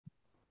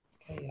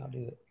I'll do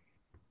it.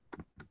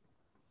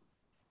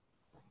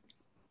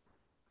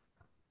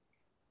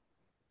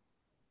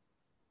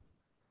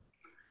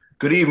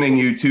 Good evening,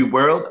 YouTube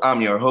world.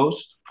 I'm your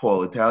host,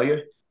 Paul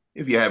Italia.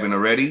 If you haven't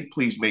already,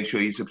 please make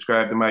sure you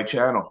subscribe to my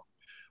channel.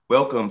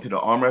 Welcome to the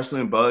Arm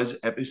Wrestling Buzz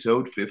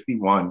episode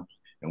 51.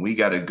 And we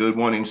got a good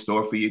one in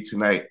store for you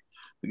tonight.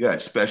 We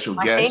got special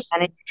guest,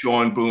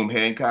 Sean Boom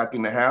Hancock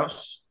in the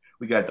house.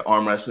 We got the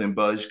Arm Wrestling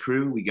Buzz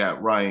crew. We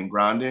got Ryan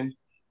Grondin,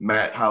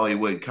 Matt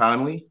Hollywood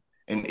Conley,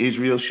 and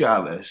Israel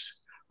Chavez.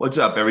 What's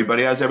up,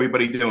 everybody? How's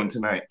everybody doing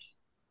tonight?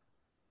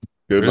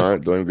 Good,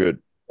 man. Doing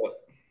good.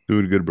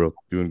 Doing good, bro.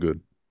 Doing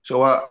good.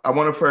 So I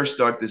want to first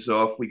start this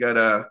off. We got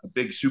a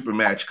big super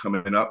match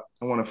coming up.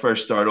 I want to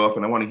first start off,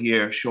 and I want to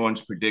hear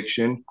Sean's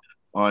prediction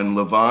on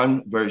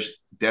Levon versus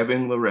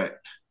Devin Lorette.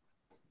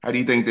 How do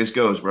you think this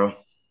goes, bro?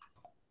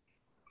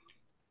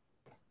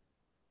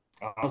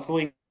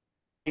 Honestly,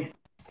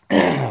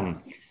 I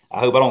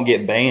hope I don't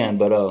get banned,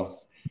 but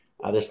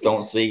I just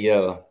don't see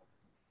I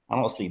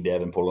don't see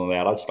Devin pulling it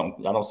out.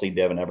 I don't see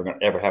Devin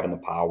ever having the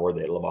power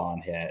that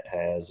Levon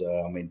has.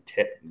 I mean,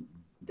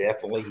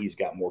 definitely he's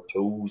got more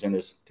tools in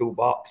his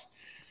toolbox,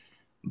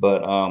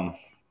 but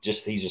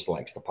he just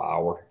lacks the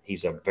power.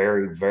 He's a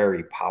very,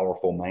 very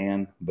powerful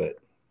man, but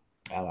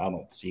I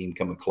don't see him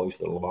coming close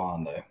to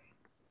Levon though.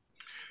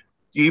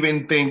 Do you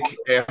even think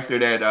after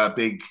that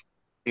big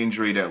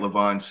injury that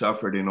Levon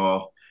suffered and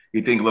all,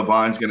 you think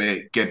Levon's going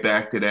to get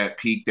back to that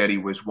peak that he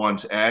was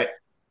once at?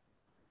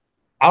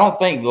 I don't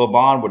think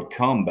Levon would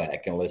come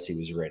back unless he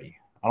was ready.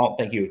 I don't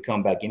think he would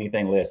come back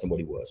anything less than what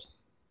he was.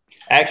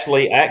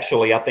 Actually,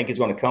 I think he's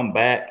going to come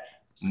back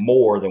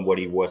more than what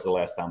he was the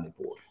last time they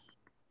poured.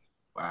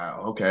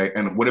 Wow. Okay.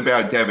 And what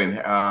about Devin?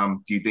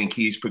 Do you think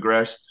he's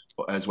progressed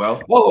as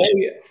well? Oh,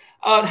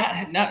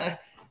 yeah.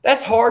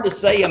 That's hard to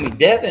say. I mean,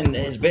 Devin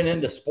has been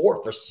in the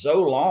sport for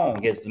so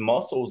long. His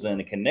muscles and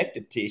the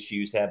connective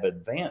tissues have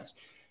advanced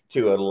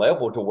to a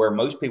level to where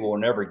most people will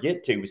never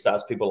get to,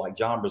 besides people like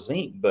John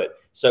Brzezinski. But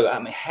so, I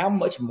mean, how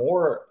much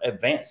more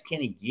advanced can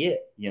he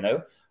get?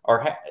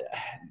 Or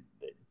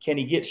can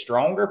he get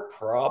stronger?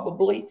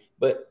 Probably,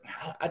 but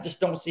I just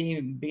don't see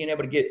him being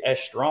able to get as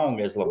strong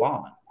as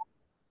Levon.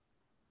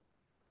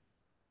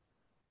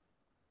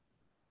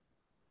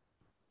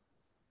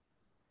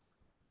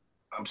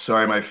 I'm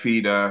sorry, my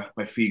feed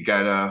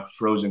got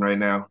frozen right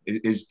now.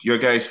 Is your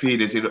guys'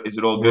 feed? Is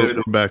it all We're,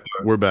 good? we're back.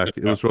 We're back.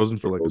 It was frozen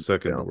for like a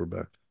second, but we're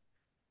back.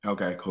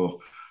 Okay,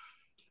 cool.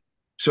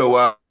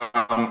 So,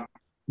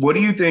 what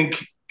do you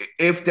think?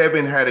 If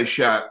Devin had a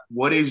shot,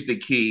 what is the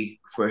key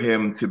for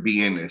him to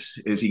be in this?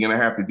 Is he going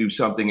to have to do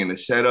something in the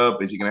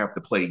setup? Is he going to have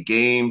to play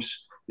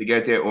games to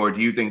get there? Or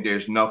do you think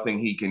there's nothing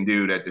he can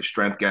do, that the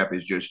strength gap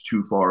is just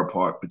too far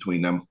apart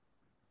between them?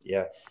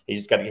 Yeah, he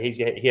has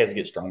to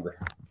get stronger.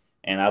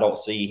 And I don't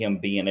see him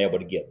being able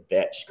to get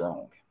that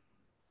strong.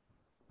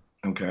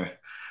 Okay.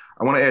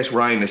 I want to ask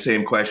Ryan the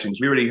same questions.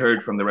 We already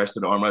heard from the rest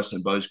of the Arm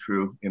Wrestling Buzz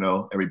crew,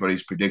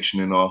 everybody's prediction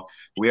and all.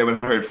 We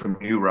haven't heard from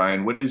you,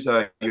 Ryan. What is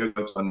your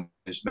thoughts on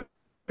this?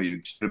 Are you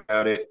excited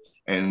about it?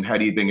 And how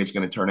do you think it's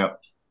going to turn out?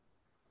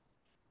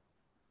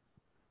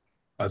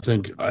 I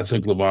think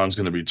Levon's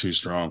going to be too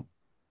strong.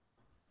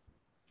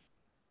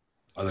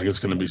 I think it's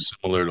going to be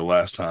similar to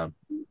last time.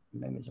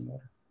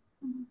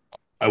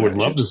 I would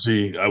love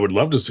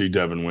to see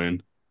Devin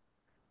win,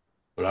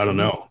 but I don't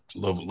know.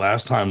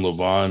 Last time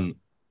Levon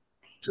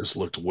just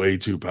looked way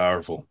too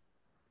powerful.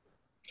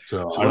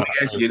 So let me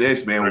ask you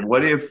this, man.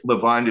 What if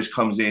Levon just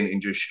comes in and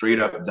just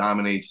straight up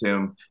dominates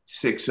him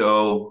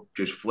 6-0,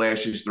 just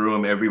flashes through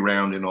him every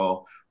round and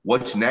all?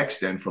 What's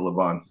next then for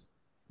Levon?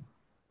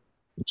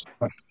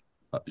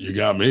 You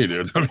got me,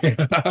 dude.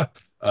 I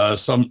mean,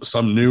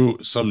 some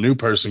new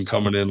person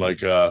coming in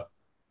like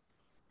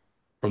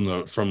from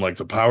like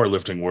the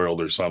powerlifting world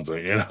or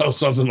something,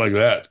 something like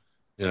that.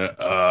 Yeah,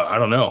 I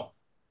don't know.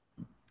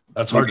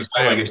 That's hard to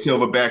say. Like a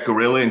silverback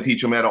gorilla and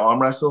teach him how to arm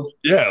wrestle.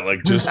 Yeah,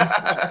 like just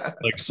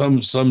like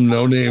some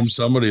no name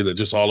somebody that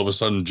just all of a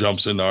sudden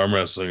jumps into arm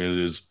wrestling and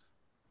is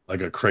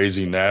like a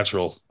crazy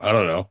natural. I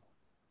don't know.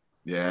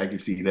 Yeah, I can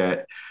see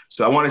that.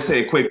 So I want to say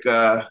a quick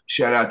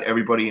shout out to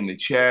everybody in the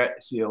chat. I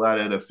see a lot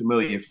of the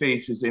familiar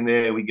faces in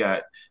there. We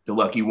got the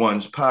Lucky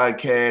Ones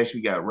podcast.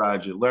 We got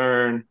Roger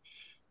Learn.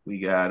 We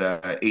got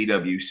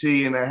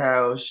AWC in the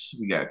house.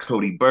 We got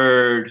Cody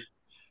Bird,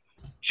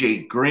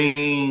 Jake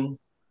Green.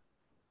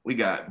 We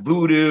got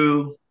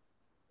Voodoo.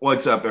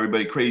 What's up,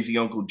 everybody? Crazy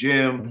Uncle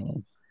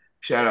Jim.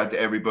 Shout out to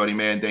everybody,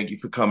 man. Thank you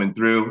for coming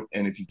through.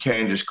 And if you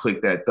can, just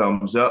click that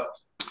thumbs up.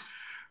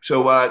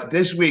 So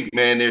this week,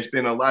 man, there's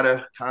been a lot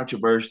of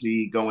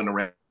controversy going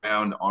around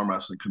the arm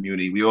wrestling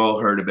community. We all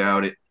heard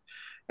about it.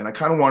 And I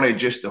kind of wanted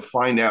just to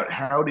find out,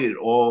 how did it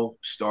all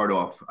start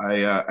off?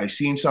 I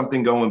seen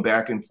something going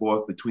back and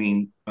forth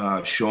between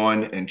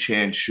Sean and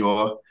Chance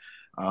Shaw.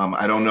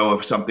 I don't know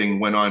if something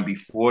went on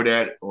before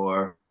that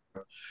or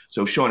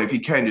so. Sean, if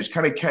you can, just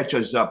kind of catch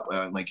us up.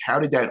 Like, how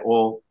did that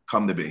all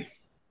come to be?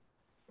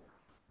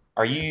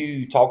 Are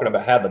you talking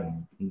about how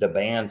the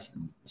bands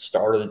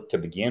started to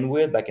begin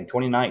with back in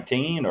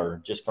 2019,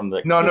 or just from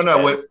the? No.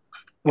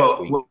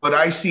 Well, week. what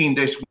I seen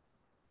this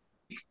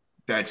week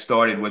that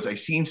started was I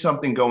seen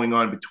something going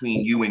on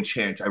between you and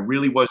Chance. I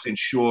really wasn't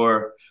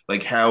sure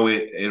like how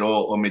it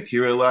all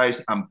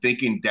materialized. I'm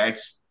thinking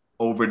that's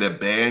over the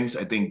bands.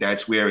 I think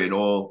that's where it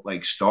all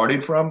like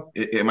started from.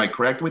 Am I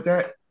correct with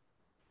that?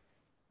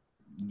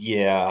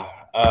 Yeah.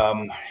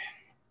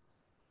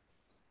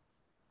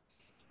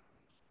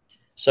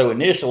 So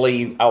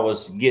initially, I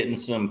was getting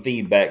some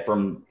feedback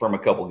from a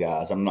couple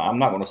guys. I'm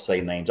not going to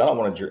say names. I don't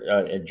want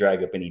to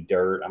drag up any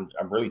dirt.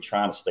 I'm really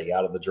trying to stay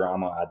out of the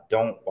drama. I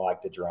don't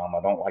like the drama.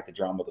 I don't like the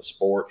drama of the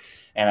sport.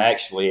 And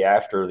actually,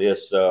 after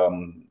this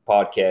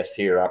podcast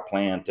here, I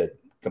plan to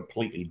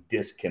completely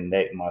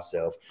disconnect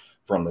myself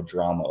from the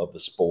drama of the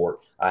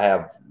sport. I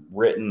have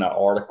written an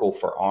article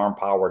for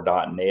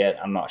armpower.net.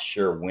 I'm not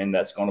sure when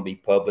that's going to be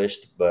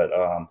published, but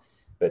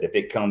if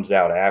it comes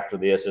out after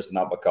this, it's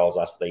not because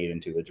I stayed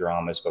into the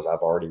drama. It's because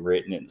I've already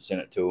written it and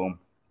sent it to them.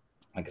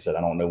 Like I said,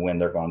 I don't know when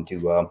they're going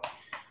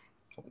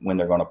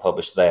to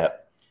publish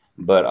that.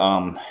 But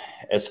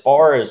as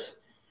far as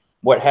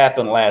what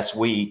happened last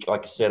week,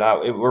 like I said,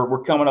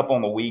 we're coming up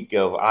on the week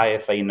of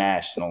IFA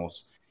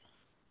Nationals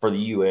for the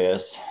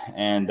U.S.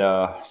 and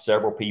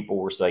several people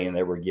were saying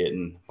they were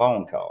getting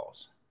phone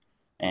calls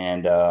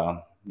and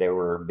they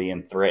were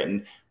being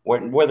threatened.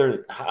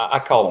 Whether I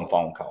call them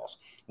phone calls,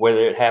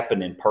 whether it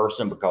happened in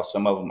person, because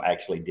some of them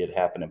actually did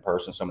happen in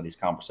person. Some of these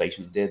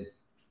conversations did,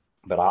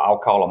 but I'll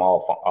call them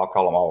all. I'll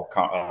call them all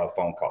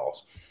phone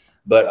calls.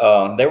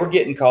 But they were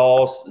getting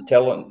calls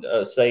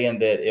saying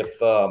that if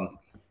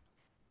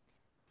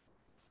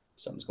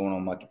something's going on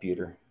in my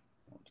computer,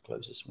 I want to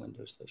close this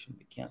window so they shouldn't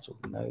be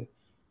canceled. No.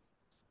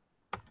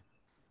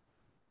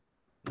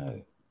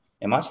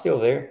 Am I still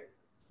there?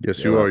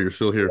 Yes, you are. You're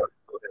still here.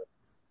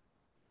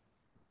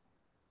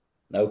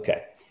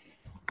 Okay.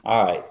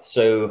 All right.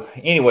 So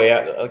anyway,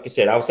 like I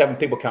said, I was having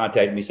people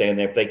contact me saying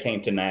that if they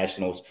came to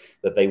nationals,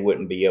 that they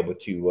wouldn't be able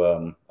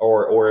to,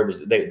 or it was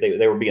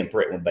they were being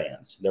threatened with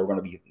bans. They were going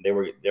to be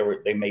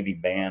they may be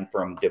banned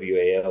from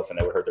WAF, and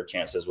they would hurt their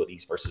chances with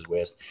East versus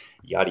West.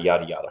 Yada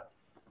yada yada.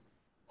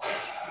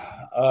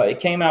 It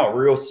came out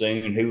real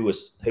soon who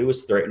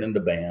was threatening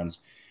the bans,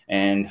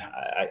 and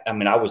I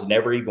mean I was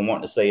never even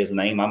wanting to say his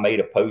name. I made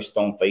a post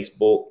on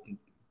Facebook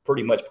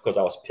pretty much because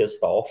I was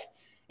pissed off.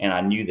 And I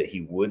knew that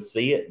he would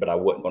see it, but I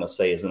wasn't going to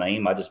say his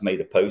name. I just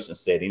made a post and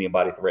said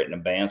anybody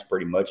threatening bans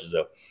pretty much is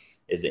an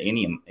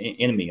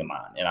enemy of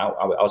mine. And I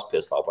was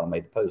pissed off when I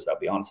made the post. I'll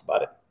be honest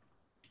about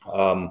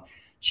it.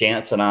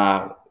 Chance and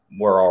I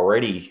were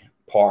already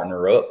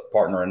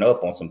partnering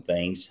up on some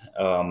things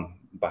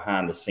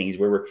behind the scenes.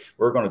 We were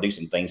going to do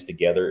some things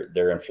together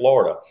there in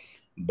Florida,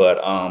 but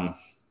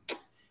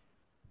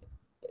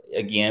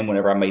again,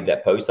 whenever I made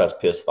that post, I was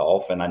pissed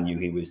off, and I knew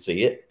he would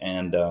see it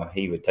and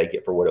he would take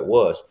it for what it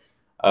was.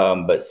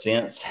 But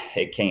since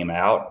it came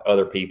out,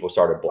 other people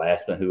started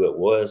blasting who it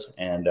was.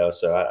 And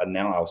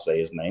now I'll say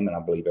his name, and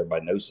I believe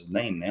everybody knows his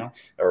name now,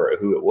 or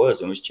who it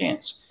was, and it was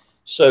Chance.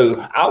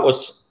 So I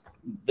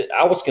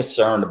was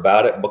concerned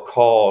about it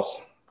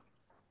because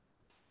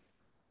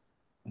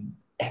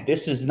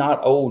this is not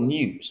old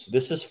news.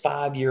 This is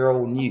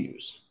 5-year-old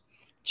news.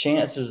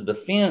 Chance's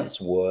defense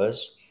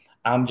was,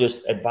 I'm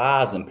just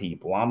advising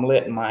people. I'm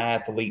letting my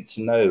athletes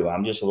know.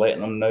 I'm just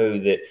letting them know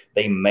that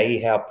they may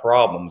have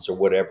problems or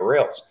whatever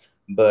else.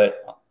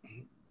 But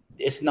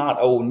it's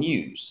not old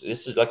news.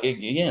 This is like,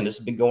 again, this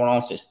has been going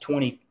on since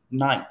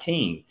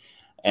 2019.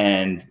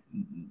 And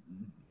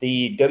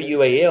the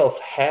WAF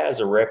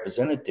has a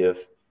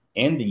representative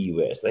in the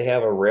U.S. They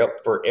have a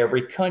rep for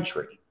every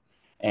country.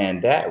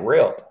 And that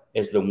rep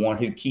is the one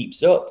who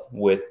keeps up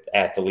with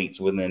athletes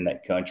within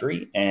that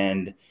country.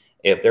 And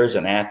if there's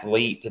an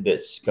athlete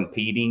that's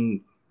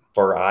competing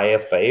for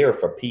IFA or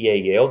for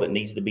PAL that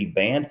needs to be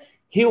banned,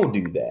 he'll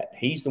do that.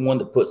 He's the one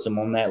that puts them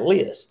on that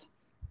list.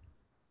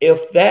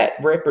 If that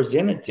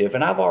representative,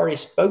 and I've already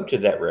spoke to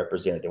that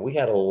representative, we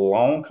had a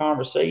long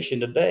conversation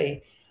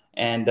today,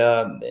 and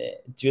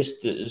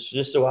just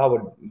so I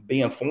would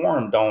be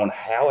informed on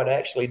how it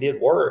actually did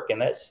work,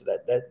 and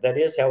that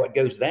is how it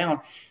goes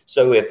down.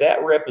 So if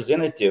that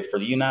representative for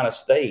the United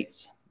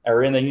States,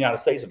 or in the United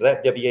States, if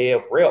that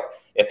WAF rep,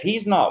 if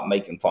he's not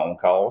making phone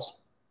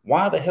calls,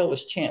 why the hell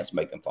is Chance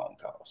making phone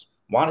calls?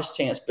 Why does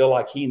Chance feel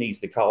like he needs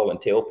to call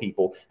and tell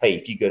people, hey,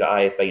 if you go to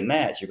IFA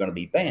Nats, you're going to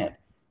be banned,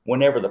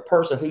 whenever the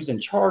person who's in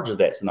charge of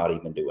that's not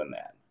even doing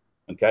that?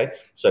 Okay,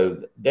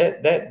 so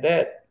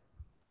that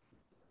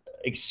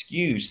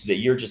excuse that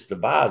you're just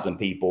advising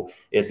people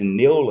is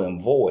nil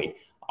and void.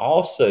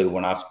 Also,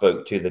 when I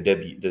spoke to the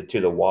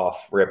WAF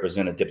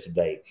representative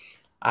today,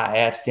 I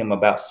asked him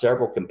about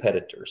several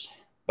competitors,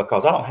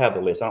 because I don't have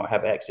the list. I don't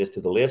have access to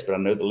the list, but I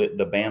know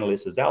the ban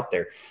list is out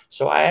there.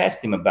 So I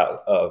asked him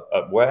about,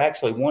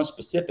 actually one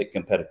specific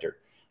competitor.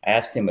 I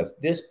asked him if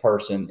this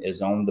person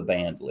is on the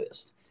banned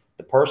list.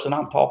 The person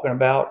I'm talking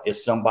about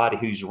is somebody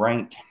who's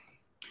ranked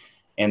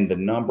in the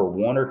number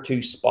 1 or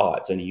 2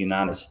 spots in the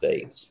United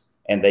States,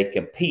 and they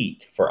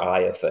compete for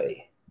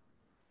IFA.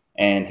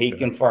 And he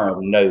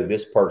confirmed, no,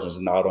 this person is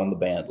not on the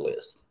banned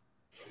list.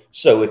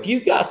 So if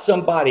you got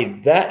somebody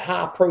that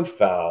high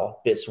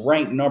profile that's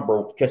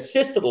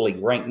consistently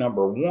ranked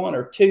number 1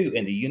 or 2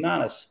 in the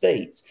United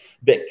States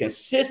that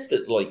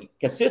consistently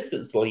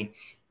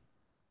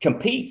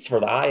competes for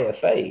the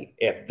IFA,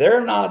 if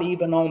they're not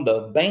even on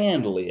the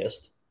banned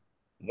list,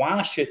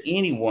 why should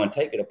anyone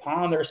take it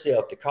upon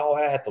themselves to call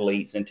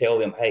athletes and tell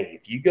them, hey,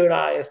 if you go to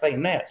IFA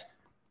Nats,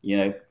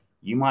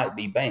 you might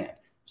be banned?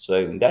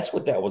 So that's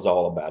what that was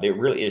all about.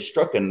 It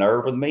struck a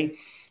nerve with me.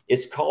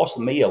 It's cost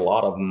me a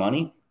lot of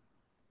money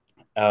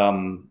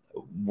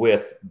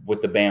with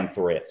the ban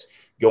threats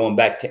going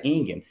back to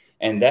Ingen.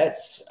 And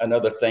that's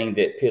another thing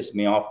that pissed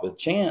me off with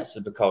Chance,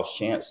 is because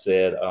Chance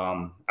said,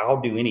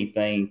 I'll do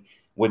anything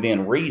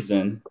within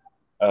reason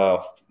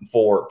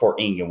for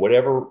Ingen.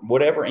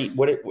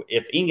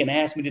 If Ingen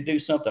asks me to do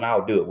something,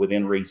 I'll do it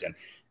within reason.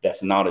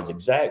 That's not his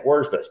exact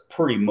words, but it's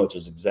pretty much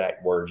his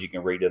exact words. You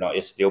can read it on.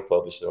 It's still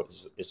published. So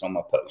it's on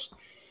my post.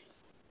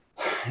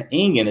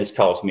 Ingen has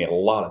cost me a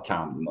lot of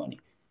time and money.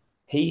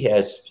 He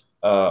has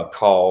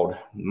called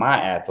my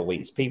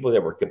athletes, people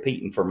that were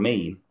competing for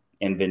me,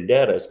 and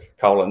vendettas,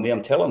 telling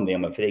them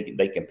if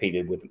they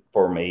competed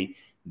for me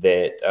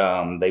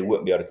that they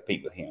wouldn't be able to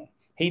compete with him.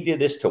 He did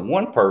this to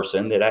one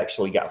person that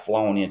actually got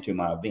flown into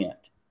my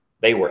event.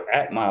 They were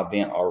at my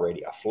event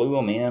already. I flew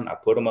them in. I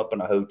put them up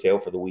in a hotel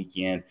for the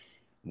weekend.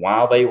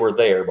 While they were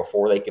there,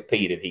 before they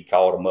competed, he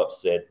called them up and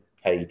said,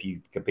 hey, if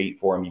you compete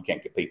for him, you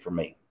can't compete for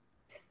me.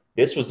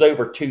 This was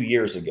over 2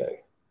 years ago.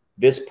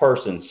 This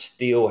person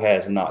still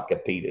has not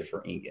competed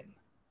for Ingen.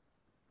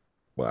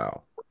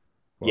 Wow.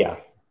 Yeah.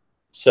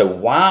 So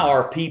why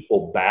are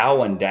people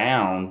bowing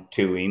down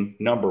to him?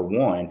 Number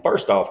one,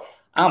 first off,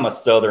 I'm a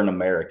Southern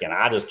American.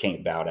 I just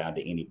can't bow down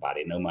to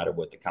anybody, no matter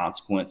what the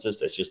consequences.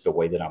 That's just the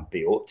way that I'm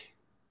built.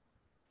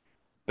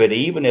 But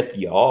even if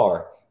you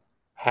are,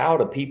 how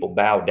do people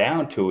bow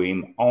down to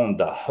him on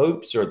the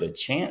hopes or the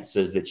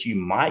chances that you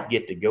might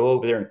get to go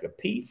over there and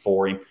compete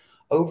for him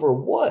over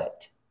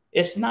what?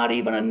 It's not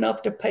even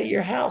enough to pay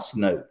your house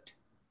note.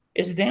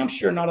 It's damn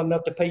sure not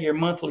enough to pay your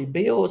monthly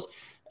bills.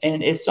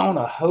 And it's on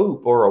a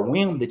hope or a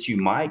whim that you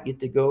might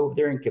get to go over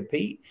there and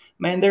compete.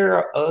 Man, there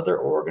are other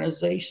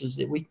organizations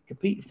that we can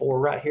compete for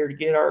right here to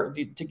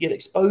get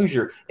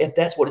exposure, if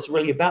that's what it's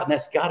really about. And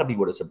that's got to be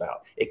what it's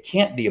about. It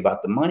can't be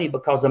about the money,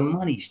 because the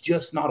money's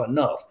just not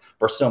enough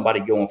for somebody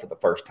going for the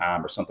first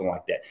time or something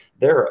like that.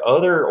 There are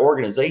other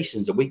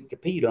organizations that we can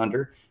compete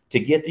under to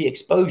get the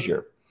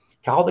exposure.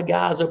 Call the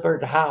guys up there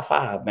at the High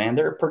Five, man.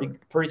 They're a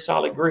pretty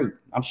solid group.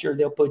 I'm sure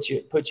they'll put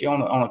you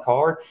on a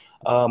card.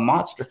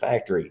 Monster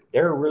Factory,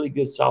 they're a really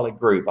good, solid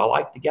group. I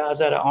like the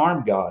guys out of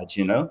Arm Gods.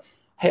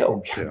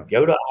 Hell,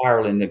 go to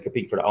Ireland and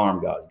compete for the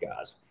Arm Gods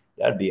guys.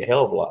 That'd be a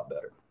hell of a lot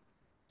better.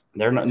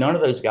 None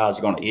of those guys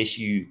are going to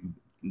issue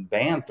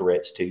ban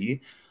threats to you.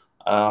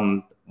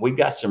 We've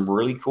got some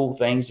really cool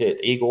things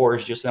that Igor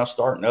is just now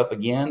starting up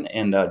again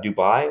in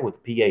Dubai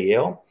with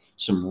PAL.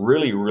 Some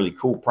really, really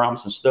cool,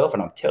 promising stuff.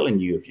 And I'm telling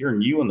you, if you're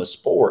new in the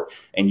sport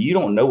and you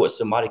don't know what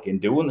somebody can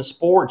do in the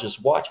sport,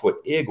 just watch what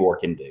Igor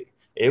can do.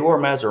 Igor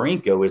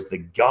Mazurenko is the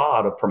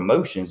god of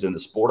promotions in the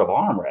sport of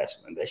arm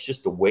wrestling. That's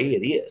just the way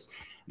it is.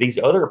 These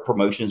other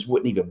promotions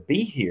wouldn't even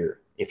be here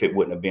if it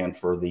wouldn't have been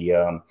for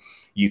the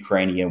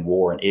Ukrainian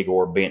war and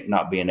Igor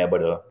not being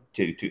able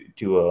to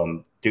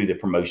do the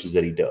promotions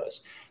that he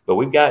does. But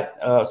we've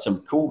got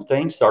some cool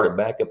things started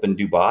back up in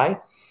Dubai.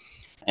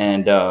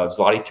 And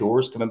Zloty Tour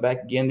is coming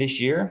back again this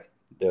year.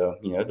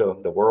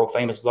 The world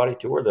famous Zloty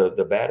Tour,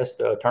 the baddest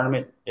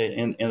tournament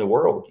in the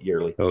world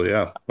yearly. Oh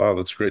yeah, wow,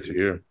 that's great to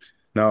hear.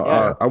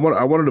 Now, I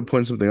wanted to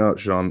point something out,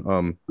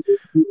 Sean.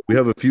 We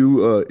have a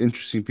few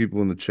interesting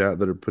people in the chat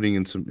that are putting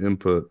in some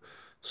input.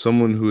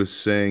 Someone who is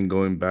saying,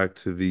 going back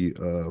to the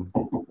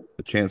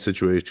Chance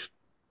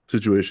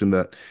situation,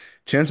 that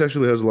Chance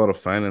actually has a lot of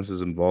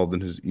finances involved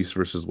in his East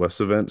versus West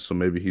event, so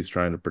maybe he's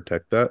trying to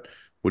protect that.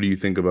 What do you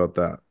think about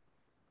that?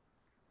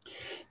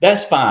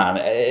 That's fine.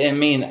 I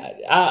mean,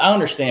 I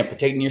understand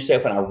protecting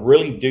yourself, and I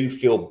really do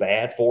feel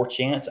bad for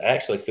Chance. I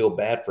actually feel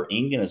bad for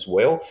Ingen as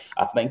well.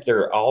 I think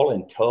they're all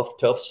in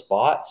tough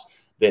spots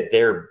that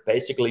they're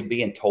basically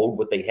being told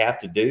what they have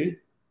to do.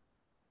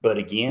 But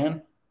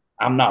again,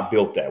 I'm not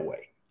built that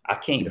way. I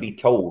can't be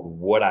told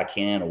what I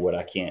can or what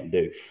I can't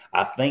do.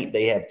 I think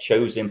they have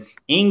chosen,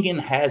 Ingen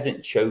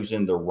hasn't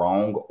chosen the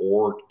wrong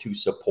org to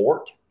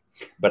support.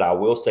 But I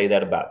will say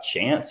that about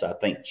Chance. I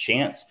think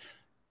Chance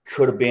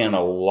could have been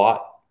a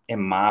lot, in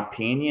my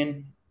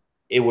opinion,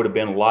 it would have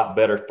been a lot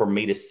better for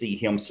me to see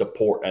him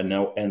support an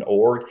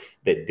org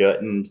that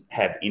doesn't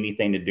have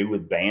anything to do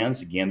with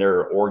bands. Again, there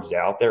are orgs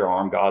out there.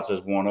 Arm Gods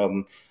is one of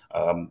them.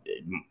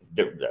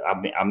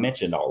 I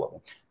mentioned all of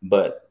them,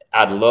 but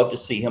I'd love to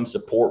see him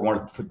support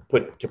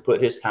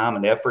put his time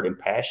and effort and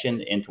passion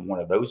into one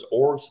of those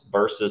orgs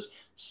versus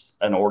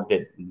an org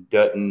that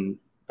doesn't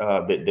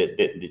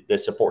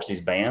that supports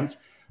these bands.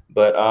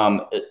 But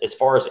as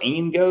far as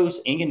Ingen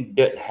goes, Ingen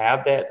doesn't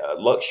have that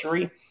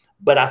luxury.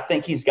 But I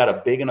think he's got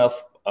a big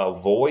enough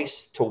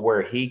voice to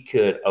where he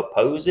could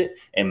oppose it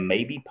and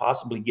maybe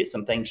possibly get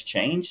some things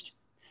changed.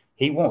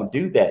 He won't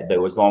do that,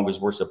 though, as long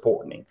as we're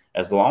supporting him.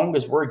 As long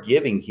as we're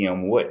giving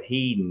him what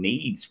he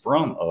needs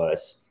from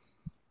us,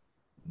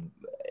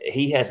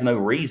 he has no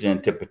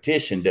reason to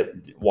petition to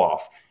WAF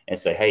and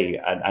say, "Hey,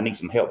 I need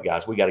some help,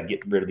 guys. We got to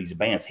get rid of these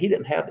bans." He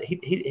didn't have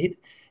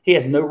he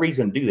has no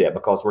reason to do that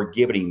because we're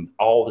giving him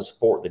all the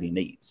support that he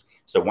needs.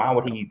 So why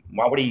would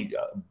he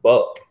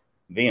buck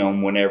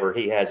them whenever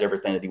he has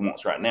everything that he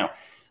wants right now?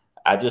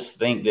 I just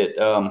think that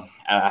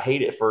I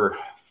hate it for.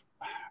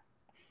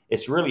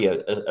 It's really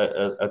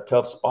a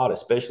tough spot,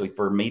 especially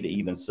for me to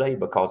even say,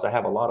 because I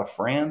have a lot of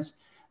friends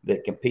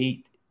that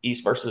compete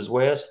East versus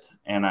West,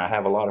 and I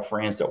have a lot of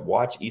friends that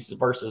watch East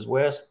versus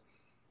West,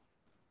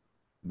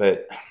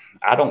 but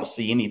I don't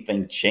see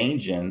anything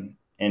changing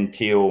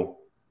until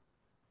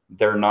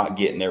they're not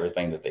getting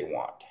everything that they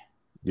want.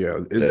 Yeah,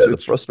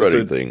 the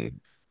frustrating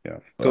thing. Yeah.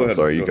 Go Oh, ahead.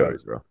 sorry, you Go go, ahead.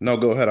 Israel. No,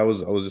 go ahead. I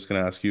was just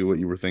gonna ask you what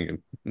you were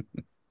thinking.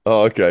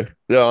 Oh, okay.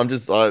 Yeah,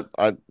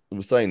 I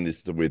was saying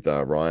this with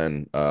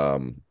Ryan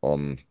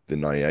on the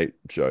 98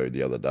 show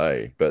the other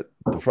day, but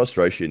the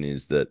frustration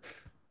is that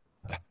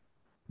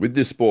with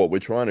this sport, we're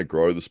trying to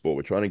grow the sport.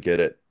 We're trying to get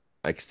it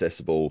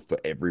accessible for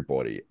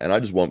everybody. And I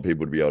just want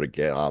people to be able to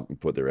get up and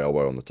put their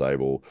elbow on the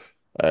table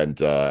and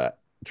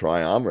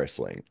try arm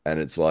wrestling. And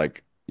it's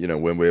like,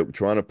 when we're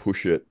trying to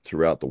push it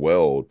throughout the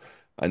world,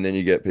 and then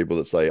you get people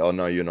that say, oh,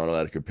 no, you're not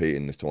allowed to compete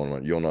in this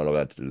tournament. You're not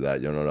allowed to do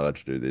that. You're not allowed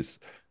to do this.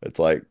 It's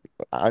like,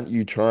 aren't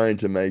you trying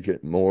to make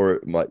it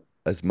more like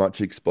as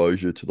much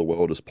exposure to the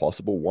world as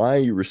possible? Why are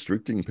you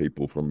restricting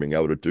people from being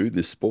able to do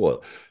this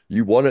sport?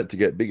 You want it to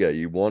get bigger.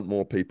 You want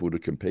more people to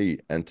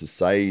compete, and to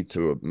say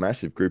to a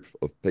massive group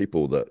of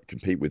people that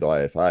compete with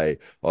IFA,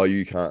 oh,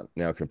 you can't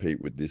now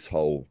compete with this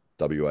whole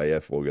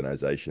WAF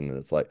organization. And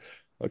it's like,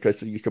 okay,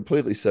 so you're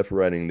completely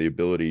separating the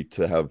ability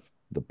to have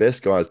the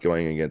best guys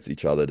going against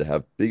each other, to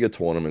have bigger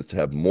tournaments, to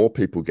have more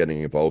people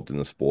getting involved in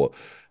the sport,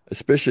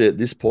 especially at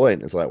this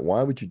point. It's like,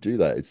 why would you do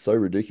that? It's so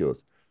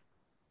ridiculous.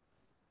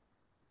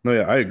 No,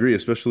 yeah, I agree,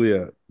 especially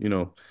at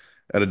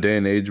a day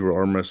and age where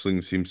arm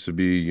wrestling seems to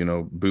be,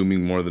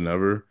 booming more than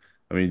ever.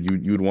 I mean,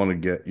 you'd want to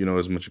get,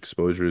 as much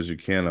exposure as you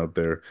can out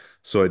there.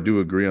 So I do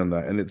agree on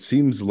that. And it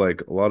seems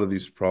like a lot of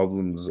these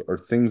problems are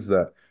things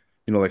that,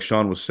 like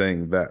Sean was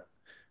saying, that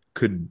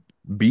could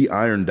be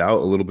ironed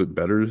out a little bit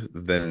better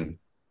than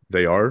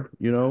they are.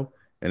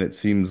 And it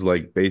seems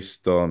like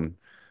based on,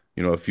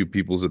 a few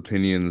people's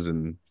opinions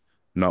and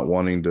not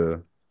wanting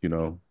to,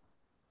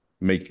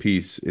 make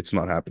peace, it's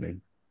not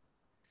happening.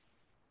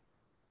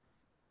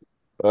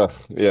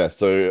 Yeah,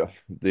 so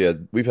yeah,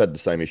 we've had the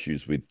same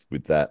issues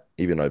with that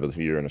even over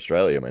here in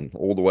Australia. I mean,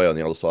 all the way on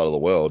the other side of the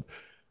world,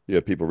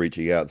 people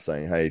reaching out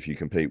saying, "Hey, if you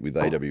compete with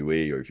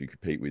AWE or if you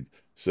compete with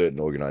certain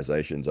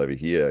organizations over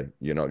here,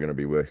 you're not going to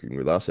be working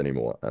with us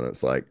anymore." And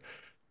it's like,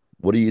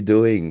 what are you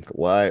doing?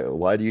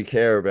 Why do you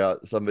care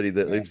about somebody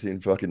that lives in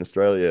fucking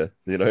Australia?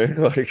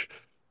 Like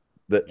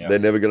that they're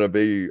never going to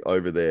be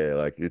over there.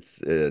 Like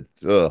it's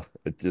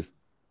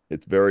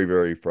very,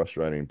 very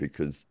frustrating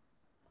because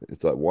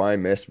it's like, why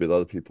mess with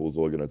other people's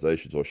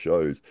organizations or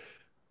shows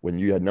when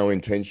you had no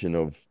intention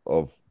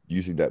of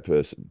using that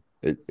person?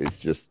 It's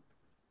just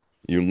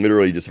you're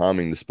literally just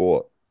harming the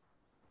sport.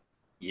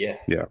 Yeah.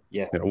 Yeah.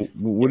 Yeah. Yeah.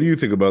 What do you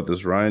think about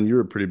this, Ryan? You're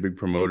a pretty big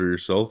promoter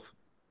yourself.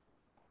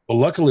 Well,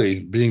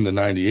 luckily, being the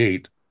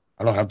 98,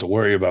 I don't have to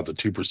worry about the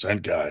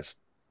 2% guys.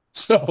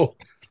 So,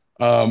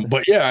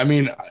 but yeah, I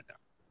mean,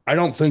 I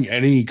don't think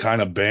any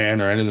kind of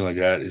ban or anything like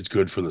that is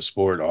good for the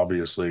sport.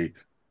 Obviously,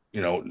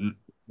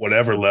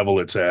 whatever level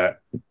it's at,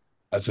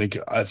 I think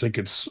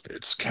it's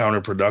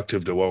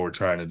counterproductive to what we're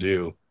trying to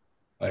do.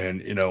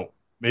 And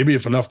maybe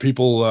if enough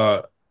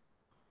people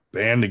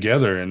band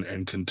together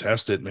and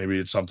contest it, maybe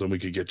it's something we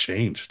could get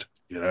changed.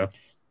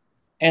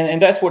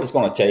 And that's what it's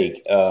going to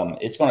take.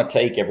 It's going to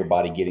take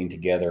everybody getting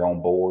together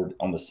on board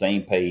on the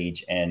same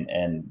page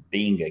and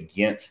being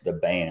against the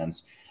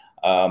bans.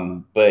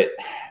 But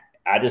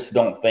I just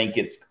don't think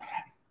it's.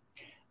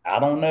 I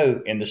don't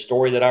know. In the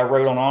story that I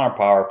wrote on Honor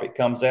Power, if it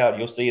comes out,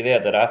 you'll see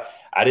that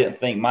I didn't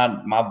think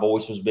my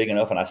voice was big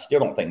enough, and I still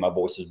don't think my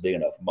voice is big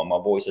enough. But my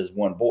voice is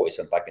one voice,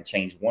 and if I can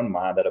change one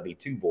mind, that'll be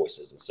two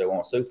voices, and so on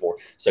and so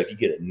forth. So if you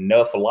get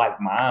enough like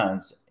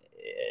minds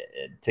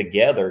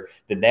together,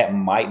 then that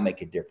might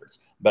make a difference.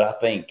 But I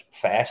think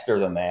faster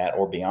than that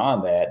or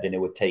beyond that, then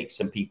it would take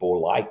some people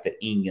like the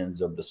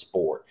Engans of the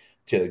sport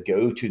to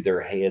go to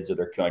their heads of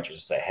their countries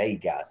and say, hey,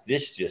 guys,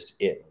 this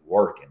just isn't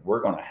working.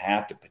 We're going to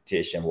have to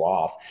petition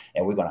WAF,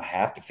 and we're going to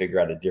have to figure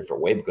out a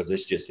different way because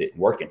this just isn't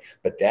working.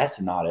 But that's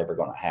not ever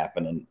going to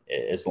happen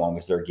as long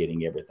as they're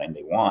getting everything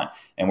they want.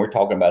 And we're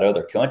talking about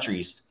other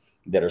countries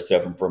that are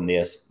suffering from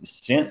this.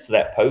 Since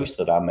that post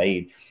that I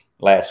made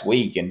last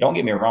week, and don't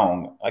get me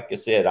wrong, like I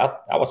said, I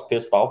was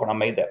pissed off when I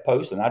made that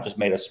post, and I just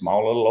made a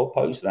small little old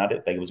post, and I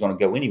didn't think it was going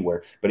to go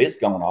anywhere, but it's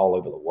gone all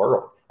over the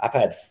world. I've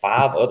had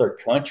 5 other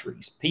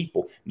countries,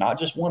 people, not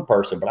just one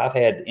person, but I've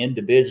had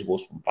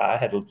individuals from 5. I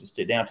had to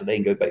sit down today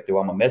and go back through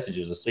all my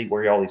messages to see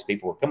where all these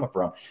people were coming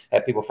from. I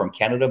had people from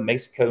Canada,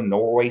 Mexico,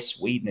 Norway,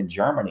 Sweden, and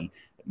Germany,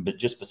 but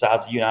just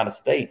besides the United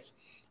States.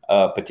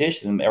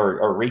 petitioning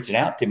or reaching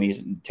out to me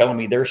and telling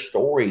me their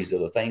stories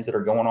of the things that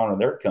are going on in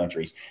their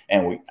countries.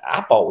 And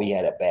I thought we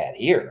had it bad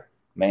here.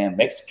 Man,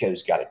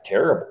 Mexico's got it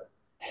terrible.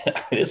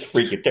 It's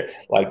freaking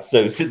like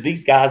so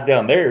these guys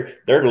down there,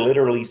 they're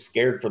literally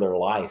scared for their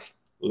life.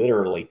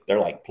 Literally, they're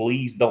like,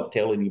 please don't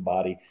tell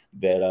anybody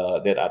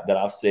that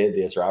I've said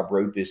this or I've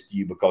wrote this to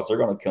you, because they're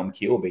going to come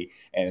kill me.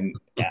 And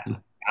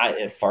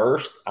at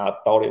first I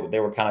thought they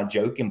were kind of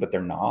joking, but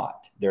they're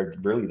not. They're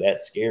really that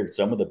scared.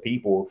 Some of the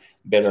people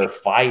that are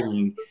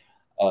fighting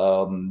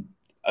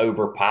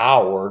over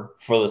power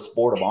for the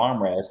sport of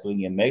arm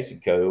wrestling in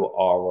Mexico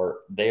are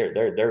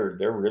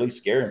they're really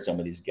scaring some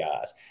of these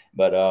guys.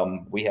 But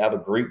we have a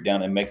group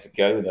down in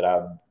Mexico that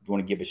I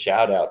want to give a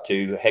shout out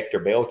to, Hector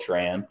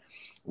Beltran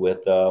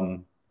with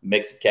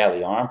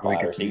Mexicali Arm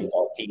Fighters. He's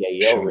our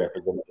PAL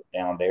representative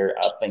down there.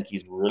 I think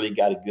he's really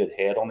got a good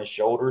head on his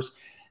shoulders,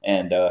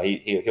 and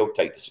he'll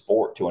take the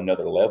sport to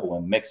another level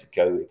in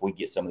Mexico if we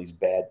get some of these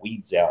bad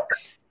weeds out.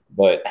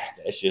 But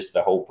that's just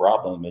the whole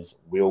problem is,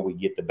 will we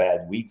get the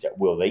bad weeds out?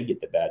 Will they get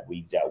the bad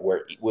weeds out?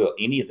 Will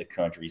any of the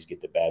countries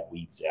get the bad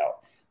weeds out?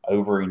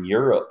 Over in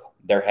Europe,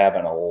 they're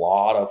having a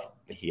lot of,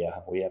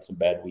 we have some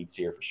bad weeds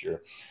here for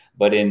sure.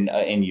 But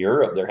in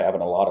Europe, they're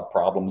having a lot of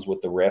problems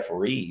with the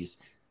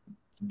referees.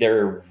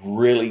 They're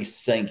really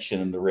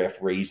sanctioning the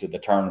referees of the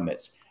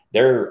tournaments.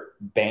 They're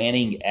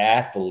banning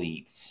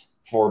athletes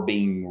for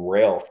being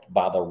refed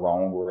by the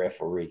wrong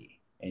referee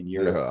in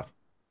Europe.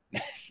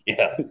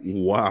 Yeah.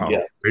 Wow.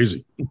 Yeah.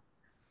 Crazy.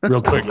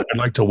 Real quick, I'd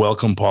like to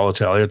welcome Paul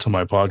Italia to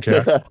my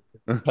podcast.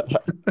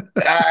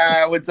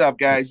 What's up,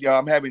 guys? Yo,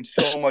 I'm having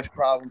so much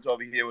problems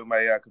over here with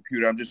my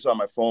computer. I'm just on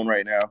my phone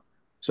right now.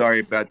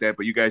 Sorry about that,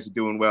 but you guys are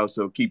doing well,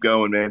 so keep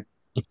going, man.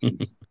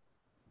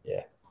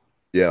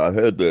 Yeah, I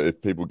heard that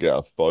if people get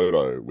a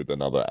photo with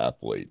another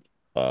athlete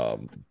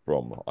from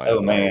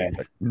Oh man,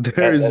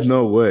 there is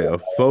no way a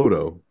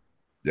photo.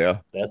 Yeah,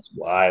 that's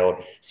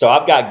wild. So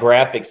I've got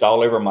graphics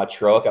all over my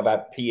truck. I've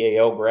got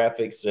PAL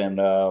graphics and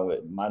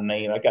my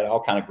name. I got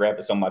all kind of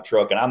graphics on my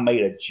truck. And I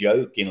made a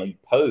jokingly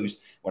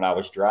post when I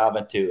was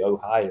driving to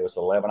Ohio. It's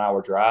an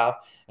 11-hour drive,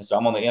 and so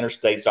I'm on the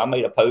interstate. So I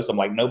made a post. I'm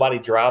like, nobody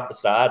drive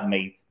beside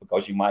me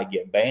because you might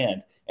get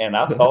banned. And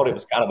I thought it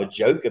was kind of a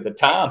joke at the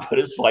time, but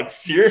it's like,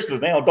 seriously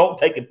now, don't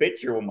take a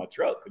picture with my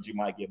truck because you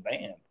might get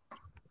banned.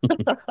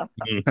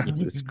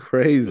 It's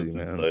crazy,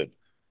 man. Insane.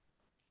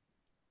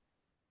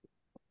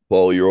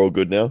 Paul, you're all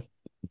good now?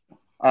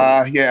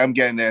 Yeah, I'm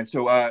getting there.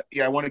 So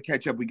yeah, I want to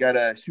catch up. We got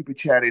a super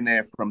chat in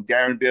there from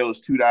Darren Bills,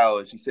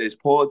 $2. He says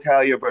Paul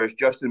Italia versus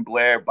Justin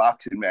Blair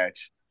boxing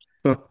match.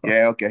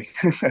 Yeah, okay.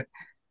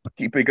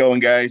 Keep it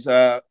going, guys.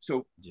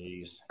 So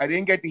Jeez. I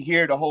didn't get to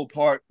hear the whole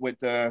part with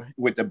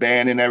the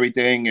ban and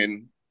everything,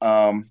 and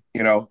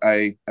you know,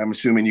 I'm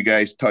assuming you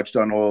guys touched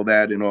on all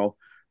that and all.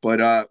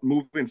 But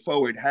moving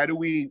forward, how do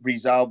we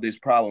resolve this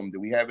problem? Do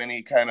we have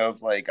any kind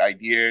of like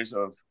ideas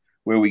of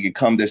where we could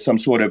come to some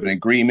sort of an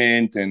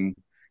agreement and,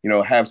 you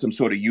know, have some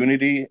sort of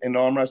unity in the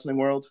arm wrestling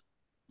world?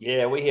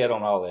 Yeah, we hit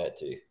on all that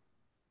too.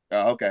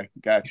 Okay,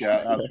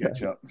 gotcha. I'll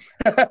catch up.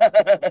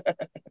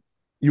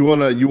 You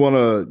wanna,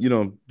 you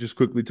know, just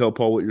quickly tell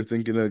Paul what you're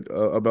thinking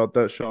about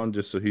that, Sean,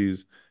 just so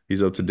he's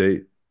up to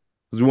date,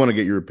 because we want to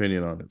get your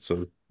opinion on it.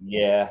 So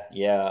yeah,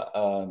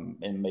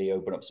 and may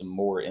open up some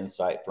more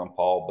insight from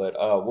Paul. But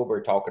what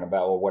we're talking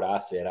about, or what I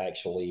said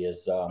actually,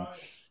 is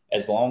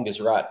as long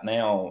as right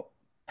now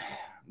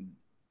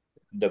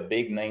the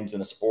big names in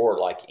the sport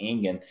like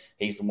Ingen,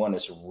 he's the one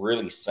that's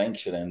really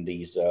sanctioning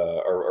these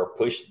or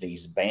pushing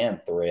these ban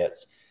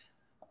threats.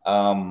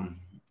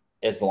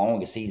 As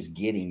long as he's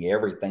getting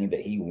everything that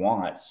he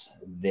wants,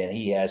 then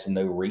he has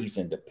no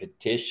reason to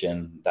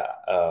petition the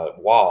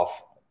WAF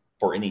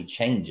for any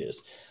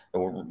changes.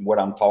 What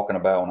I'm talking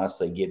about when I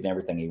say getting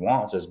everything he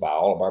wants is by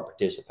all of our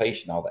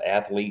participation, all the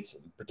athletes'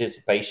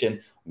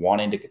 participation,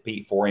 wanting to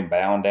compete for him,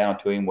 bowing down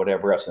to him,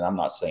 whatever else. And I'm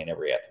not saying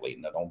every athlete.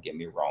 No, don't get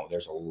me wrong.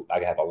 I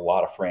have a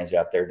lot of friends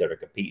out there that are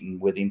competing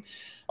with him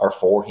or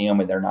for him,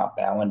 and they're not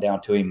bowing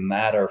down to him.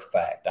 Matter of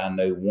fact, I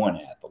know one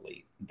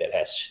athlete that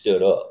has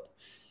stood up.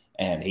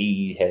 And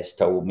he has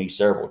told me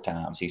several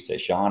times, he said,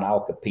 Sean,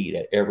 I'll compete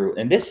at every,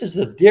 and this is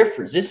the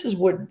difference. This is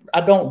what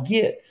I don't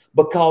get,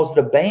 because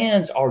the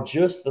bans are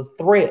just the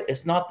threat.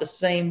 It's not the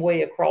same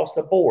way across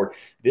the board.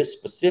 This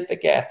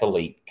specific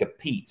athlete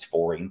competes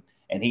for him,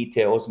 and he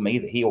tells me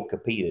that he'll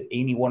compete at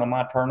any one of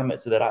my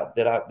tournaments that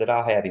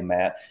I have him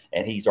at.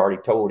 And he's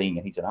already told him,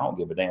 and he said, I don't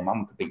give a damn. I'm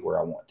gonna compete where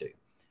I want to.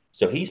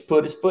 So he's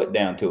put his foot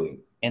down to him,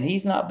 and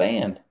he's not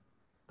banned,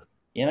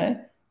 you know?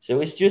 So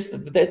it's just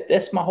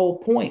that's my whole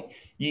point.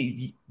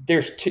 This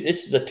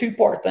is a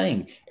two-part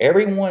thing.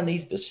 Everyone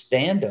needs to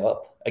stand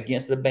up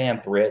against the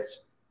ban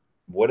threats,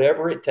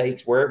 whatever it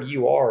takes, wherever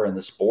you are in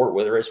the sport,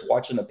 whether it's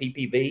watching a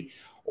PPV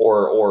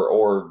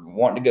or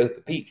wanting to go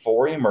compete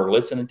for him, or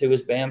listening to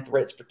his ban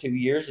threats for 2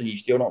 years and you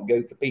still don't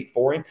go compete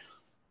for him.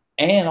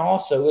 And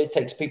also, it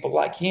takes people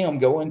like him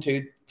going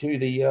to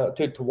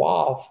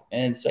WAF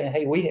and saying,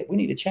 "Hey, we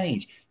need to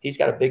change. He's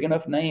got a big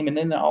enough name," and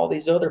then all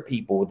these other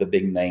people with the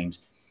big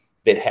names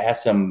that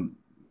has some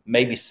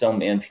maybe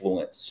some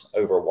influence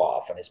over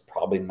Waff, and it's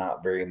probably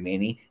not very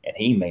many, and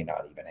he may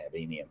not even have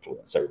any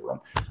influence over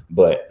him.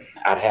 But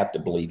I'd have to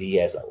believe he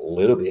has a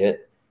little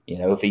bit.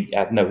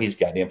 I know he's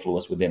got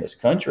influence within his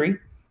country.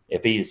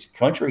 If his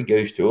country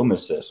goes to him and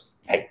says,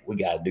 "Hey, we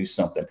got to do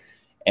something,"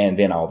 and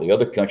then all the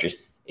other countries,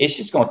 it's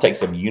just going to take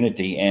some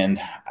unity, and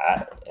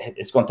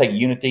it's going to take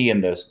unity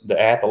in the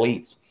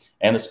athletes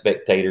and the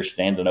spectators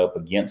standing up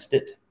against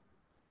it,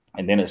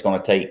 and then it's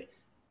going to take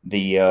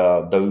the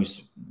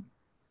those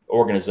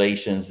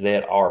organizations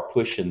that are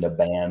pushing the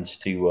bans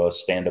to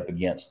stand up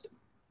against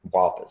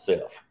WAF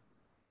itself.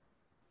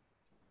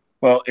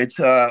 Well, it's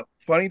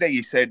funny that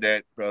you said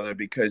that, brother,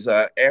 because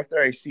after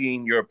I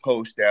seen your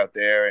post out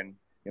there, and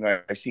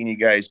I seen you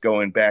guys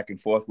going back and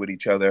forth with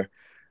each other,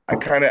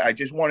 I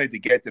just wanted to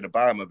get to the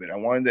bottom of it. I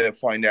wanted to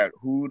find out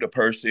who the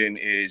person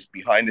is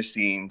behind the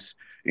scenes,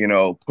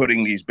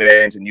 putting these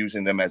bans and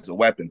using them as a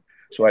weapon.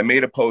 So I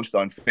made a post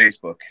on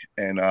Facebook,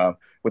 and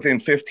within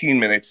 15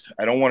 minutes,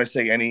 I don't want to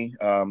say any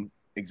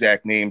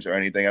exact names or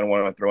anything. I don't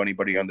want to throw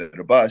anybody under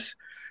the bus,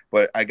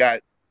 but I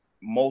got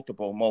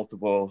multiple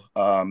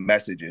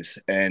messages,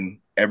 and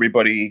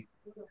everybody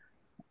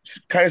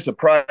kind of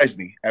surprised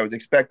me. I was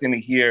expecting to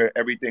hear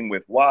everything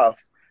with WAF,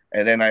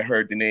 and then I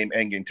heard the name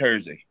Engin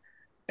Terzi,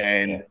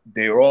 and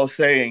they were all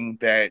saying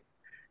that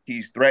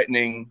he's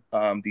threatening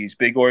these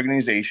big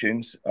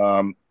organizations.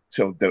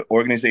 So the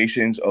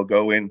organizations will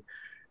go and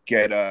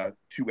get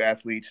two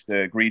athletes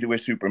to agree to a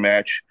super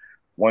match.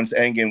 Once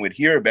Engin would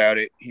hear about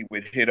it, he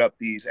would hit up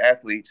these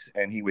athletes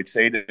and he would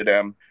say to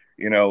them,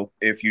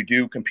 if you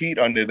do compete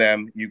under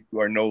them, you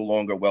are no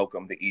longer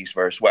welcome to East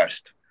versus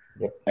West.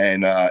 Yep.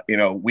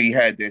 And, we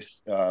had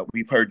this,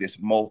 we've heard this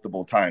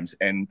multiple times.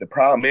 And the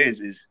problem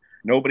is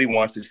nobody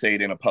wants to say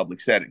it in a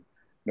public setting.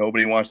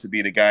 Nobody wants to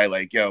be the guy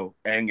like, yo,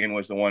 Engin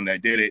was the one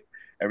that did it.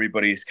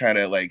 Everybody's kind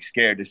of like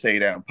scared to say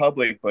it out in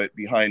public, but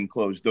behind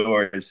closed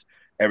doors,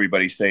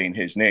 everybody's saying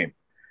his name.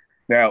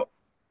 Now,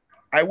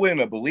 I wouldn't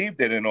have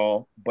believed it and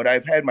all, but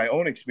I've had my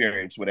own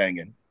experience with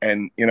Engin.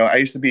 And, I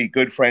used to be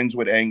good friends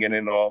with Engin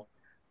and all.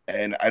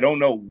 And I don't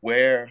know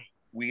where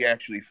we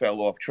actually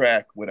fell off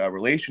track with our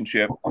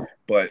relationship,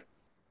 but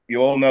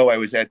you all know I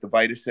was at the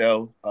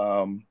Vitacell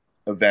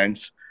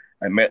events.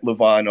 I met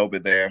Levon over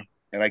there,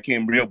 and I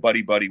came real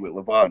buddy-buddy with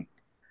Levon.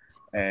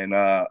 And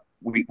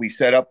we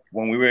set up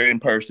when we were in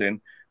person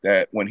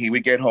that when he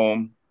would get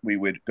home, we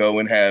would go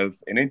and have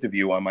an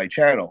interview on my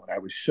channel. And I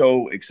was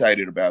so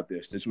excited about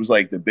this. This was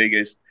like the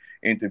biggest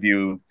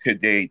interview to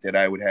date that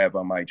I would have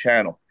on my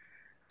channel.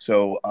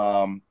 So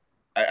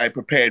I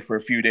prepared for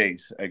a few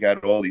days. I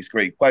got all these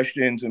great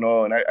questions and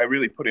all, and I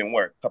really put in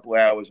work, a couple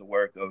of hours of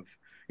work of,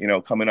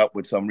 coming up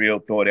with some real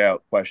thought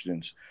out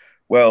questions.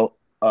 Well,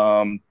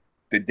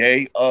 the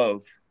day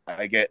of,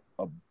 I get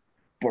a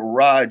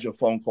barrage of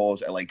phone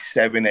calls at like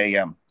 7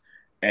 a.m.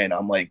 And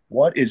I'm like,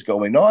 what is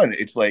going on?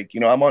 It's like,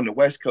 I'm on the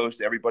West Coast.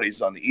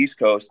 Everybody's on the East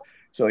Coast.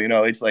 So,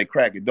 it's like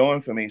crack of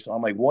dawn for me. So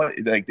I'm like, what?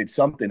 Like, did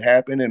something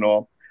happen and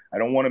all? I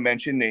don't want to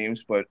mention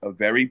names, but a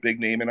very big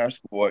name in our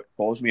sport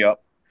calls me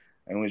up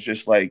and was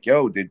just like,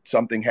 yo, did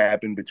something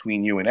happen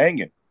between you and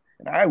Engin?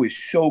 And I was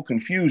so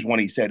confused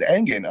when he said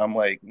Engin. I'm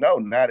like, no,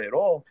 not at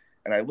all.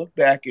 And I look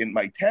back in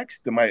my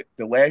text, the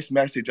last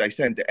message I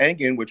sent to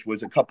Engin, which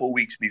was a couple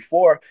weeks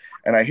before,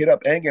 and I hit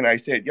up Engin. I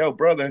said, yo,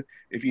 brother,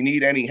 if you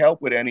need any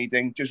help with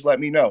anything, just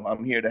let me know.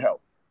 I'm here to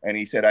help. And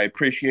he said, I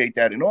appreciate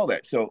that and all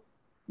that. So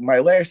my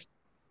last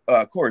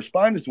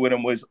correspondence with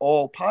him was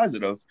all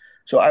positive.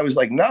 So I was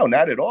like, no,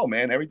 not at all,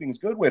 man. Everything's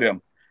good with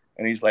him.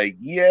 And he's like,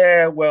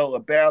 yeah, well,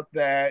 about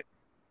that.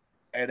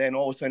 And then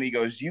all of a sudden he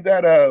goes, you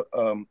got a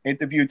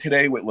interview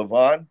today with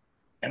Levon?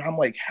 And I'm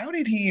like, how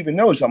did he even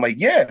know? So I'm like,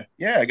 yeah,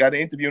 I got an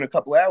interview in a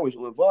couple of hours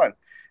with Levon.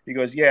 He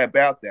goes, yeah,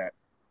 about that.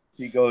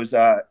 He goes,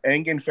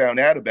 Engin found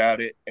out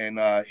about it, and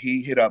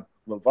he hit up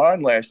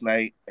Levon last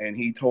night, and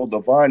he told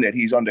Levon that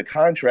he's under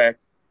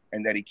contract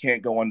and that he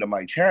can't go under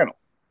my channel.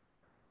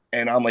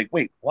 And I'm like,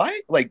 wait, what?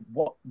 Like,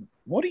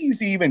 what is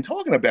he even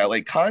talking about?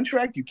 Like,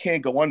 contract? You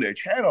can't go under a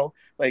channel?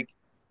 Like,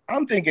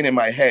 I'm thinking in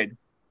my head,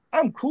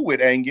 I'm cool with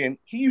Engin.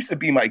 He used to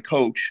be my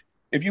coach.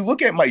 If you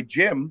look at my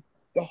gym,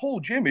 the whole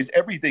gym is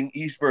everything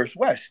East versus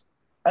West.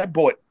 I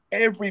bought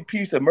every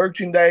piece of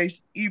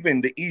merchandise,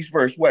 even the East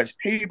versus West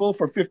table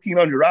for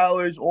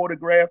 $1,500,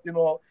 autographed and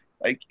all.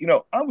 Like,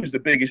 I was the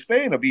biggest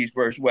fan of East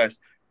versus West.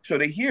 So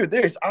to hear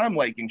this, I'm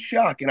like in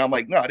shock. And I'm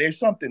like, no, there's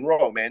something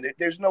wrong, man.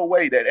 There's no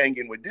way that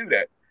Engin would do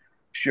that.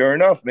 Sure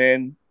enough,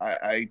 man,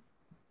 I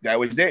that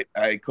was it.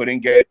 I couldn't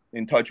get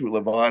in touch with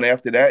Levon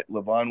after that.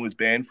 Levon was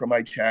banned from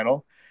my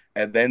channel.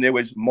 And then there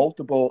was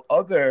multiple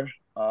other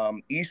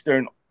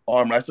Eastern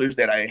arm wrestlers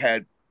that I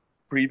had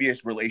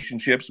previous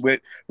relationships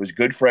with, was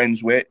good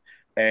friends with.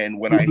 And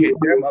when I hit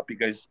them up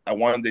because I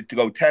wanted to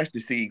go test to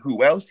see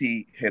who else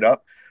he hit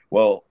up,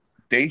 well,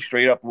 they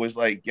straight up was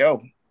like,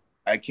 yo,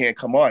 I can't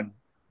come on.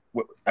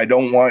 I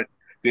don't want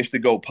this to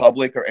go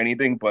public or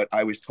anything, but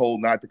I was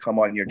told not to come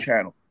on your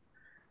channel.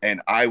 And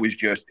I was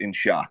just in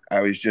shock.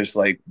 I was just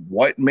like,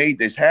 what made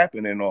this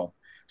happen and all?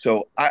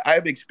 So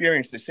I've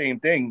experienced the same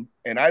thing,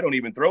 and I don't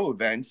even throw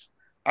events.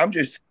 I'm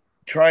just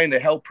trying to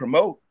help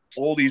promote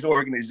all these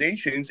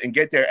organizations and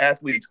get their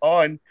athletes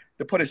on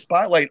to put a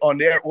spotlight on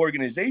their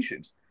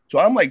organizations. So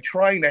I'm like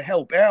trying to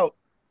help out.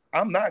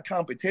 I'm not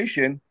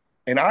competition,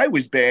 and I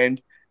was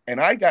banned, and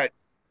I got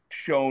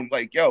shown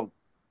like, yo,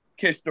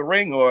 kiss the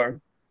ring,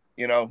 or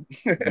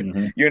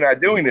Mm-hmm. you're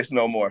not doing this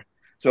no more.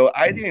 So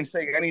I didn't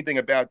say anything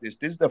about this.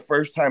 This is the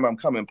first time I'm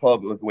coming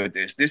public with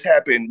this. This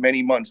happened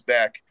many months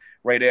back,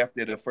 right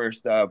after the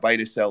first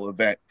Vitacell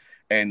event,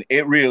 and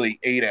it really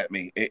ate at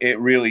me. It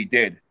really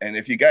did. And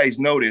if you guys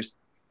noticed,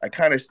 I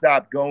kind of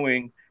stopped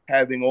going,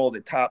 having all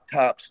the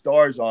top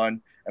stars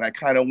on, and I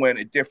kind of went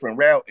a different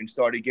route and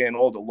started getting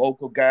all the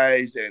local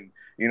guys, and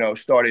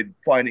started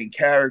finding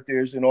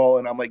characters and all.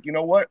 And I'm like, you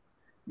know what?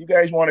 You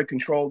guys want to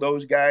control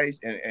those guys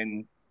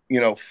and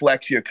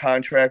flex your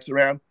contracts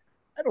around.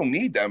 I don't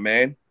need them,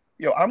 man.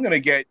 I'm gonna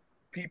get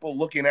people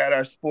looking at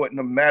our sport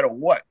no matter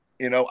what.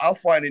 I'll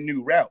find a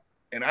new route,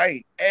 and I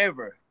ain't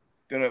ever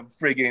gonna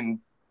friggin'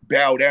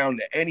 bow down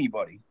to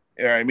anybody.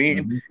 You know what I mean?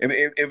 Mm-hmm.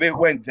 If it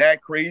went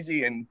that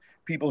crazy and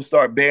people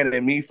start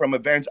banning me from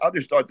events, I'll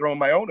just start throwing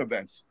my own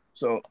events.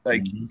 So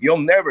like, Mm-hmm. you're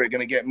never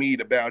gonna get me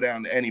to bow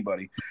down to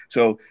anybody.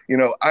 So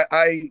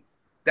I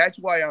that's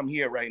why I'm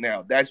here right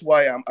now. That's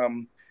why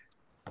I'm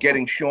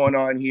getting Sean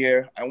on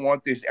here. I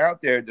want this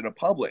out there to the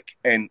public.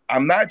 And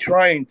I'm not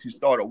trying to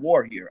start a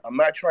war here. I'm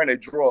not trying to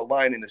draw a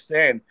line in the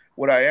sand.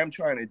 What I am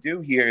trying to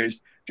do here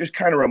is just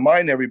kind of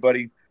remind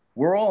everybody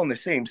we're all on the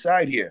same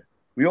side here.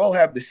 We all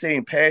have the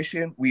same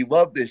passion. We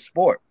love this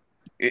sport.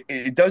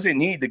 It doesn't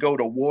need to go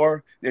to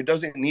war. There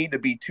doesn't need to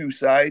be two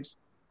sides.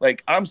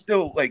 Like, I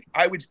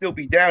would still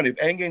be down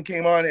if Engen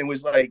came on and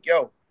was like,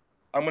 yo,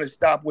 I'm going to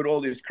stop with all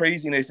this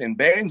craziness and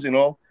bans and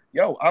all.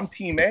 Yo, I'm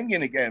Team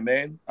Engen again,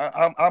 man.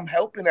 I'm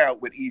helping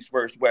out with East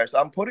versus West.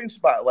 I'm putting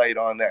spotlight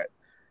on that,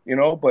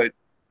 but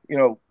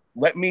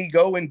let me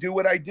go and do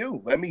what I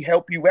do. Let me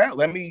help you out.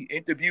 Let me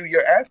interview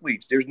your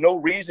athletes. There's no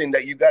reason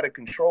that you got to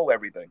control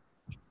everything,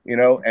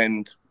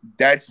 and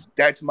that's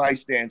my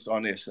stance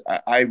on this.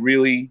 I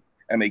really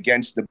am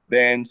against the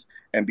bans.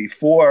 And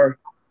before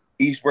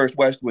East versus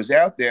West was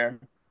out there,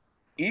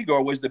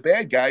 Igor was the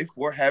bad guy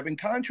for having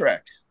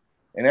contracts,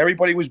 and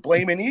everybody was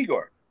blaming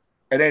Igor.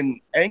 And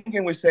then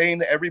Engen was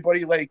saying to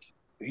everybody, like,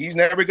 he's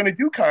never going to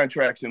do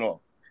contracts and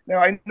all. Now,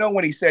 I know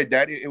when he said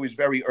that, it was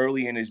very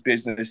early in his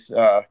business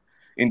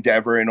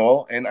endeavor and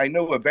all. And I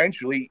know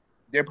eventually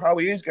there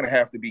probably is going to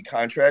have to be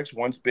contracts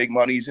once big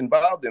money is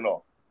involved and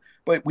all.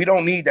 But we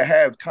don't need to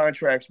have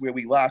contracts where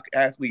we lock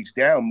athletes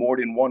down more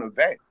than one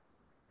event.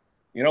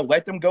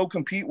 Let them go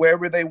compete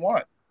wherever they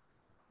want.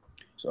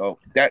 So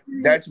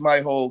that's my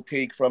whole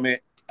take from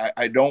it.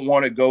 I don't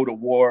want to go to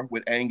war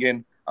with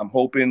Engen. I'm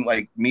hoping,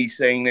 like me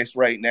saying this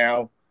right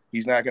now,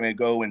 he's not going to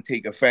go and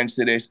take offense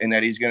to this, and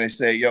that he's going to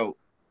say, yo,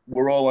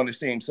 we're all on the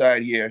same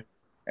side here,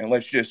 and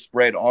let's just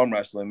spread arm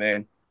wrestling,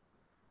 man.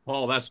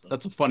 Oh, that's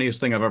the funniest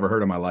thing I've ever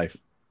heard in my life.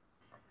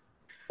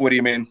 What do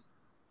you mean?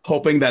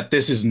 Hoping that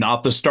this is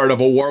not the start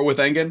of a war with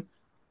Engen.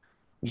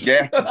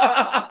 Yeah.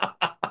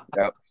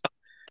 Yeah.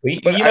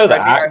 But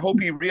I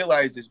hope he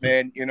realizes,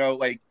 man,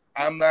 like,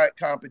 I'm not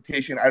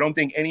competition. I don't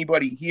think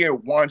anybody here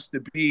wants to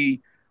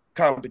be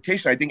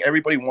competition. I think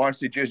everybody wants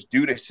to just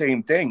do the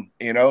same thing,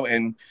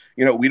 and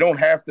we don't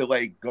have to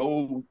like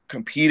go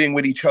competing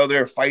with each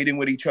other, fighting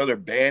with each other,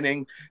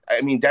 banning.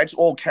 I mean, that's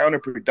all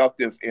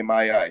counterproductive in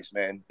my eyes,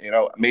 man.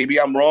 Maybe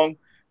I'm wrong.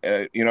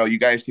 You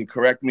guys can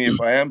correct me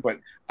if I am, but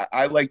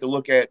I like to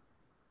look at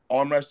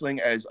arm wrestling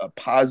as a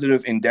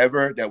positive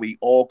endeavor, that we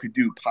all could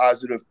do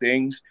positive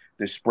things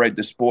to spread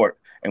the sport,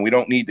 and we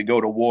don't need to go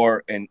to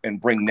war and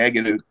bring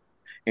negative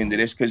into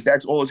this, because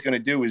that's all it's going to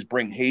do is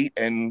bring hate,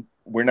 and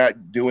we're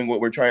not doing what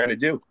we're trying to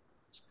do.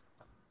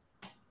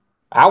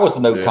 I was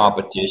no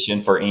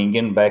competition for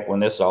Engen back when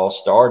this all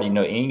started.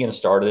 Engen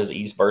started as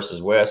East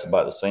versus West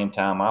about the same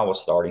time I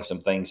was starting some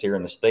things here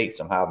in the States,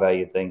 some high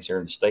value things here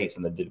in the States,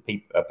 and they did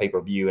a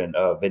pay-per-view and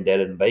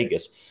Vendetta in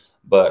Vegas.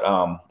 But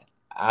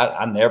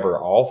I never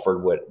offered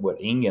what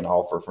Engen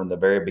offered from the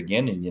very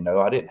beginning.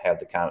 I didn't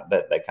have the kind of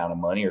that kind of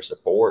money or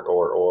support,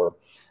 or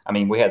I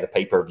mean, we had the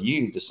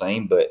pay-per-view the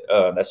same, but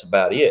that's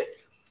about it.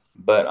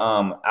 But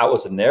I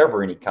was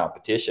never any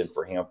competition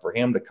for him. For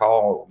him to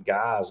call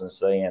guys and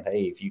saying,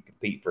 "Hey, if you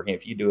compete for him,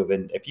 if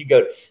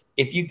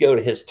you go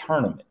to his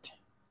tournament,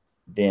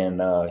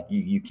 then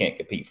you can't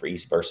compete for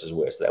East versus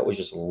West." That was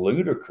just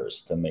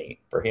ludicrous to me.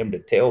 For him to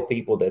tell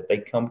people that they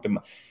come to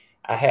my,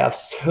 I have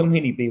so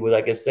many people,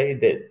 like I say,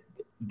 that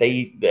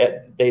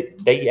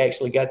they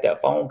actually got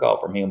that phone call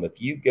from him. If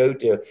you go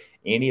to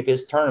any of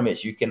his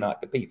tournaments, you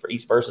cannot compete for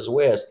East versus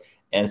West.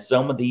 And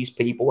some of these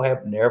people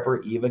have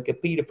never even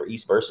competed for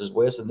East versus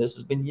West, and this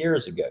has been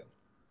years ago.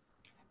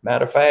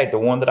 Matter of fact, the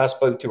one that I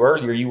spoke to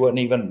earlier, you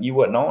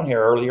wasn't on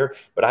here earlier,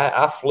 but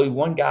I flew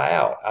one guy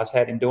out. I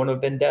had him doing a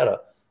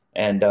vendetta,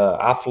 and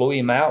I flew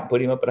him out,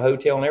 put him up at a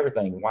hotel and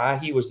everything. While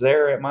he was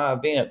there at my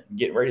event,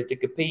 getting ready to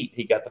compete,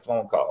 he got the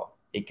phone call.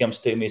 He comes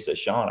to me and says,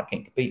 "Sean, I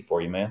can't compete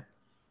for you, man."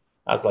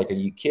 I was like, "Are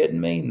you kidding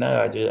me?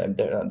 No,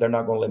 they're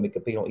not going to let me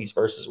compete on East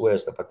versus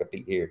West if I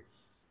compete here."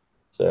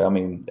 So, I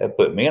mean, that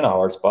put me in a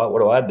hard spot. What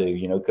do I do?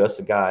 You know, cuss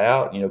the guy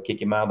out, you know, kick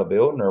him out of the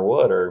building or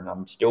what? Or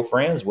I'm still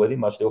friends with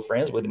him. I'm still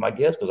friends with him, I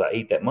guess, because I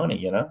ate that money,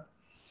 you know,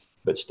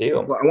 but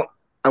still. Well,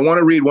 I want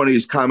to read one of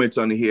these comments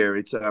on here.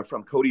 It's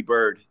from Cody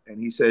Bird, and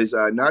he says,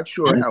 "Not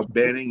sure how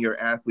banning your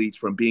athletes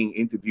from being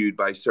interviewed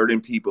by certain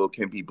people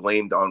can be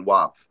blamed on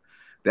WAF.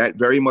 That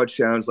very much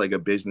sounds like a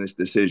business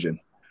decision."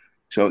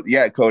 So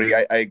yeah, Cody,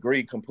 I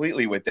agree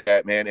completely with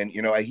that, man. And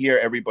you know, I hear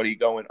everybody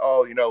going,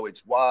 "Oh, you know,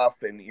 it's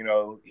WAF, and you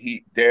know,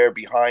 they're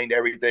behind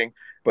everything."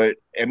 But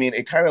I mean,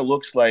 it kind of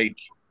looks like,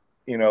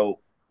 you know,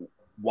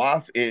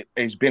 WAF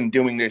has been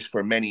doing this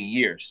for many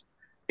years.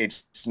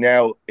 It's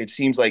now, it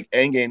seems like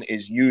Engen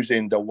is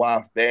using the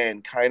WAF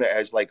ban kind of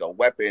as like a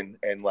weapon,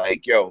 and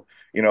like, yo,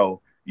 you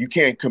know, you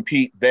can't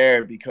compete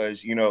there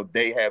because you know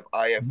they have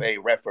IFA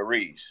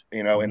referees,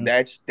 you know, and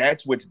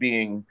that's what's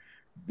being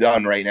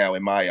done right now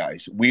in my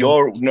eyes. We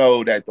all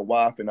know that the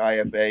WAF and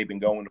IFA have been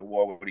going to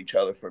war with each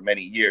other for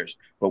many years,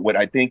 but what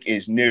I think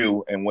is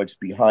new and what's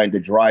behind the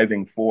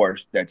driving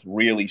force that's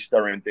really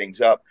stirring things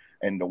up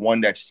and the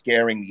one that's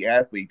scaring the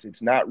athletes,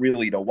 it's not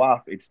really the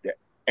WAF, it's the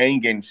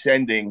Engen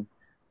sending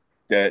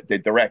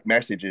the direct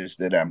messages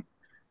to them.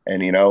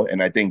 And you know,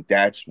 and I think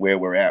that's where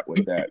we're at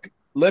with that.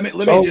 Let me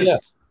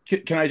just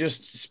can I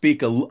just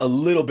speak a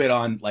little bit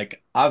on,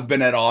 like, I've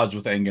been at odds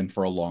with Engen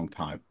for a long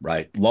time,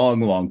 right?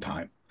 Long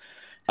time.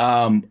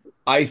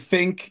 I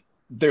think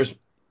there's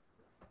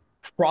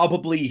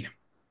probably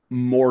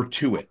more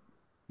to it.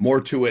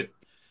 More to it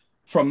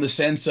from the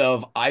sense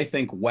of, I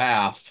think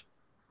WAF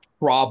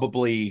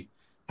probably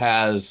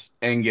has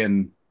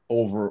Engen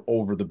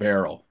over the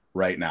barrel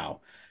right now.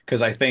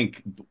 Because I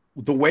think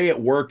the way it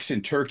works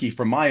in Turkey,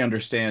 from my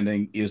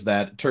understanding, is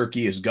that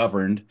Turkey is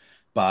governed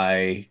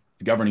by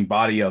the governing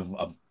body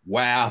of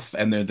WAF,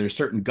 and there's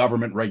certain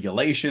government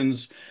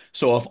regulations.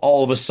 So if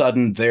all of a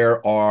sudden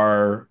there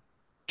are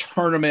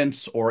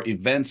tournaments or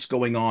events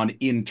going on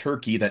in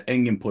Turkey that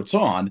Engen puts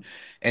on,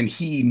 and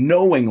he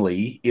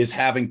knowingly is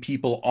having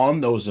people on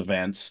those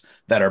events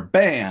that are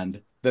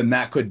banned, then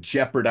that could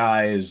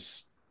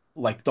jeopardize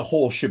like the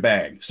whole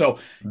shebang. So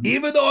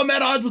even though I'm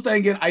at odds with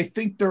Engen, I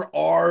think there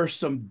are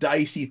some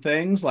dicey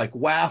things. Like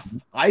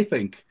WAF, I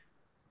think,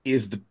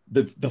 is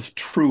the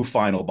true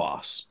final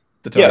boss.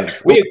 To tell you the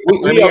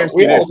truth. Let me ask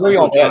you this, agree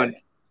Uncle on John. that.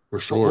 For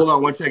sure. Hold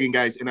on one second,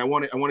 guys. And I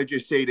want to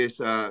just say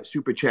this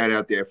super chat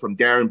out there from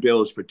Darren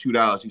Bills for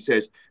 $2. He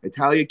says,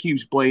 Italia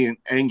keeps blaming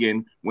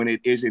Engen when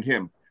it isn't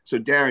him. So,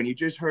 Darren, you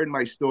just heard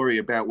my story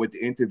about with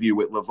the interview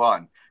with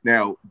Levon.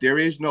 Now, there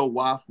is no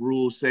WAF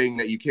rules saying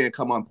that you can't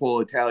come on Paul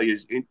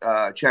Italia's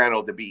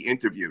channel to be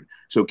interviewed.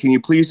 So can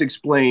you please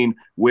explain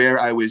where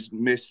I was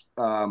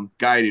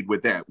misguided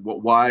with that?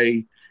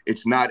 Why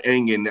it's not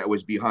Engen that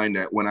was behind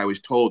that, when I was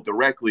told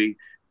directly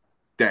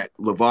that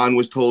Levon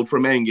was told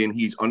from Engen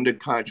he's under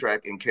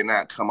contract and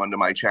cannot come onto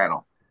my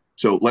channel.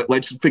 So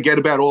let's forget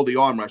about all the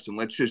arm wrestling.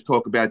 Let's just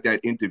talk about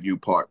that interview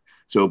part.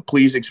 So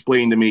please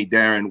explain to me,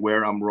 Darren,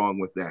 where I'm wrong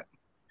with that.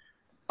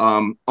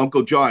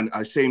 Uncle John,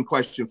 same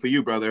question for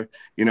you, brother.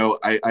 You know,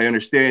 I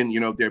understand, you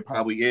know, there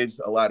probably is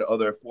a lot of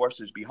other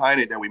forces behind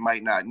it that we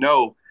might not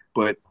know.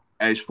 But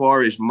as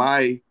far as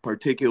my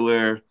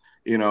particular,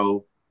 you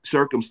know,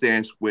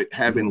 circumstance with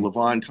having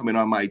Levon coming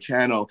on my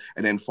channel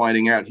and then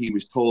finding out he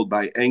was told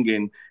by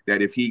Engen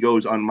that if he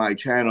goes on my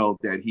channel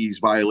that he's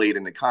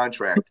violating the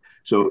contract.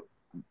 So,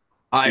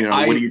 you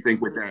know, what do you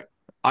think with that?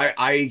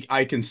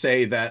 I can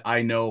say that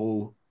I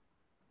know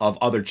of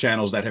other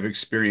channels that have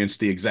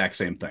experienced the exact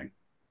same thing.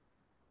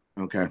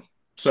 Okay.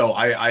 So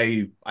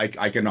I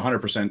can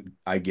 100%,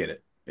 I get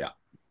it. Yeah.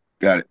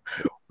 Got it.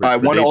 I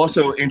want to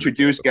also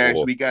introduce, guys,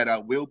 we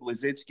got Will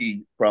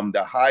Blazitsky from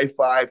the High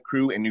Five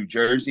crew in New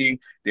Jersey.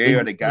 They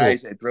are the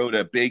guys that throw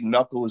the big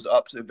Knuckles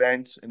Ups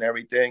events and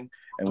everything.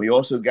 And we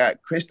also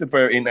got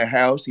Christopher in the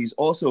house. He's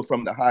also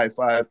from the High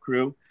Five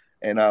crew.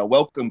 And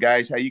welcome,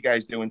 guys. How you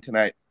guys doing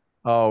tonight?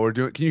 Oh,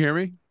 can you hear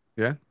me?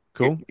 Yeah.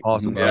 Cool.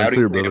 Awesome. Loud and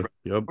clear, clear. brother.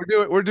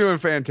 Yep. We're doing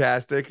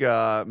fantastic.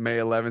 May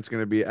 11th is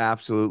going to be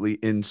absolutely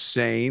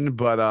insane,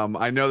 but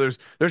I know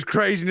there's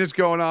craziness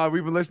going on.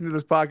 We've been listening to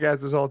this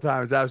podcast this whole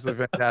time. It's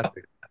absolutely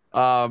fantastic.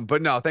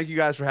 But no, thank you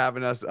guys for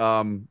having us.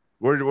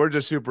 We're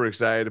just super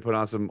excited to put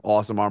on some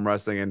awesome arm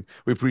wrestling, and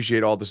we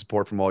appreciate all the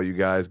support from all you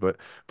guys. But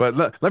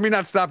let me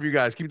not stop you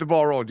guys. Keep the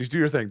ball rolling. Just do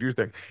your thing. Do your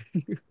thing.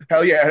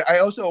 Hell yeah. I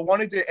also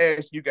wanted to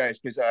ask you guys,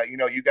 because you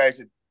know, you guys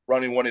are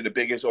running one of the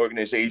biggest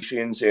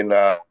organizations in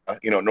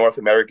you know, North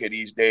America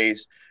these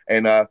days.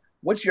 And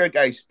what's your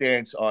guys'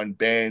 stance on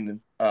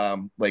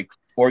like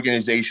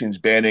organizations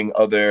banning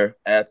other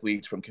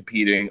athletes from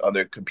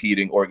other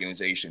competing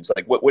organizations?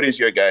 Like what is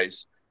your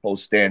guys' whole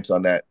stance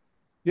on that?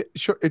 Yeah,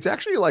 sure. It's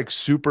actually like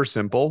super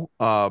simple.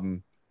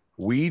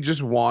 We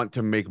just want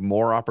to make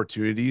more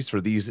opportunities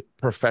for these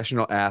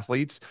professional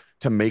athletes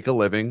to make a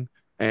living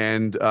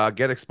and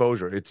get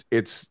exposure.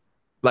 It's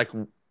like,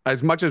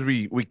 as much as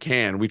we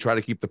can, we try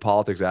to keep the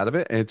politics out of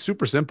it. And it's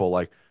super simple.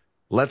 Like,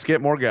 let's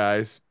get more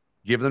guys,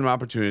 give them an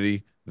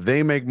opportunity.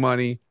 They make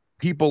money.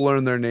 People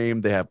learn their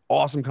name. They have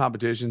awesome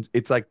competitions.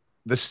 It's like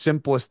the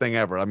simplest thing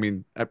ever. I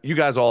mean, you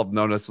guys all have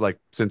known us like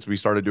since we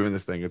started doing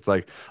this thing. It's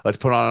like, let's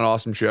put on an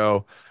awesome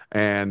show,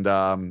 and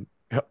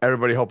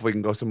everybody hopefully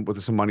can go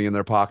with some money in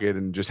their pocket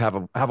and just have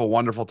a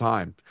wonderful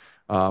time.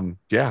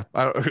 Yeah,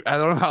 I don't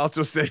know how else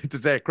to say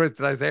it. Chris,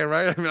 did I say it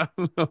right? I mean, I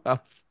don't know how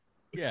else.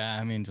 Yeah,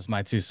 I mean, just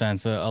my 2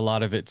 cents. A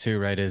lot of it too,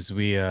 right, is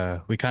we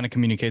kind of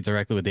communicate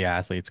directly with the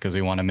athletes because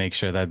we want to make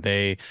sure that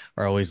they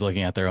are always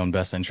looking at their own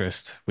best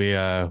interest. We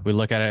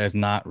look at it as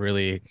not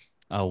really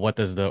what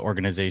does the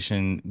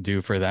organization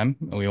do for them.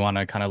 We want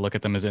to kind of look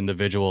at them as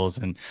individuals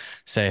and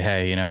say,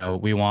 hey,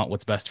 we want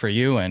what's best for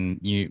you, and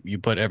you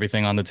put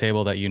everything on the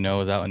table that you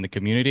know is out in the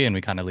community, and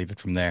we kind of leave it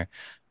from there.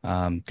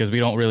 Because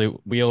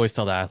we always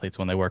tell the athletes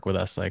when they work with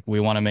us, like we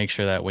want to make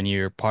sure that when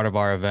you're part of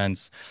our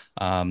events,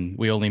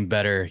 we only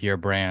better your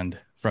brand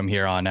from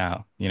here on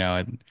out,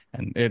 and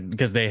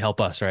because they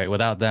help us, right?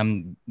 Without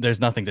them, there's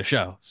nothing to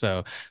show.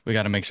 So we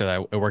got to make sure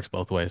that it works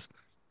both ways.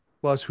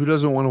 Plus, who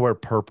doesn't want to wear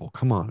purple?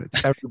 Come on,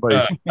 it's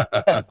everybody's.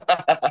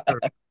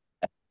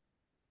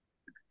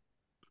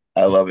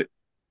 I love it.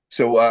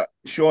 So,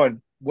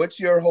 Sean, what's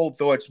your whole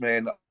thoughts,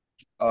 man,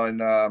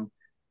 on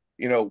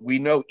we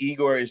know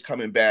Igor is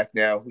coming back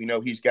now. We know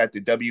he's got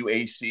the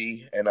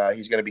WAC, and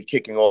he's going to be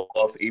kicking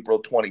off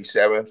April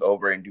 27th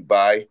over in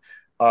Dubai.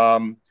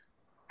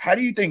 How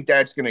do you think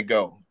that's going to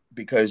go?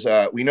 Because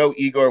we know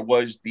Igor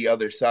was the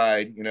other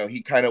side.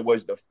 He kind of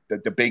was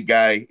the big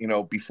guy,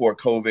 before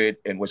COVID,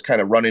 and was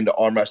kind of running the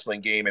arm wrestling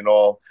game and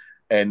all.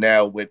 And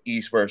now with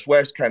East versus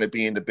West kind of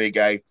being the big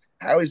guy,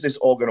 how is this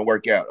all going to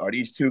work out? Are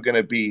these two going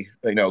to be,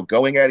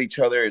 going at each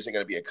other? Is it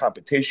going to be a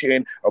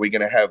competition? Are we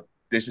going to have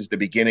this is the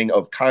beginning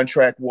of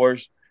contract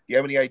wars? Do you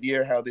have any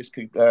idea how this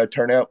could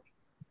turn out?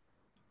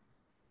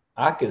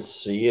 I could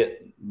see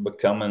it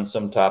becoming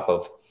some type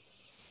of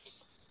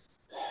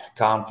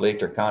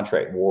conflict or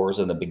contract wars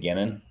in the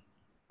beginning,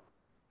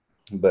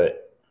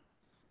 but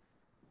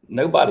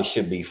nobody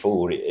should be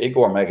fooled.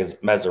 Igor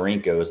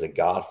Mazarenko is the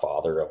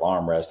godfather of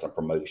arm wrestling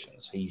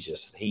promotions.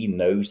 He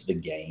knows the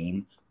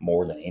game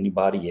more than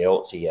anybody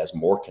else. He has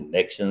more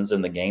connections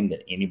in the game than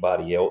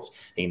anybody else.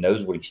 He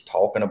knows what he's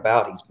talking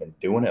about. He's been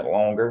doing it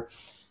longer.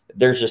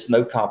 There's just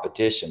no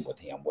competition with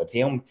him. With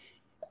him,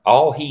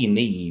 all he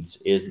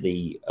needs is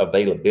the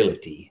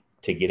availability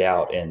to get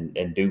out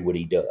and do what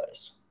he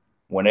does.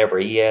 Whenever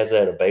he has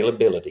that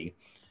availability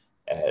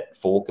at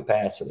full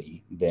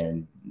capacity,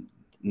 then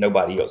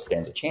nobody else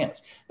stands a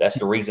chance. That's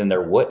the reason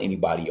there wasn't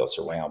anybody else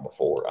around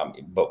before.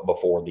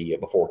 Before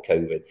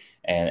COVID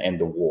and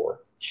the war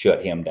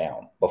shut him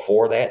down.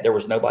 Before that, there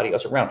was nobody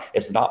else around.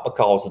 It's not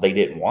because they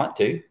didn't want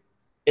to.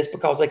 It's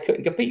because they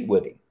couldn't compete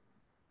with him,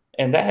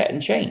 and that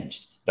hadn't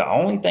changed. The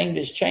only thing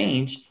that's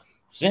changed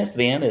since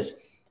then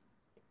is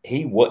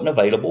he wasn't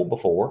available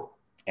before,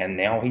 and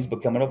now he's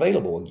becoming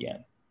available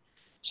again.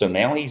 So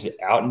now he's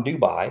out in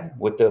Dubai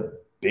with the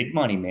big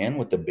money men,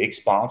 with the big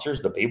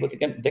sponsors, the people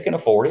that can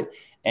afford it.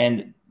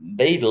 And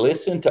they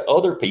listen to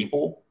other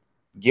people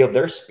give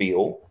their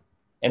spiel.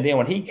 And then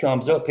when he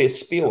comes up, his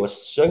spiel is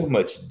so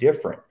much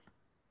different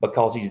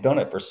because he's done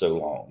it for so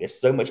long. It's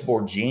so much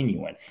more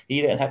genuine.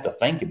 He doesn't have to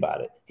think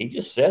about it. He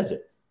just says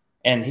it.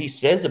 And he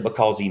says it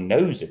because he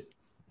knows it.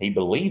 He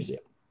believes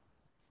it.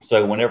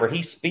 So whenever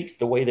he speaks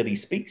the way that he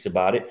speaks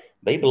about it,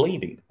 they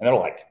believe him. And they're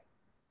like,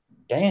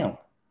 damn,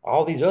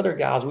 all these other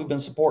guys we've been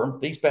supporting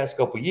these past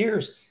couple of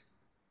years,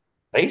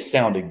 they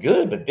sounded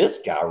good, but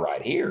this guy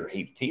right here,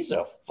 he's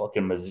a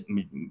fucking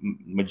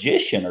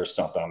magician or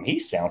something. I mean, he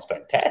sounds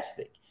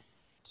fantastic.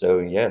 So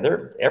yeah,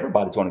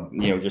 everybody's going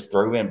to just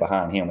throw in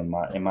behind him in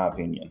my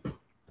opinion.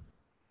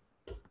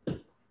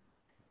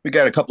 We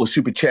got a couple of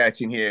super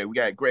chats in here. We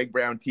got Greg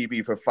Brown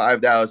TV for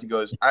 $5. He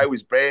goes, "I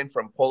was banned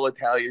from Paul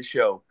Italia's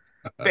show."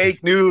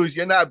 Fake news.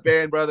 You're not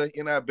banned, brother.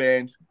 You're not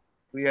banned.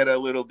 We had a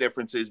little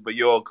differences, but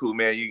you're all cool,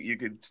 man. You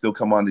could still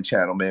come on the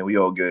channel, man. We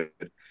all good.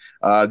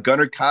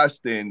 Gunnar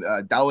Costin,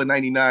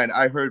 $1.99.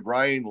 I heard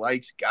Ryan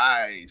likes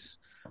guys.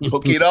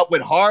 Hook it up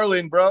with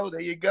Harlan, bro. There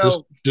you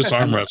go. Just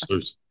arm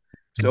wrestlers.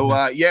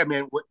 So, yeah,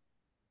 man.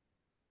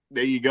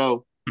 There you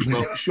go.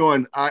 Well,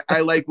 Sean,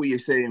 I like what you're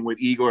saying with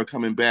Igor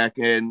coming back.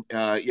 And,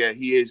 yeah,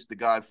 he is the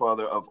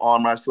godfather of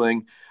arm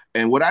wrestling.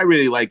 And what I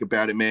really like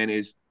about it, man,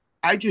 is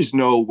I just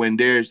know when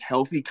there's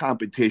healthy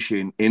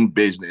competition in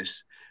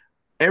business,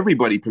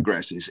 everybody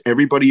progresses,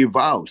 everybody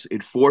evolves,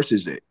 it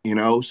forces it,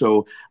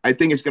 so I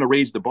think it's going to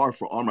raise the bar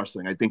for arm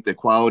wrestling. I think the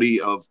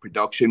quality of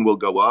production will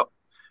go up.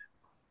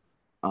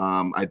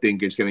 I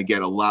think it's going to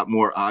get a lot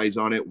more eyes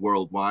on it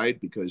worldwide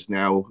because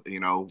now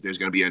there's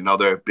going to be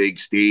another big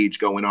stage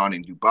going on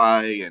in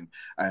Dubai, and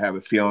I have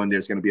a feeling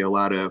there's going to be a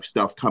lot of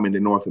stuff coming to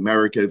North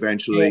America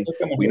eventually.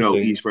 We know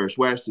East versus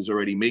West is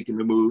already making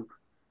the move.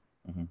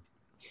 Mm-hmm.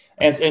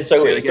 And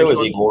so is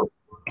Igor.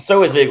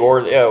 So is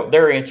Igor.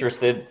 They're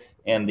interested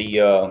in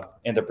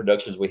the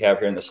productions we have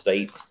here in the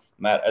States.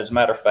 As a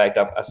matter of fact,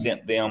 I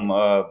sent them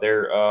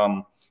their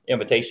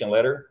invitation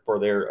letter for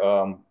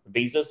their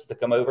visas to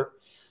come over,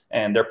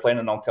 and they're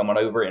planning on coming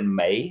over in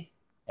May.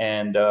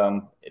 And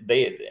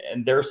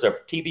there's a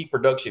TV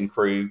production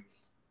crew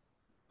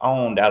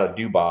owned out of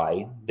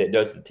Dubai that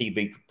does the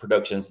TV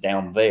productions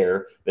down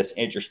there that's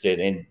interested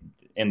in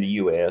the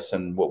U.S.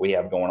 and what we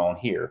have going on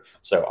here.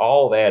 So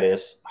all that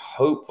is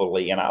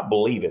hopefully, and I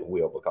believe it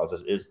will, because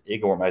it's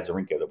Igor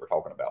Mazarenko that we're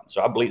talking about.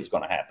 So I believe it's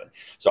going to happen.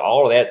 So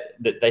all of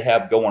that they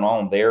have going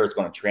on there is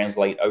going to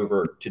translate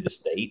over to the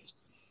States,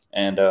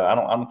 and I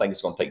don't think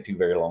it's going to take too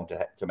very long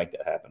to make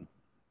that happen.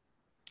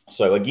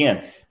 So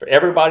again, for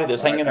everybody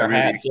that's hanging their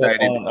really hats up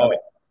on,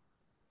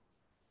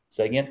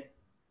 say again.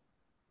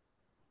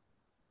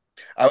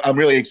 I'm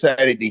really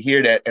excited to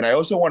hear that. And I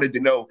also wanted to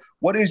know,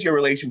 what is your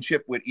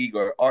relationship with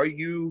Igor? Are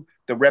you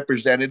the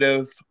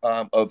representative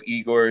of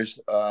Igor's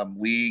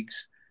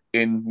leagues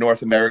in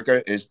North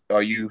America?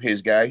 Are you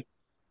his guy?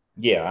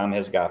 Yeah, I'm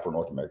his guy for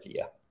North America.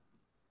 Yeah.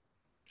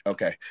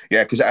 Okay.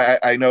 Yeah, because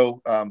I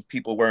know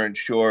people weren't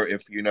sure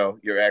if,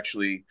 you're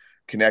actually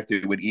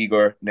connected with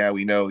Igor. Now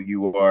we know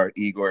you are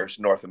Igor's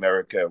North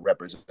America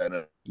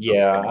representative.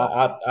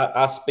 Yeah,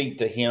 I speak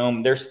to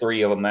him. There's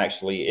three of them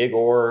actually: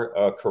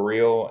 Igor,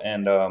 Kirill,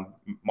 and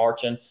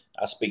Marcin.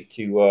 I speak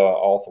to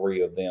all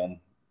three of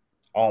them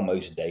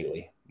almost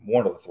daily.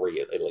 One of the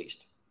three at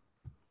least.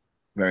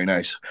 Very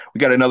nice. We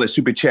got another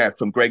super chat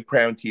from Greg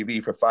Brown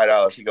TV for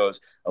 $5. He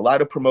goes, a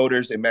lot of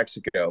promoters in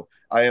Mexico.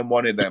 I am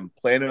one of them.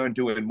 Planning on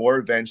doing more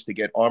events to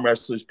get arm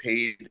wrestlers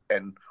paid,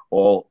 and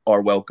all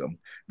are welcome.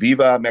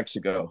 Viva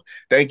Mexico.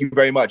 Thank you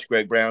very much,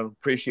 Greg Brown.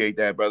 Appreciate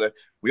that, brother.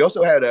 We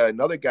also had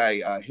another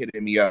guy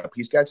hitting me up.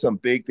 He's got some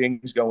big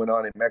things going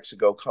on in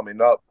Mexico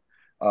coming up.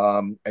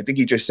 I think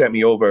he just sent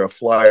me over a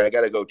flyer. I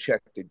got to go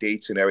check the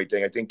dates and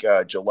everything. I think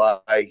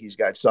July he's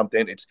got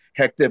something. It's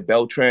Hector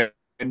Beltran.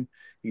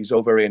 He's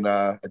over in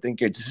I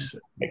think it's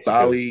Mexico.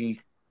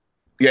 Bali.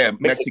 Yeah,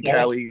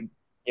 Mexicali.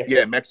 Yep.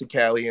 Yeah,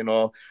 Mexicali and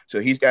all. So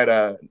he's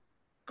got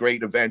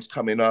great events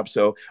coming up.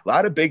 So a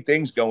lot of big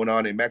things going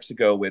on in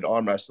Mexico with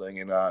arm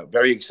wrestling, and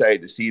very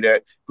excited to see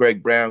that.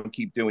 Greg Brown,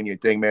 keep doing your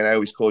thing, man. I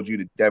always called you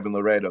the Devin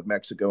Lorette of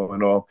Mexico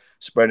and all,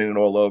 spreading it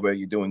all over.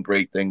 You're doing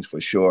great things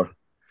for sure.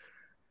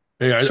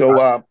 Hey,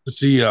 I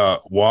see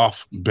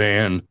Waff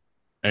ban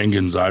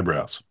Engen's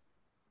eyebrows.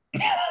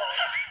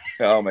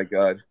 Oh my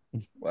God.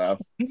 Wow.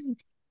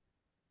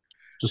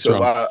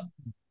 So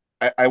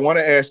I want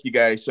to ask you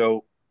guys,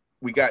 so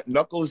we got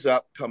Knuckles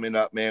Up coming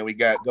up, man. We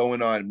got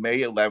going on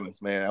May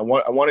 11th, man. I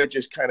want to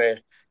just kind of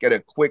get a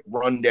quick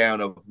rundown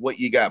of what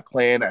you got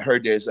planned. I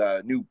heard there's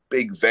a new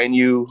big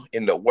venue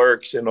in the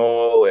works and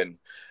all, and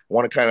I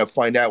want to kind of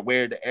find out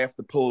where the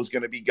after pool is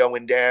going to be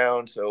going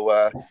down. So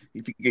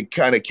if you could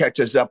kind of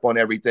catch us up on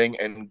everything.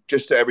 And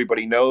just so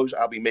everybody knows,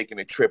 I'll be making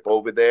a trip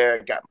over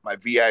there. I got my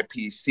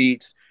VIP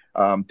seats.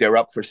 They're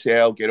up for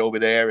sale. Get over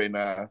there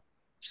and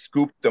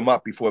scoop them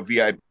up before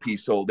VIP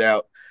sold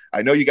out.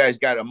 I know you guys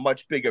got a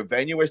much bigger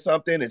venue or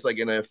something. It's like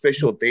an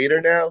official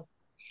theater now.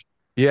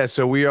 Yeah,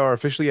 so we are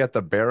officially at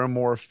the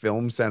Barrymore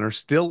Film Center,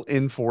 still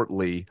in Fort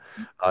Lee.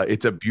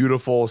 It's a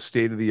beautiful,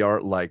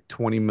 state-of-the-art, like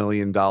 $20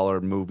 million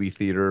movie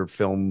theater,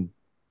 film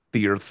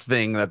theater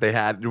thing that they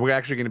had. We're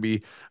actually going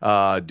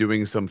to be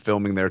doing some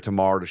filming there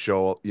tomorrow to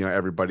show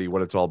everybody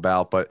what it's all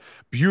about. But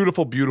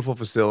beautiful, beautiful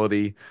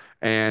facility.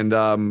 And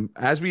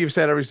as we have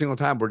said every single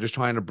time, we're just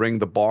trying to bring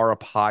the bar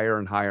up higher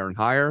and higher and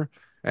higher.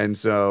 And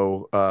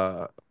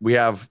so we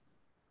have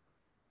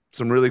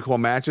some really cool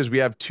matches. We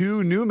have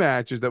 2 new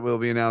matches that we'll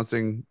be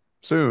announcing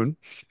soon.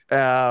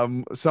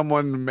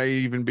 Someone may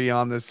even be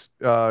on this,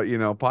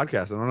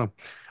 podcast. I don't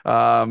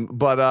know.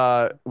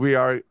 But we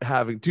are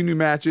having 2 new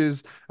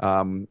matches.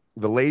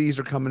 The ladies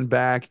are coming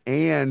back,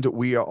 and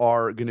we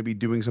are going to be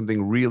doing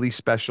something really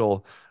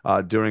special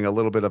during a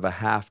little bit of a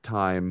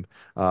halftime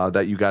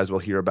that you guys will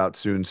hear about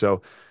soon.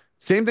 So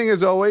same thing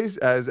as always,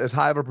 as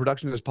high of a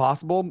production as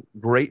possible.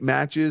 Great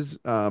matches.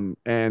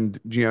 And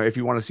if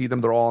you want to see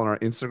them, they're all on our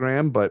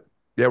Instagram. But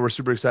yeah, we're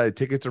super excited.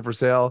 Tickets are for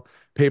sale,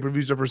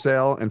 pay-per-views are for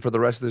sale, and for the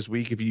rest of this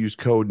week, if you use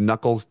code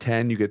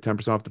Knuckles10, you get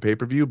 10% off the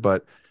pay-per-view.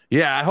 But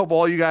yeah, I hope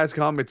all you guys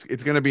come. It's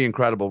going to be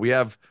incredible. We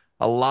have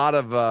a lot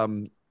of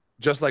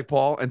just like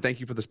Paul, and thank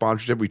you for the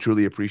sponsorship. We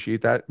truly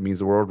appreciate that. It means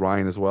the world.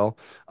 Ryan as well.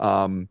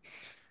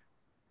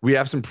 We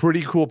have some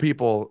pretty cool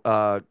people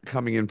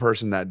coming in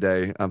person that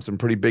day. Some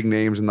pretty big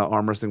names in the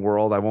arm wrestling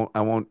world. I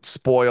won't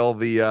spoil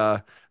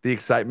the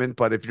excitement,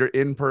 but if you're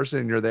in person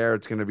and you're there,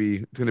 it's gonna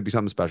be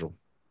something special.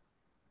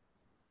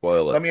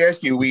 Let me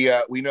ask you. We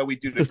know we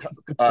do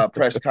the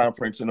press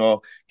conference and all.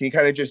 Can you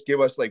kind of just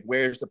give us like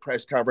where's the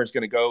press conference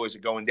going to go? Is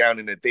it going down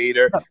in the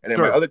theater? And then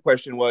my other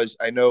question was,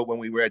 I know when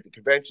we were at the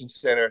convention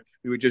center,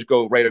 we would just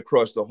go right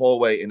across the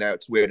hallway, and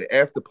that's where the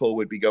after pool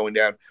would be going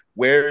down.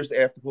 Where's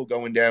the after pool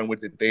going down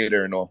with the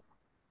theater and all?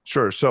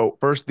 Sure. So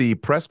first, the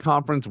press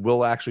conference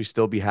will actually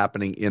still be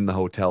happening in the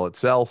hotel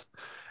itself.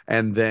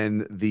 And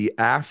then the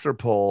after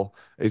poll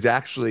is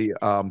actually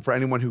for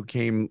anyone who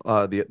came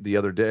the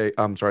other day.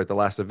 I'm sorry, at the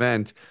last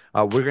event.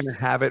 We're going to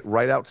have it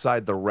right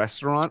outside the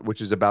restaurant,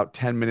 which is about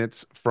 10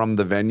 minutes from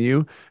the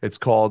venue. It's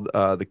called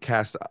the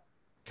Cast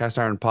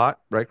Iron Pot,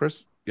 right,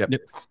 Chris? Yep.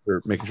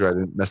 We're making sure I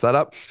didn't mess that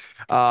up.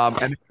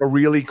 And it's a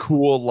really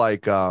cool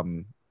how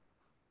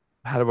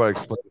do I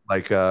explain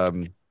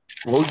it?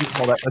 what would you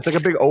call that? It's like a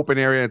big open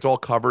area. It's all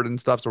covered and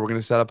stuff. So we're going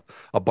to set up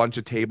a bunch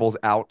of tables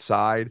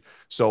outside,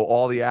 so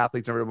all the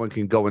athletes, everyone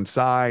can go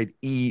inside,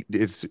 eat.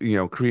 It's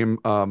Korean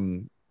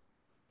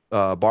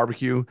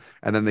barbecue,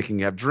 and then they can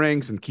have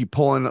drinks and keep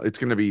pulling. It's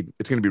gonna be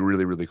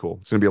really really cool.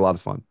 It's gonna be a lot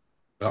of fun.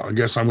 I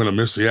guess I'm gonna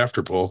miss the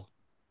after pull.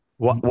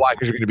 Why?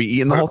 Because you're gonna be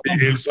eating the whole time.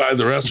 Inside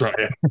the restaurant.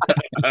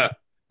 Yeah.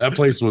 That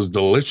place was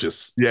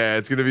delicious. Yeah,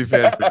 it's gonna be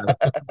fantastic.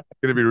 It's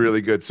gonna be really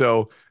good.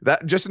 So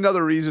that just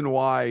another reason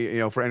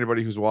why, for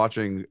anybody who's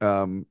watching,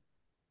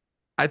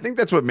 I think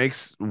that's what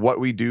makes what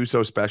we do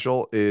so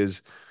special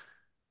is,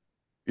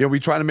 we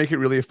try to make it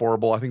really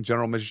affordable. I think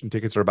general admission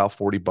tickets are about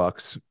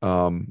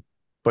 $40.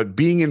 But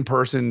being in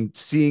person,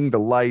 seeing the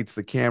lights,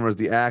 the cameras,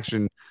 the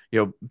action,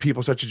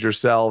 people such as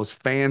yourselves,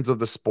 fans of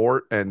the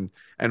sport, and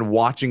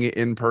watching it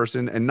in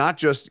person, and not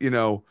just,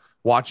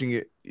 watching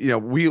it,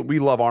 we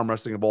love arm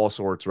wrestling of all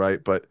sorts,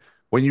 right? But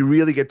when you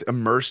really get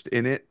immersed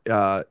in it,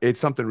 it's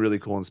something really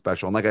cool and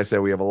special. And like I said,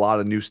 we have a lot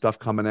of new stuff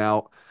coming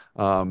out.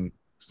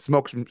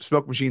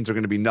 Smoke machines are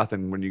going to be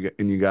nothing when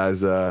you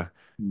guys come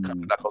to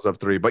Knuckles Up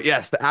 3. But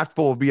yes, the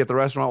after will be at the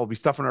restaurant. We'll be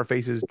stuffing our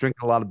faces, drinking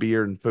a lot of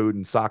beer and food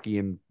and sake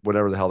and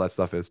whatever the hell that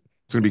stuff is.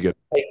 It's gonna be good.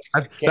 Hey,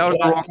 That was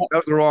the wrong. That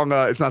was the wrong.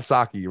 It's not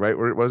sake, right?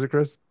 What was it,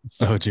 Chris?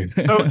 Soju.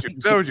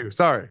 Soju.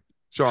 Sorry,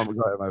 Sean.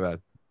 Go ahead. My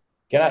bad.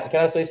 Can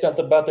I say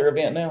something about their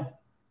event now?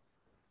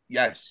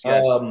 Yes.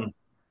 I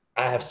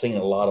have seen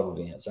a lot of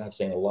events. I've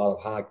seen a lot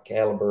of high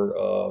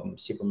caliber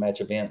super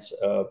match events,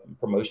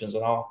 promotions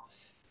and all,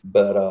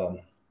 but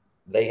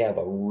they have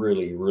a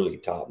really, really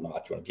top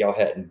notch one. If y'all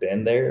hadn't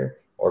been there,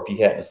 or if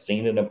you hadn't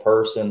seen it in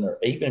person, or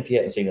even if you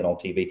hadn't seen it on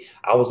TV,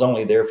 I was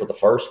only there for the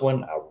first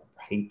one. I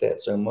hate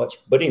that so much.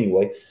 But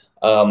anyway,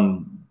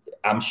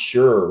 I'm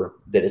sure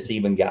that it's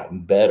even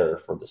gotten better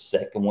for the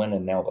second one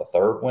and now the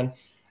third one.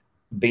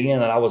 Being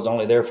that I was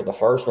only there for the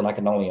first one, I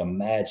can only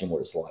imagine what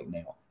it's like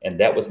now. And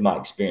that was my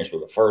experience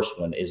with the first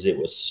one, is it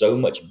was so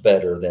much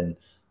better than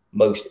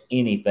most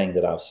anything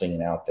that I've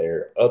seen out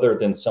there, other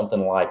than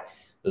something like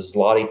the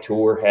Zloty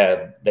Tour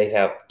they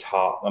have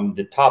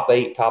the top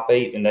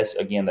eight, and that's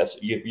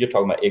you're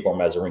talking about Igor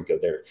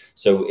Mazarenko there.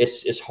 So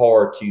it's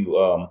hard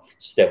to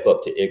step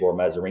up to Igor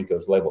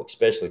Mazarenko's level,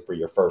 especially for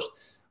your first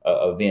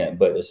event.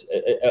 But it's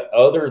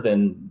other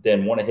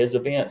than one of his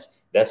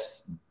events,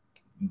 that's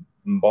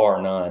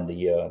bar none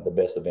the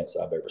best events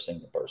I've ever seen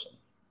in person.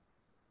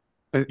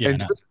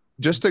 And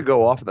just to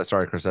go off of that,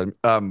 sorry, Chris.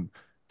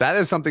 That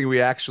is something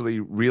we actually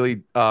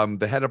really,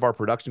 the head of our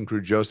production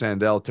crew, Joe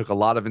Sandell, took a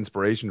lot of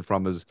inspiration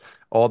from, is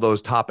all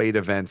those top 8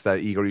 events that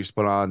Igor used to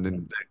put on,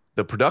 and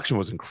the production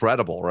was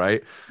incredible,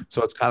 right?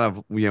 So it's kind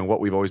of what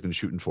we've always been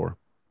shooting for.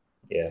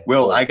 Yeah.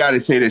 Well, I got to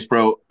say this,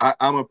 bro.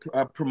 I'm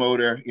a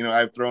promoter.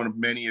 I've thrown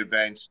many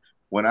events.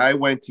 When I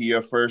went to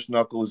your first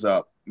Knuckles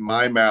Up,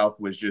 my mouth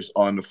was just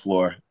on the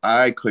floor.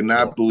 I could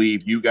not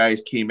believe you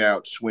guys came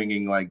out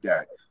swinging like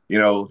that.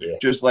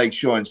 Just like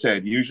Sean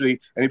said, usually,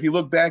 and if you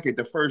look back at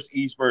the first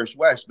East versus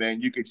West, man,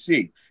 you could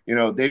see,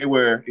 they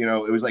were,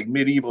 it was like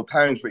medieval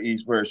times for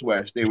East versus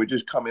West. They were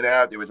just coming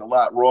out. There was a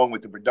lot wrong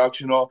with the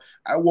production.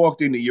 I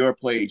walked into your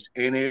place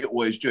and it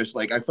was just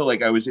like, I felt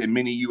like I was in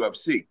mini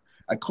UFC.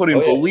 I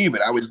couldn't believe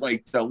it. I was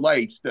like, the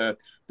lights,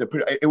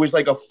 it was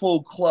like a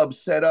full club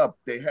set up.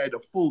 They had a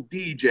full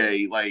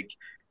DJ, like,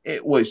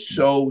 it was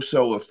so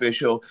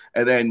official.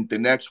 And then the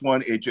next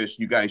one,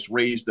 you guys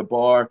raised the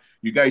bar.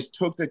 You guys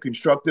took the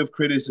constructive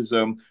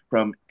criticism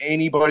from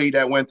anybody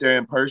that went there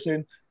in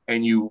person,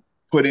 and you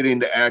put it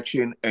into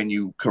action, and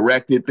you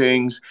corrected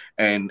things.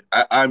 And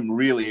I'm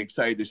really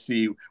excited to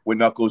see when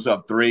Knuckles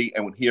Up 3,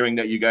 and when hearing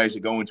that you guys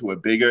are going to a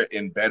bigger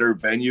and better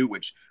venue,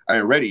 which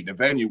the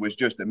venue was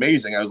just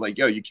amazing. I was like,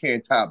 yo, you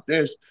can't top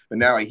this. But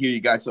now I hear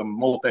you got some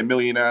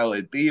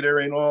multi-million-dollar theater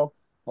and all.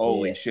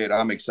 Holy shit,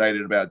 I'm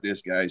excited about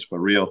this, guys, for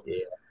real. Yeah.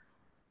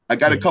 I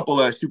got a couple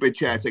of super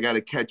chats I got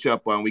to catch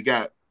up on. We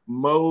got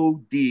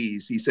Mo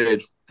D's. He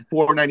said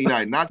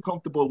 $4.99. Not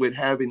comfortable with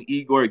having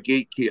Igor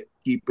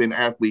gatekeeping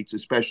athletes,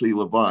 especially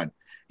Levon.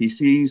 He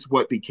sees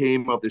what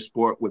became of the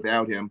sport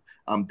without him.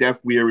 I'm deaf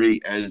weary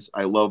as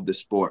I love the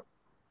sport.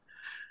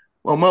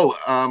 Well, Mo,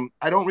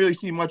 I don't really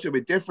see much of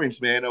a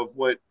difference, man, of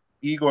what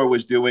Igor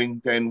was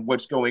doing than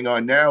what's going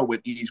on now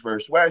with East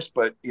versus West.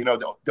 But,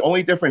 the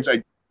only difference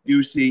I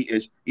do see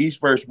is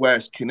East versus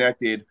West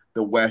connected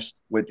the West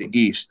with the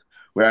East,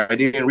 where I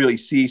didn't really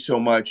see so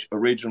much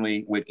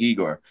originally with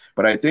Igor.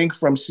 But I think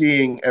from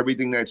seeing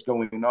everything that's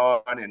going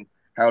on and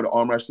how the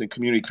arm wrestling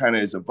community kind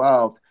of has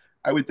evolved,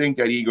 I would think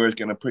that Igor is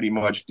going to pretty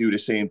much do the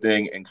same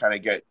thing and kind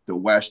of get the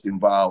West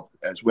involved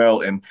as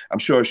well. And I'm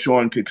sure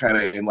Sean could kind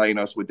of enlighten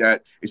us with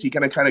that. Is he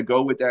going to kind of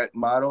go with that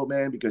model,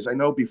 man? Because I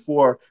know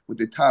before with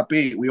the top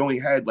 8, we only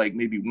had like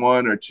maybe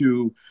 1 or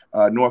 2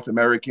 North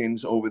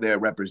Americans over there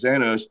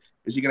represent us.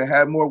 Is he going to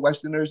have more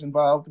Westerners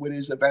involved with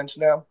his events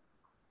now?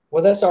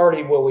 Well, that's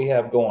already what we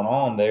have going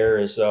on there.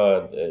 Is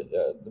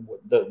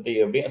the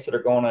events that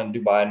are going on in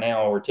Dubai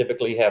now, we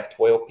typically have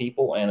 12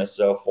 people, and it's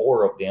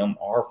 4 of them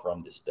are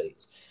from the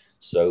States.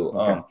 So,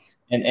 Okay.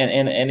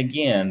 and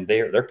again,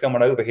 they're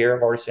coming over here.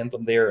 I've already sent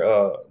them their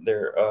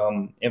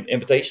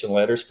invitation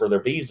letters for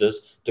their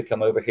visas to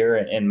come over here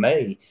in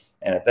May.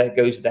 And if that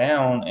goes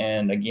down,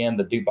 and again,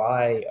 the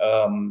Dubai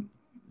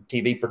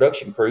TV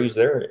production crews,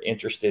 they're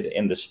interested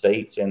in the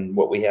States and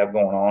what we have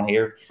going on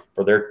here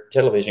for their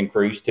television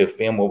crews to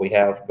film what we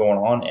have going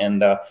on.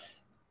 And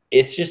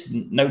it's just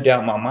no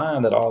doubt in my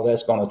mind that all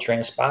that's going to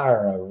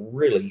transpire at a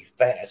really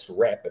fast,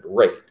 rapid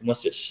rate.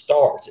 Once it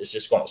starts, it's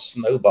just going to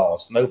snowball,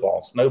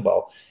 snowball,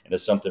 snowball into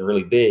something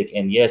really big.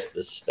 And yes,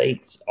 the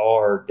States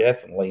are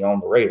definitely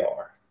on the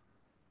radar.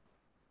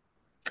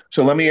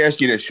 So let me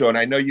ask you this, Sean.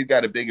 I know you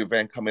got a big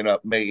event coming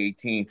up May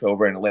 18th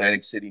over in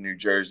Atlantic City, New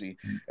Jersey,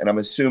 and I'm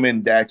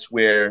assuming that's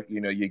where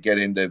you get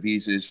into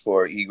visas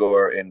for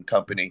Igor and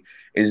company.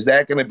 Is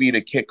that going to be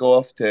the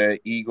kickoff to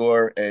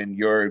Igor and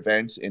your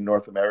events in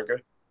North America?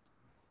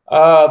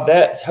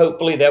 That's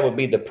hopefully that would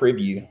be the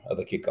preview of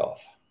the kickoff.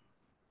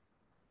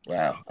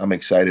 Wow, I'm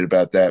excited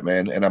about that,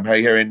 man. And I'm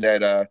hearing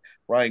that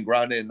Ryan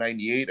Granda and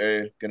 98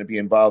 are going to be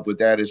involved with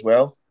that as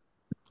well.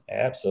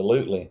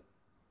 Absolutely.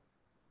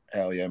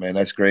 Hell yeah, man.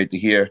 That's great to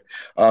hear.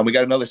 We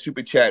got another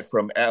super chat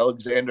from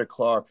Alexander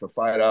Clark for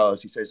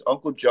 $5. He says,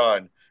 Uncle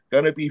John,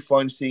 gonna be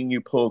fun seeing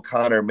you pull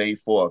Connor May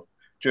 4th.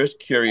 Just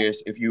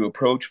curious if your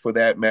approach for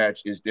that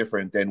match is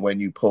different than when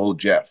you pulled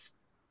Jeff.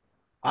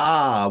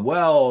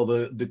 Well,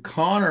 the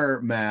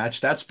Connor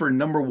match, that's for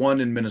 #1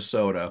 in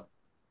Minnesota.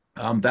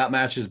 That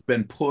match has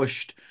been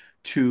pushed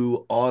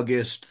to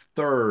August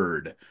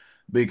 3rd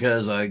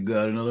because I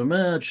got another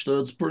match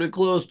that's pretty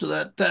close to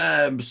that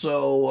time.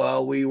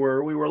 So we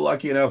were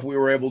lucky enough we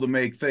were able to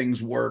make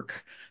things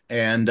work.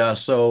 And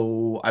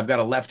so I've got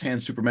a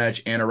left-hand super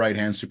match and a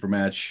right-hand super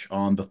match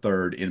on the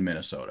 3rd in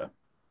Minnesota.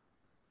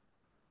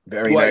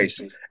 Very What? nice.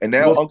 And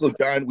now, Well, Uncle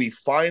John, we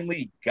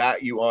finally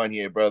got you on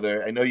here,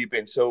 brother. I know you've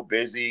been so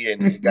busy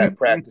and you got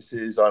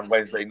practices on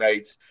Wednesday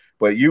nights,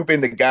 but you've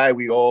been the guy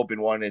we all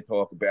been wanting to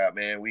talk about,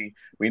 man. We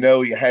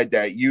know you had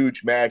that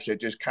huge match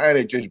that just kind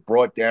of just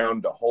brought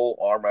down the whole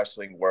arm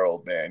wrestling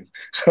world, man.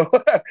 So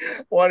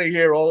want to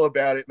hear all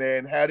about it,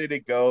 man. How did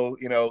it go?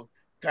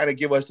 Kind of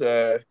give us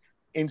a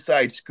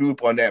inside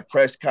scoop on that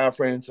press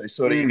conference. I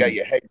saw that you got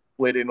your head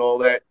split and all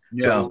that.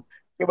 yeah. So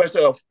give us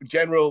a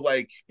general,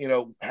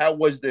 how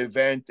was the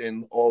event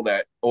and all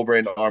that over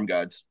in Arm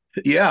Gods?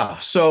 Yeah.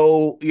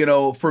 So,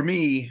 for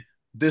me,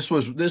 this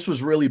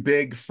was really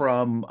big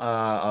from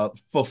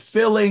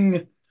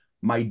fulfilling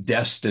my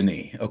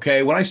destiny.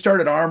 Okay. When I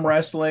started arm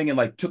wrestling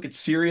and took it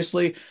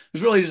seriously,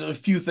 there's really just a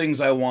few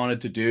things I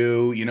wanted to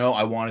do.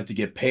 I wanted to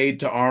get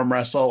paid to arm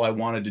wrestle. I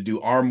wanted to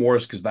do arm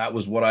wars because that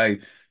was what I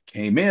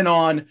came in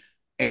on.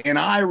 And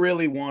I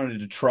really wanted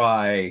to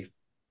try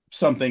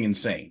something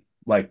insane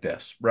like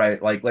this,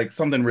 right? Like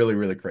something really,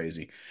 really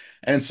crazy.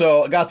 And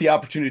so I got the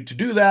opportunity to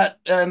do that.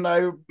 And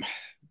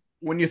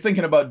when you're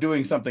thinking about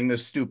doing something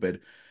this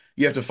stupid,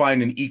 you have to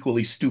find an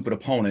equally stupid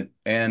opponent.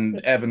 And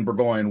Evan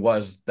Burgoyne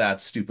was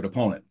that stupid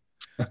opponent.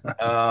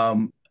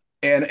 Um,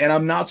 and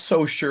I'm not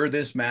so sure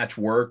this match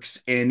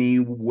works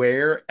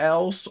anywhere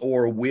else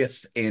or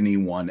with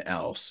anyone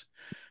else.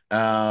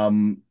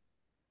 Um,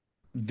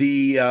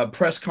 the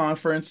press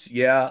conference,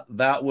 yeah,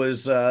 that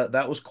was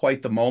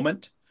quite the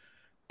moment.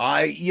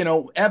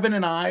 Evan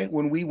and I,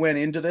 when we went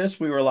into this,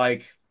 we were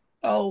like,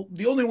 oh,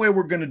 the only way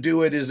we're going to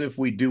do it is if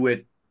we do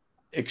it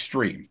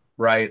extreme,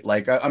 right?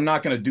 Like, I'm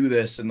not going to do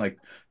this and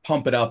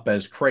pump it up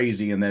as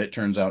crazy and then it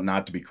turns out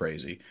not to be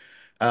crazy.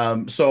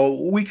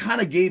 So we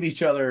kind of gave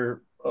each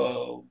other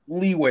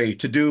leeway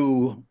to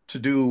do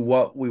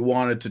what we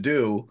wanted to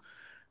do.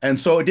 And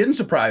so it didn't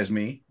surprise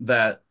me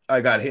that I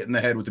got hit in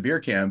the head with the beer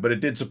can, but it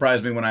did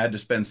surprise me when I had to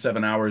spend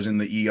 7 hours in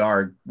the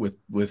ER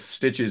with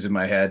stitches in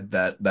my head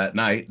that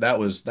night. That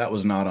was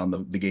not on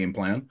the game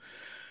plan.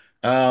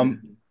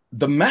 Um,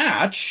 the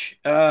match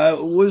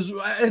was,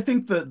 I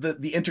think,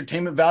 the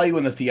entertainment value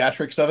and the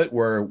theatrics of it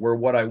were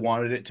what I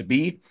wanted it to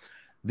be.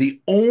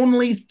 The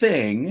only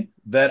thing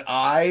that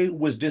I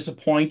was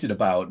disappointed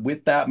about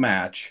with that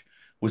match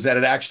was that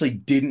it actually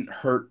didn't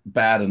hurt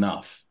bad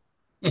enough.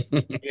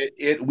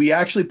 We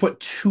actually put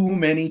too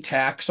many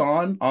tacks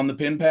on the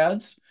pin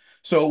pads,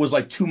 so it was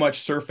too much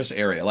surface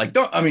area.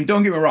 Don't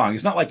get me wrong,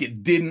 it's not like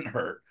it didn't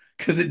hurt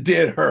because it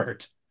did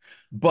hurt,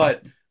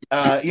 but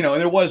and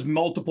there was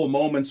multiple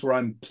moments where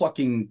I'm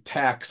plucking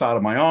tacks out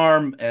of my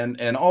arm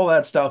and all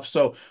that stuff.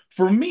 So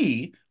for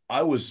me,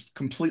 I was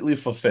completely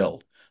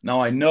fulfilled.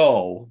 Now I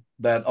know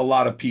that a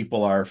lot of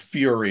people are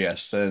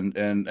furious and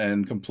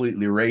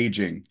completely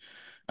raging.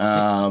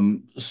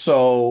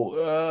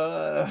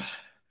 So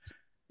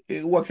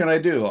what can I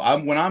do?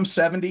 When I'm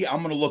 70, I'm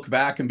going to look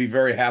back and be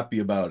very happy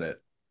about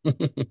it.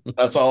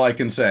 That's all I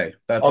can say.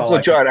 That's all Uncle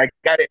I can John, say. I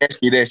got to ask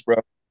you this, bro.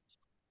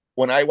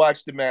 When I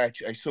watched the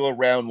match, I saw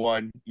round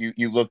one.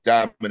 You looked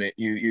dominant.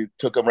 You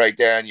took him right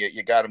down.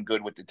 You got him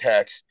good with the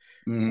text.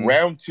 Mhm.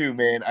 Round two,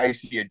 man, I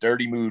see a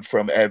dirty mood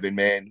from Evan,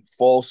 man.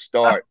 False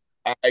start.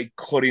 I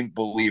couldn't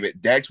believe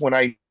it. That's when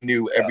I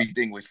knew Yeah.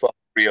 everything was fucking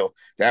real.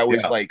 That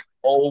was Yeah.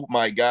 oh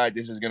my God,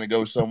 this is going to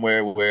go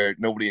somewhere where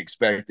nobody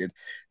expected.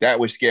 That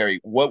was scary.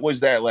 What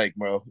was that like,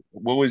 bro?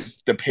 What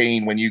was the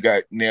pain when you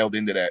got nailed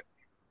into that?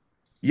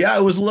 Yeah,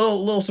 it was a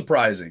little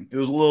surprising. It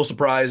was a little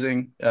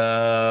surprising.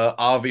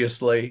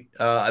 Obviously,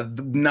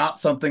 not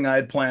something I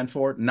had planned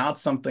for, not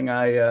something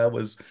I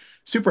was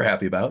super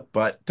happy about.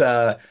 But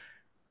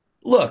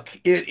look,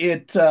 me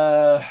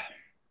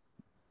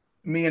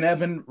and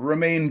Evan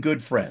remain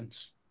good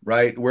friends,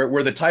 right?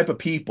 We're the type of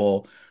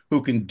people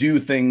who can do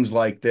things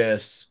like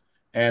this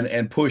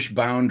and push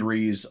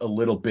boundaries a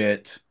little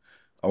bit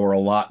or a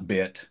lot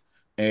bit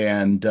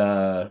and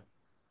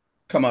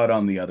come out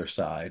on the other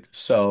side.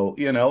 So,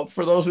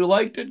 for those who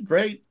liked it,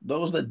 great.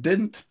 Those that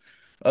didn't,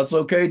 that's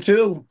okay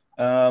too.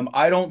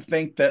 I don't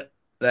think that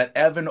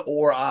Evan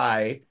or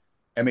I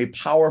am a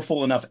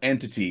powerful enough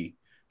entity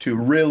to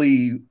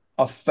really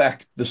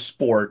affect the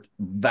sport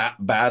that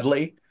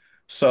badly.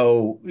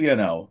 So,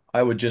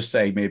 I would just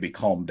say maybe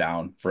calm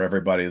down for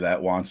everybody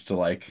that wants to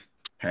like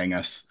hang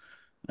us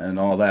and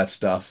all that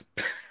stuff.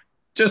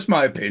 Just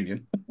my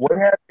opinion. What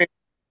happened?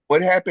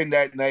 What happened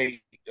that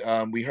night?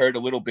 We heard a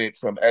little bit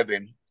from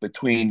Evan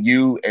between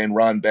you and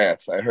Ron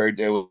Beth. I heard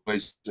there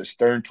was a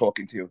stern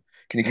talking to you.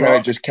 Can you kind of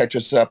Ron, just catch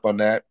us up on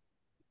that?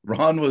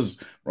 Ron was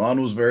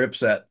very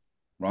upset.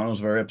 Ron was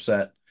very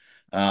upset.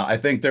 I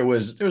think there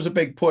was a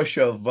big push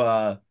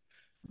of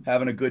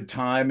having a good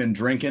time and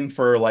drinking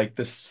for like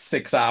the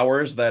 6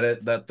 hours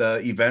that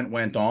the event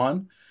went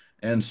on,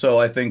 and so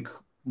I think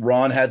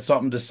Ron had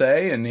something to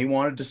say and he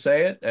wanted to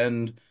say it,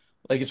 and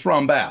like it's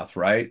Ron Bath,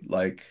 right?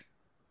 Like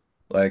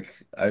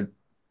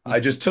I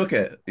just took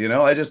it,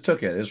 I just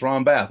took it. It's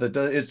Ron Bath.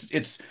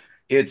 It's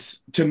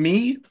to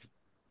me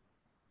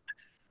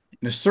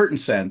in a certain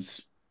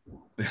sense.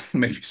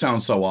 Make me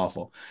sound so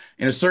awful.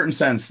 In a certain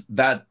sense,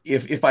 that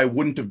if I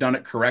wouldn't have done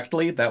it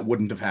correctly, that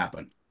wouldn't have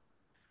happened,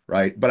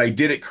 right? But I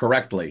did it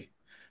correctly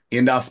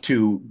enough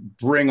to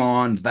bring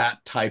on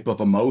that type of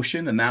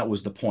emotion, and that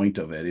was the point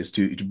of it, is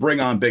to bring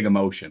on big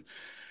emotion.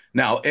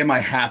 Now, am I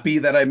happy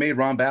that I made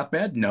Ron Bath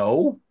mad?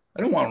 No,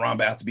 I don't want Ron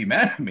Bath to be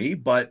mad at me,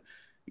 but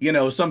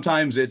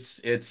sometimes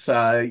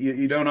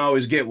you don't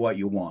always get what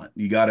you want.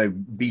 You got to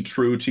be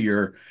true to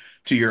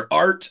your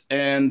art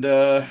and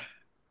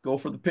go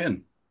for the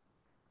pin.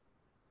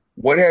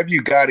 What have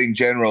you got in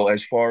general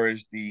as far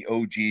as the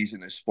OGs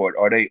in the sport?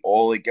 Are they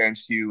all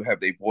against you?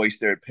 Have they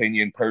voiced their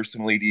opinion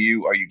personally to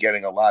you? Are you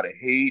getting a lot of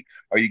hate?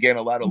 Are you getting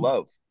a lot of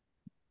love?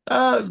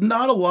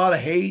 Not a lot of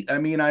hate. I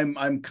mean,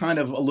 I'm kind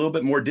of a little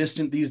bit more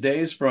distant these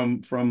days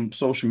from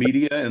social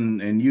media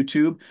and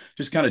YouTube,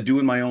 just kind of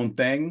doing my own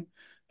thing.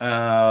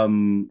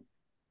 Um,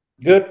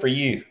 Good for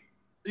you.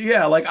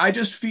 yeah, like I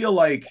just feel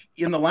like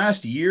in the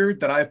last year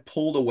that I've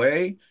pulled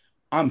away,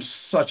 I'm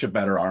such a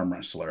better arm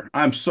wrestler.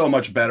 I'm so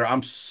much better.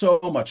 I'm so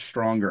much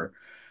stronger.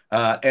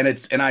 And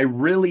I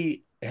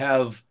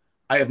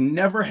have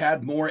never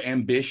had more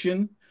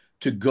ambition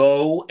to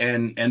go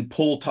and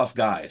pull tough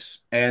guys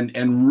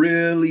and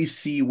really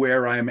see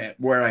where I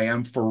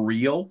am for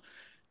real.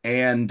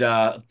 And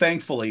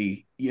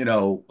thankfully,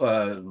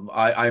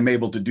 I'm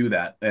able to do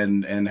that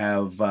and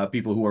have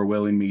people who are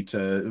willing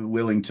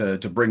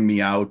to bring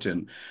me out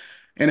and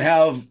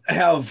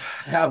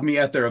have me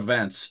at their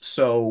events.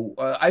 So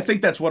I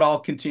think that's what I'll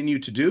continue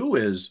to do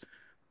is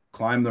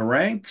climb the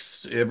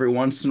ranks. Every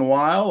once in a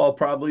while, I'll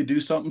probably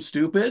do something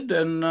stupid,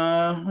 and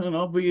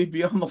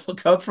be on the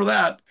lookout for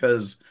that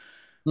because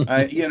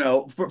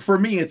for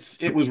me,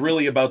 it was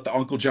really about the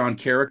Uncle John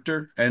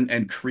character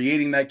and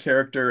creating that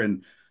character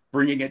and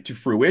bringing it to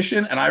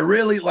fruition. And I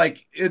really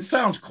like it.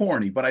 Sounds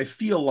corny, but I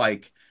feel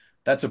like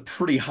that's a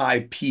pretty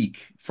high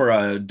peak for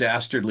a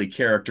dastardly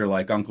character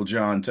like Uncle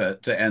John to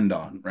end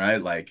on,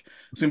 right? Like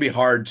it's gonna be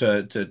hard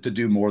to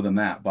do more than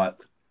that,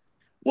 but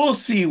we'll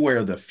see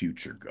where the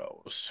future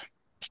goes.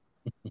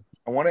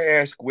 I want to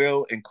ask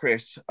Will and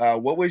Chris,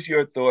 what was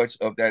your thoughts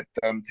of that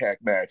thumbtack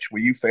match? Were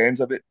you fans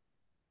of it?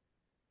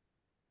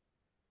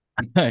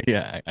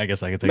 Yeah, I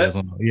guess I could take this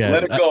Let one. Yeah,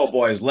 let it go,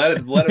 boys. Let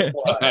it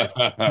fly.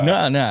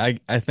 no,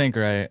 I think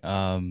right.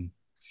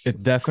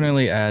 It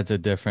definitely adds a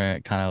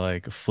different kind of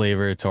like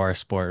flavor to our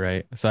sport,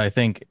 right? So I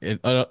think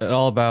it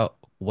all about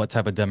what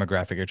type of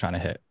demographic you're trying to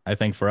hit. I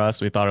think for us,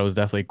 we thought it was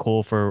definitely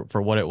cool for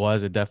what it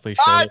was. It definitely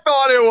showed I us.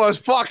 thought it was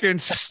fucking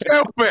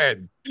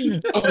stupid.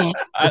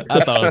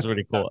 I thought it was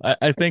pretty cool.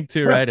 I think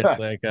too, right? It's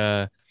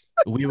like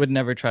we would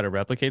never try to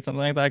replicate something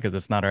like that because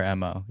it's not our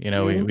MO.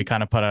 We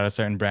kind of put out a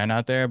certain brand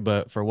out there,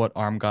 but for what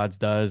Arm Gods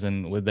does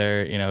and with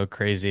their,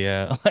 crazy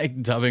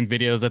like dubbing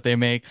videos that they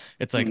make,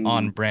 it's like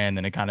on brand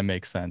and it kind of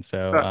makes sense.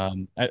 So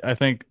I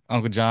think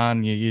Uncle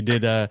John, you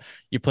did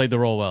you played the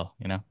role well.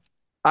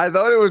 I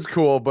thought it was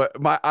cool, but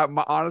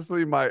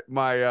honestly,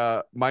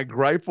 my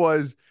gripe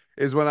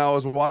is when I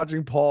was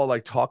watching Paul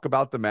like talk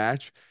about the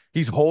match,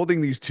 he's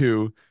holding these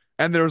two,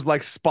 and there's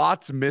like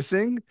spots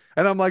missing,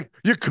 and I'm like,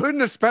 you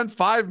couldn't have spent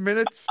 5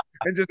 minutes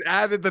and just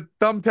added the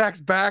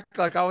thumbtacks back.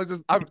 Like I was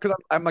just because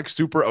I'm like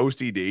super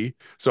OCD,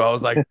 so I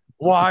was like,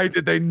 why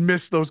did they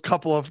miss those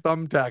couple of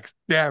thumbtacks?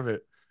 Damn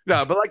it!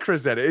 No, but like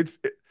Chris said,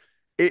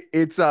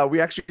 it's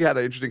we actually had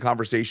an interesting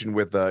conversation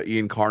with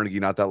Ian Carnegie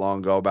not that long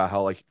ago about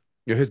how like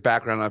his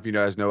background. I don't know if you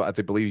guys know, I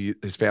think believe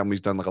his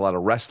family's done like a lot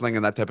of wrestling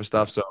and that type of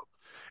stuff. So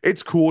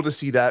it's cool to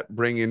see that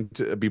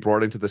be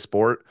brought into the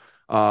sport.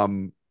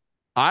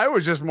 I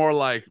was just more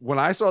like when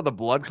I saw the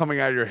blood coming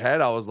out of your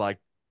head, I was like,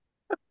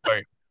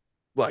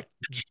 like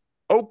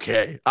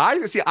okay.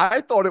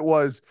 I thought it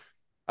was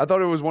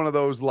one of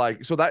those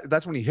like so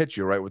that's when he hit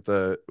you right with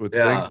the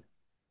Yeah. thing.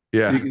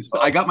 Yeah.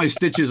 I got my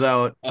stitches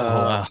out Oh,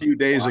 wow. a few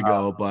days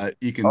ago, but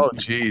you can. Oh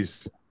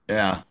geez.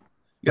 Yeah,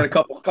 you got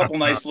a couple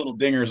nice little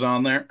dingers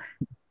on there.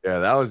 Yeah,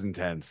 that was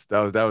intense. That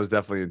was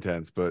definitely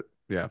intense. But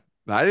yeah,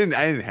 no,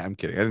 I'm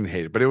kidding. I didn't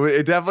hate it, but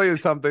it definitely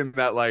is something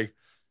that like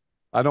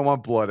I don't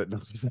want blood at no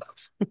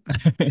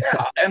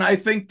Yeah, and I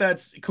think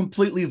that's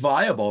completely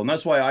viable, and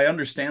that's why I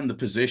understand the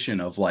position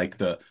of like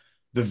the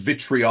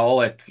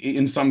vitriolic,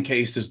 in some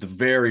cases, the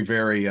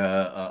very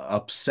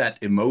upset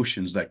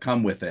emotions that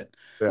come with it.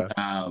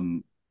 Yeah.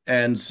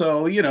 And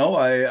so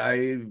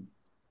I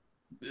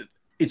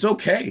it's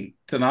okay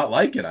to not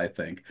like it, I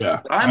think.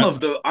 Yeah. But I'm of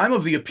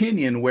the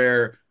opinion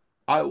where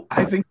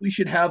I think we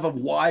should have a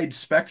wide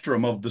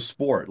spectrum of the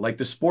sport. Like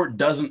the sport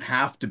doesn't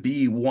have to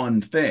be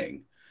one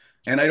thing.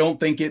 And I don't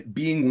think it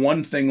being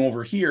one thing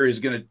over here is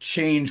going to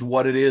change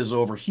what it is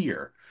over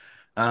here.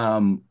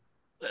 Um,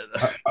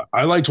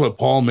 I liked what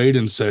Paul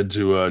Maiden said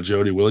to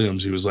Jody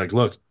Williams. He was like,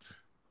 look,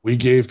 we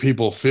gave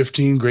people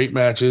 15 great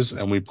matches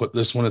and we put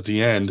this one at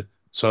the end.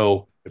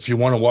 So if you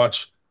want to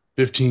watch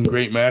 15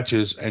 great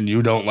matches and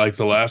you don't like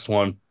the last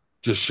one,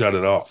 just shut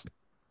it off.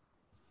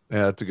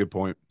 Yeah, that's a good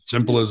point.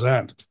 Simple as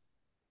that.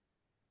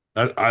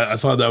 I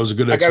thought that was a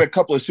good I got a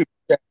couple of super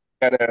chats.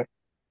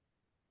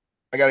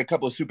 I got a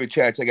couple of super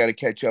chats I got to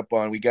catch up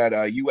on. We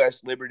got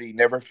U.S. Liberty,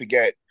 never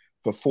forget,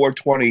 for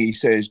 420. He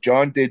says,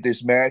 John did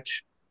this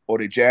match or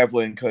the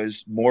javelin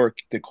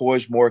to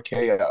cause more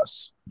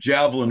chaos.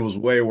 Javelin was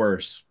way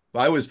worse.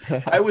 I was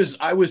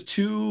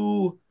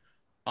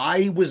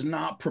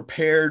not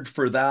prepared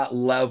for that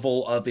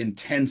level of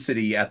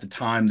intensity at the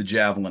time the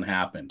javelin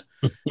happened.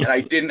 And I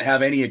didn't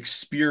have any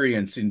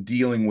experience in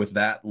dealing with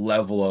that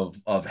level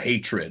of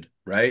hatred,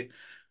 right?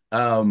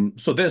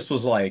 So this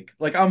was like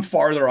I'm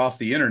farther off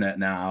the internet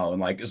now,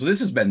 and like so this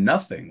has been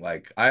nothing.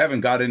 Like I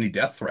haven't got any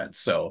death threats,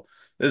 so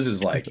this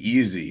is like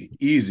easy.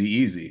 Because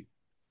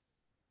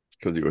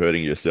you were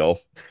hurting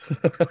yourself.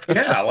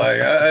 Yeah,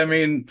 like I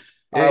mean,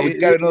 We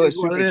got it another is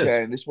what super it is.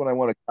 chat, and this one I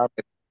want to comment.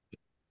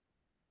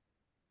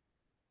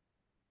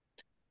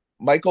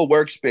 Michael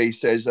Workspace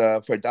says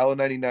for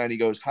 $1.99, he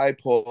goes, Hi,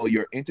 Paul.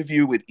 Your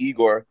interview with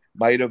Igor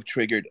might have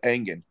triggered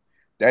Engen.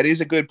 That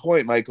is a good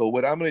point, Michael.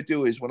 What I'm going to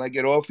do is when I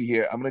get off of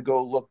here, I'm going to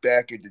go look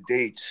back at the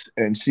dates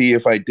and see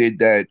if I did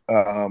that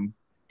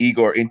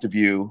Igor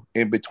interview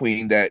in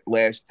between that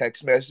last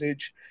text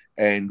message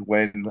and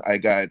when I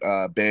got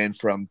banned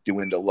from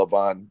doing the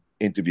Lavon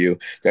interview.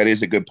 That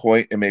is a good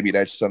point, and maybe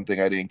that's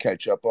something I didn't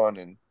catch up on,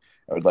 and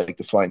I would like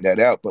to find that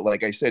out. But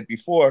like I said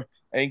before,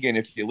 Engen,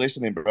 if you're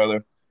listening,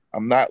 brother,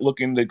 I'm not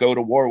looking to go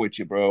to war with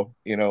you, bro.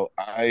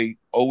 I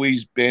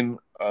always been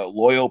a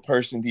loyal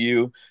person to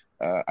you.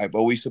 I've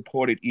always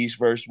supported East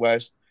versus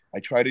West. I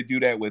try to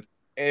do that with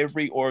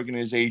every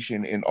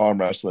organization in arm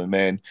wrestling,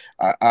 man.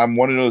 I'm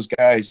one of those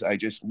guys. I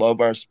just love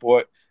our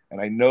sport,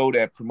 and I know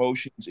that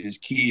promotions is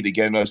key to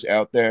getting us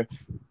out there.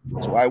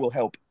 So I will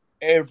help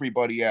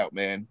everybody out,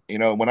 man.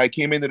 When I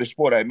came into the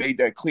sport, I made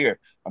that clear.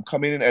 I'm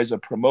coming in as a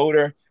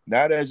promoter,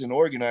 not as an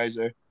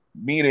organizer,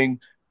 meaning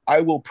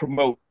I will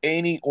promote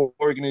any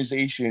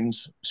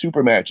organization's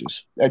super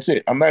matches. That's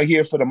it. I'm not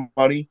here for the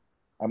money.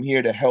 I'm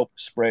here to help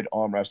spread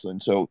arm wrestling.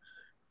 So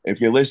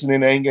if you're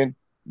listening, Engen,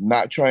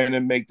 not trying to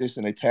make this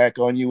an attack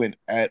on you and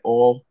at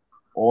all.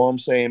 All I'm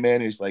saying,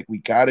 man, is like we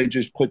gotta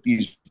just put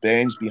these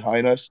bans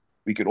behind us.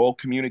 We could all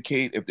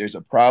communicate. If there's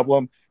a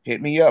problem,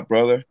 hit me up,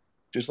 brother.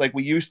 Just like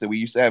we used to. We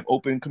used to have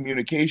open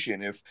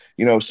communication. If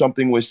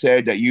something was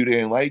said that you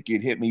didn't like,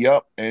 you'd hit me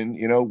up, and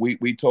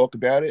we talk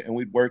about it and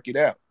we'd work it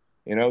out.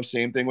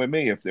 Same thing with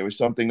me. If there was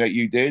something that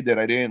you did that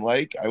I didn't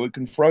like, I would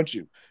confront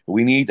you.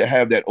 We need to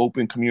have that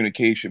open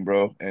communication,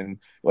 bro. And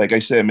like I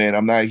said, man,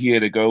 I'm not here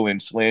to go and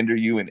slander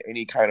you in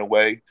any kind of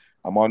way.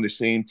 I'm on the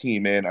same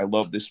team, man. I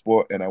love this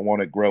sport and I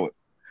want to grow it.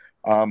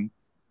 Um,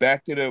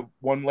 Back to the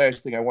one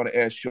last thing I want to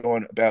ask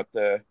Sean about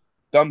the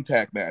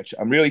thumbtack match.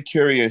 I'm really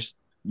curious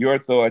your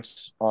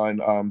thoughts on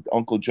the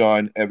Uncle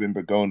John Evan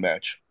Burgone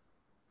match.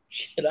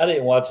 Shit, I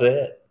didn't watch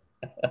that.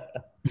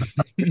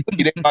 You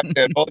didn't watch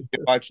that? Oh,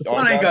 you watched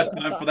I ain't got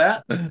time for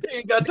that. He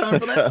ain't got time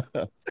for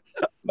that.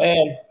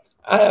 Man,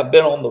 I have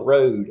been on the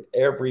road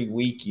every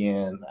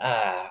weekend.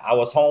 I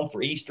was home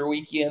for Easter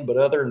weekend, but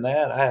other than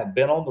that, I have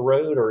been on the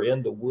road or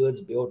in the woods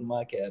building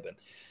my cabin.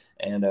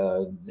 And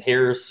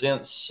here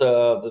since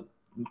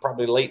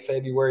probably late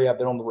February, I've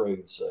been on the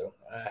road. So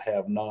I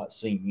have not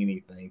seen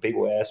anything.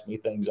 People ask me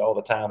things all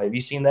the time. Have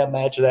you seen that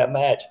match or that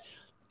match?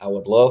 I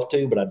would love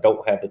to, but I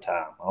don't have the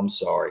time. I'm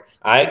sorry.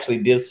 I actually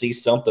did see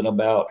something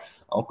about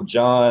Uncle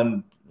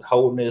John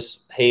holding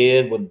his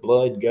head with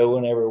blood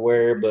going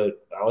everywhere,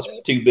 but I was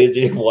too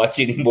busy to watch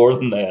any more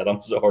than that. I'm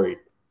sorry.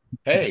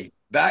 Hey,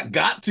 That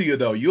got to you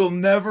though. You'll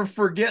never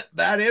forget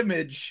that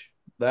image.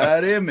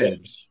 That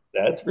image.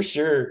 That's for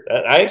sure.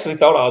 I actually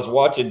thought I was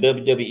watching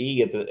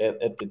WWE at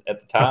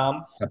the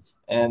time,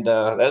 and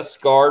that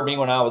scarred me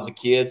when I was a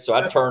kid. So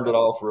I turned it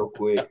off real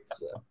quick.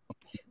 So,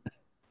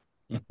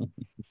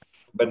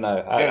 but no,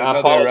 I another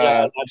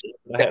apologize.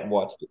 I hadn't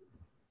watched it.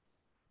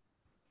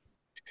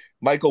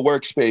 Michael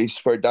Workspace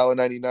for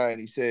 $1.99.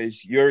 He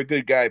says, "You're a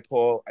good guy,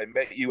 Paul. I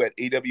met you at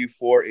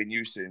AW4 in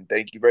Houston.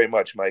 Thank you very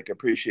much, Mike.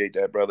 Appreciate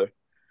that, brother."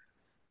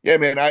 Yeah,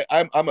 man,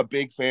 I'm a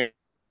big fan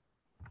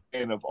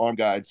of Arm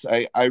Gods.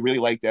 I really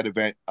liked that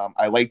event.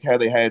 I liked how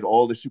they had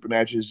all the super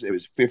matches. It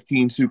was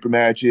 15 super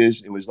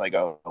matches. It was like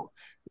a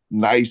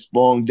nice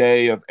long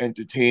day of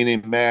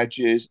entertaining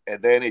matches,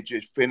 and then it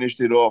just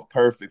finished it off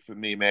perfect for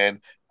me, man.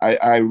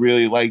 I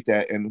really like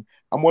that, and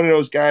I'm one of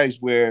those guys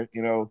where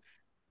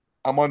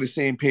I'm on the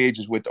same page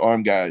as with the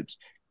Arm Gods.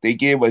 They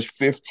gave us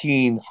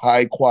 15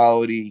 high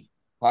quality,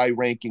 high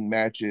ranking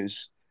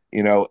matches,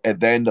 and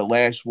then the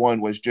last one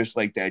was just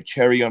like that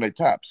cherry on the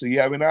top. So you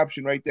have an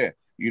option right there.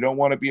 You don't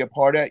want to be a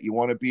part of that. You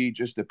want to be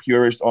just the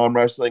purest arm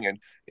wrestling and,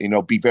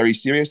 be very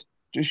serious.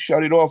 Just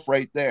shut it off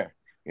right there.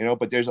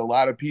 But there's a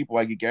lot of people,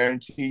 I can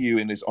guarantee you,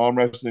 in this arm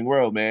wrestling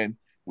world, man.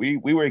 We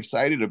were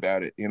excited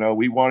about it.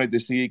 We wanted to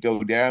see it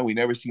go down. We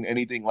never seen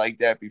anything like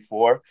that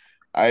before.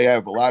 I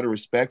have a lot of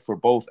respect for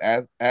both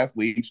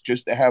athletes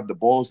just to have the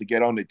balls to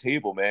get on the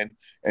table, man.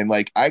 And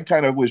like, I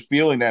kind of was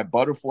feeling that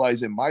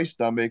butterflies in my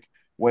stomach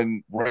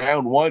when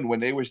round one, when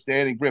they were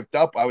standing gripped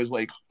up. I was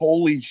like,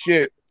 holy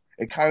shit.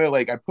 It kind of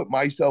like, I put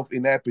myself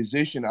in that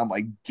position. I'm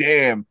like,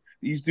 damn,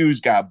 these dudes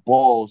got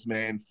balls,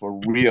 man, for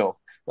real.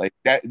 Like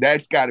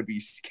that's got to be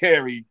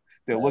scary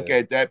to look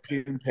at that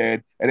pin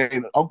pad. And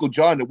then Uncle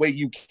John, the way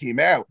you came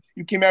out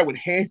with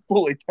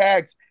handful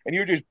attacks and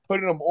you're just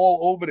putting them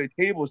all over the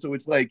table. So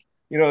it's like,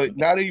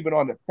 not even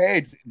on the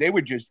pads. They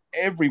were just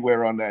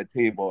everywhere on that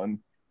table. And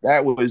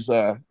that was,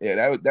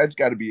 that's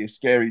got to be a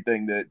scary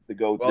thing to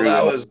go through.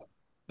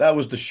 That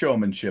was the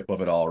showmanship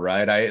of it all,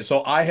 right?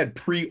 I had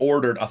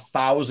pre-ordered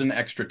 1,000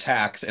 extra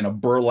tacks in a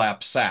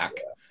burlap sack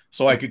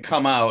so I could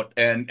come out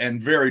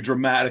and very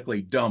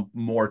dramatically dump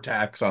more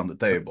tacks on the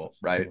table,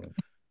 right?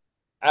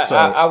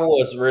 I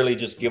was really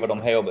just giving them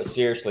hell, but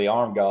seriously,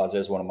 Arm Gods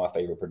is one of my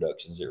favorite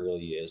productions. It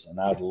really is, and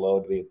I'd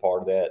love to be a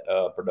part of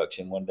that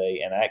production one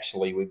day. And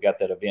actually, we've got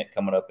that event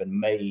coming up in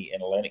May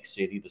in Atlantic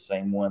City, the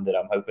same one that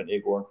I'm hoping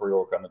Igor and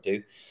Creole are coming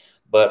to.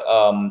 But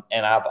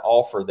and I've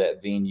offered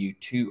that venue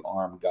to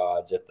Arm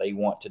Gods if they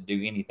want to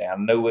do anything. I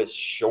know it's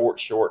short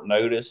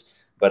notice,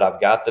 but I've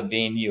got the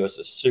venue. It's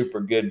a super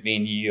good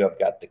venue. I've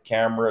got the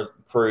camera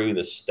crew,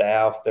 the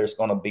staff that's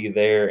going to be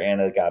there,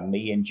 and I got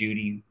me and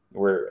Judy.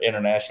 We're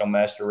international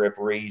master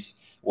referees.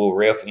 We'll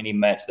ref any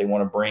match they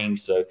want to bring.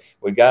 So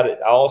we got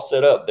it all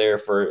set up there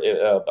for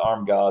the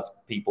Arm Gods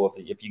people.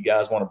 If you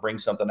guys want to bring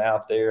something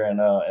out there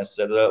and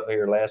set it up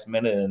here last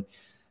minute and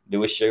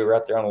do a show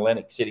right there on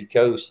Atlantic City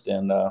coast,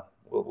 and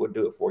we'll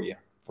do it for you.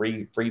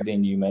 Free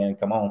venue, man.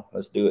 Come on,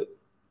 let's do it.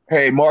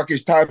 Hey,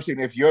 Marcus Thompson,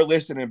 if you're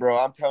listening, bro,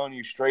 I'm telling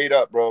you straight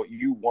up, bro,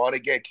 you want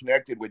to get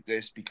connected with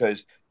this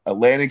because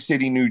Atlantic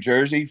City, New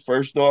Jersey,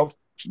 first off,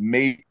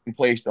 amazing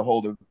place to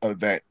hold an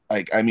event.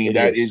 Like, I mean,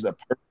 that is the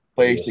perfect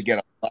place to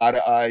get a lot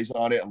of eyes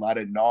on it, a lot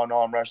of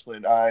non-arm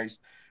wrestling eyes.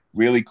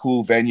 Really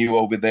cool venue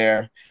over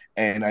there.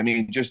 And I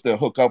mean, just to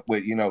hook up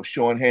with,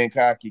 Sean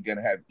Hancock, you're going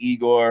to have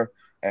Igor.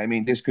 I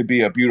mean, this could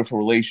be a beautiful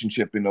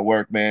relationship in the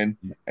work, man.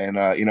 And,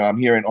 I'm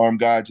hearing Arm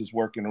Gods is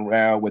working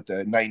around with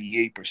the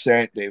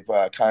 98%.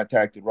 They've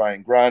contacted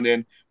Ryan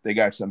Grondin. They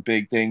got some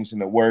big things in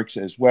the works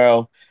as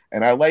well.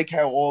 And I like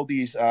how all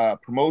these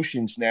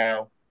promotions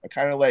now are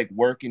kind of like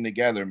working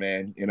together,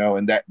 man,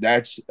 and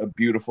that's a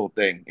beautiful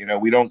thing.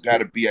 We don't got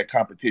to be at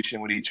competition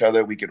with each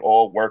other. We could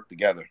all work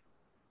together.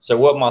 So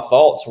what my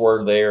thoughts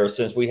were there,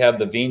 since we have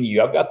the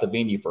venue, I've got the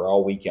venue for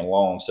all weekend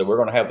long. So we're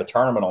going to have the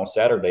tournament on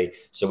Saturday,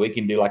 so we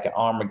can do like an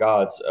Arm of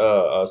Gods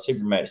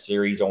super match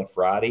series on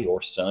Friday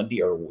or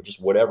Sunday or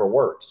just whatever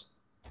works.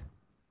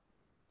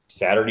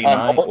 Saturday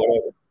night,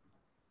 whatever.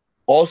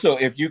 Also,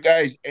 if you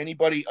guys,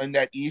 anybody on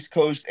that East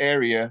Coast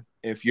area,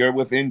 if you're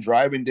within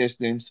driving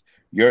distance,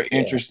 you're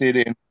interested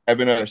in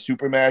having a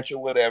super match or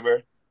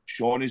whatever,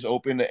 Sean is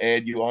open to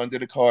add you onto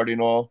the card and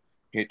all.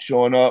 Hit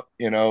Sean up,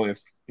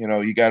 if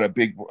you got a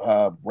big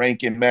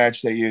ranking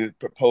match that you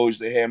propose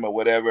to him or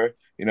whatever,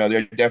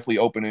 they're definitely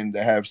opening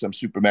to have some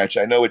super match.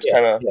 I know it's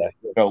kind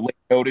of late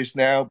notice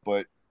now,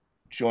 but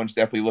Sean's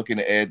definitely looking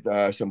to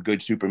add some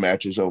good super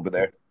matches over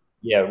there.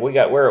 Yeah,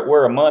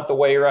 we're a month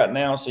away right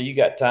now, so you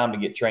got time to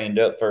get trained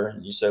up for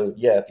you. So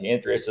yeah, if you're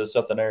interested in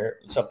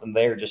something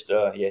there, just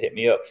hit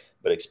me up.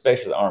 But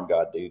especially the Arm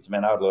God dudes,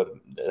 man, I would love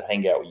to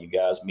hang out with you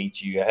guys,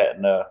 meet you. I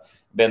hadn't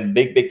been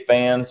big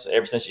fans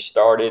ever since you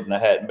started, and I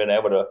hadn't been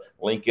able to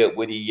link up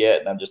with you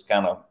yet, and I'm just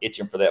kind of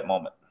itching for that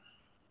moment.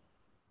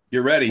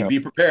 You're ready. Be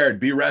prepared.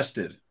 Be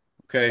rested.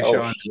 Okay,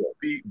 Sean.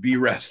 Be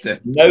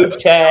rested. No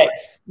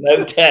tax.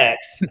 No.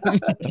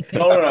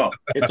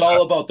 It's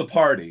all about the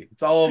party.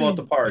 It's all about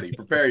the party.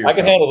 Prepare yourself. I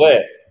can handle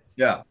that.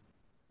 Yeah.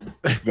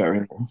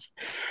 Very nice.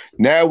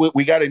 Now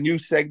we got a new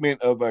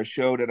segment of our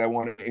show that I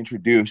want to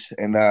introduce,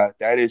 and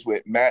that is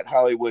with Matt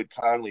Hollywood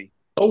Conley.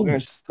 We're going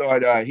to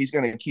start. He's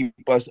going to keep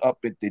us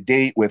up to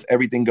date with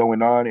everything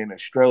going on in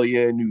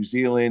Australia, New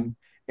Zealand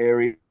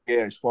area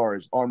as far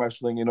as arm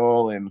wrestling and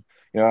all. And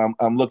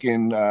I'm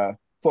looking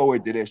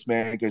forward to this,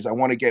 man, because I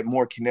want to get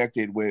more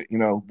connected with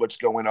what's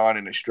going on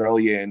in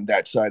Australia and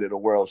that side of the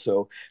world.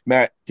 So,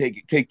 Matt,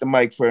 take the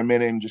mic for a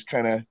minute and just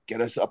kind of get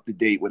us up to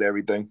date with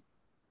everything.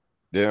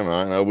 Yeah,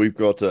 man. We've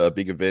got a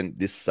big event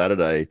this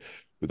Saturday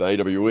with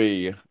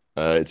AWE.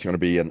 It's going to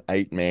be an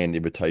 8-man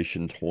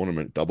invitation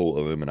tournament, double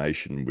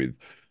elimination with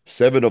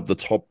 7 of the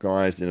top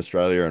guys in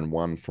Australia and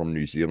 1 from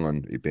New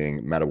Zealand, it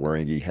being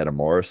Matawaringi, Hannah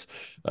Morris.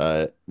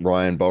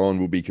 Ryan Bowen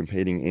will be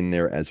competing in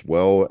there as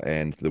well,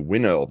 and the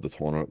winner of the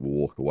tournament will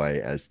walk away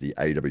as the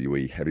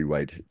AWE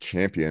heavyweight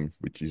champion,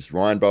 which is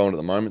Ryan Bowen at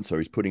the moment. So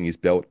he's putting his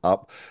belt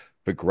up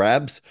for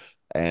grabs,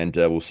 and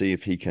we'll see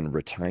if he can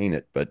retain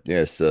it. But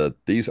yes,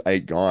 these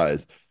 8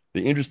 guys,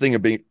 the interesting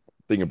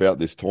thing about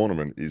this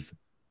tournament is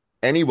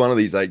any one of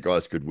these 8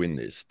 guys could win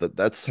this.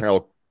 That's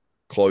how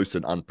close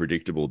and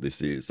unpredictable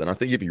this is. And I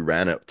think if you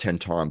ran it 10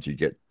 times, you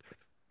get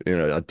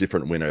a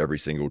different winner every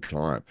single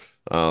time.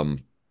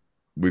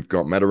 We've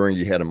got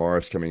Matawaringi Hannah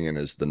Morris coming in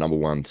as the number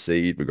 1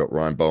 seed. We've got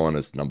Ryan Bowen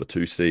as the number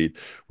 2 seed.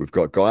 We've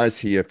got guys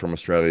here from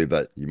Australia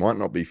that you might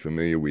not be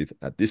familiar with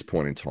at this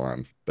point in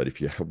time. But if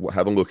you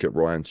have a look at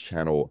Ryan's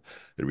channel,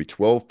 it'll be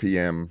 12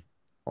 p.m.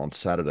 on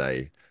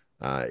Saturday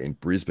in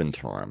Brisbane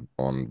time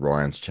on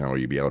Ryan's channel.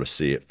 You'll be able to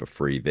see it for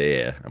free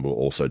there. And we'll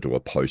also do a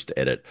post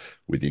edit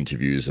with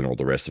interviews and all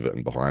the rest of it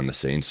and behind the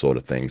scenes sort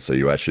of thing. So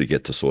you actually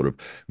get to sort of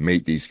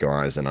meet these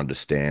guys and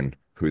understand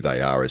who they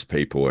are as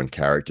people and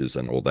characters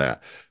and all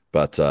that.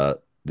 But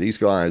these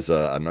guys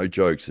are no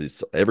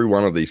jokes. Every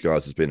one of these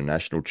guys has been a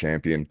national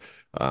champion.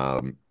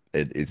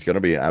 It's going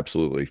to be an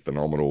absolutely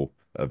phenomenal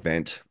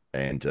event,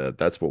 and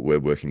that's what we're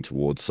working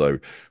towards. So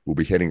we'll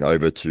be heading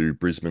over to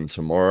Brisbane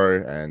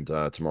tomorrow and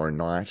tomorrow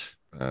night,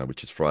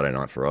 which is Friday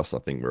night for us. I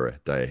think we're a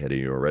day ahead of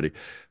you already.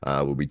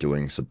 We'll be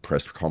doing some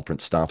press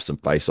conference stuff, some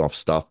face-off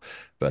stuff.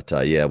 But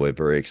yeah, we're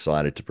very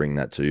excited to bring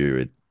that to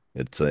you.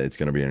 It's going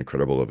to be an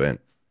incredible event.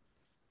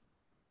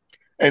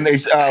 And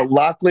is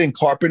Lachlan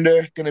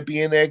Carpenter going to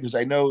be in there? Because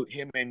I know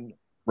him and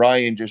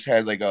Ryan just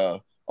had like a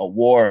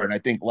war, and I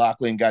think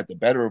Lachlan got the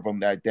better of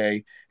him that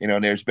day.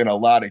 And there's been a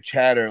lot of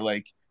chatter,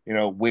 like,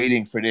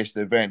 waiting for this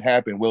event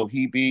happen. Will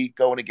he be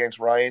going against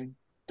Ryan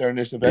during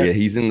this event? Yeah,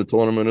 he's in the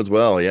tournament as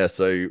well. Yeah,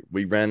 so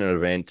we ran an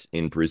event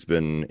in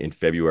Brisbane in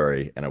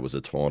February, and it was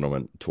a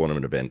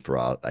tournament event for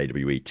our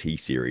AWET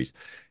series.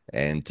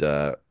 And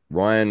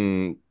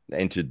Ryan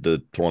entered the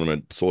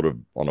tournament sort of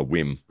on a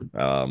whim.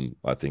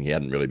 I think he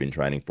hadn't really been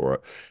training for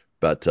it.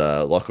 But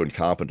Lachlan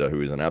Carpenter,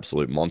 who is an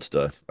absolute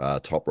monster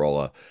top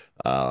roller,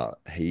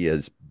 he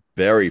is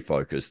very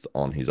focused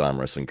on his arm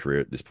wrestling career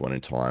at this point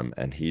in time.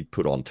 And he'd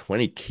put on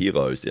 20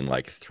 kilos in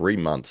like 3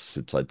 months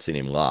since I'd seen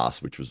him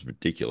last, which was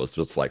ridiculous.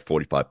 It's like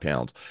 45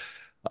 pounds.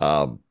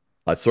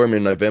 I saw him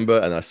in November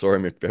and I saw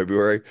him in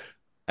February.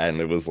 And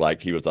it was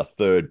like he was a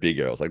third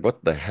bigger. I was like,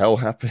 what the hell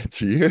happened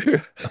to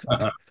you?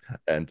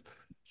 And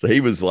so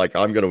he was like,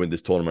 I'm going to win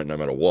this tournament no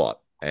matter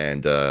what.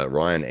 And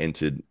Ryan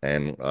entered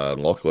and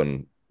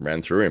Lachlan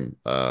ran through him.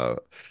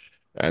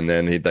 And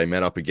then they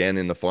met up again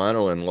in the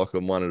final and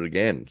Lachlan won it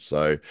again.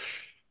 So,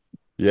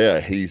 yeah,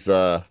 he's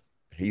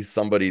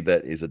somebody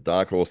that is a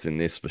dark horse in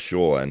this for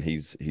sure. And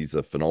he's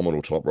a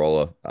phenomenal top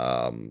roller.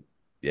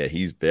 Yeah,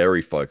 he's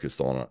very focused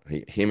on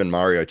it. Him and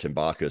Mario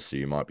Tambakis, who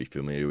you might be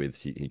familiar with,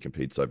 he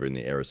competes over in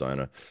the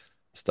Arizona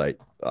state.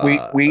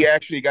 We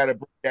actually got to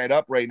bring that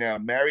up right now.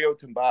 Mario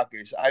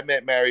Tambakis. I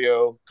met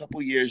Mario a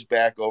couple years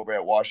back over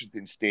at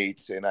Washington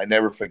State, and I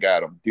never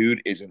forgot him.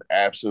 Dude is an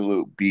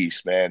absolute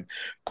beast, man.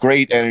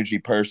 Great energy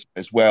person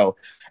as well.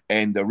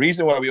 And the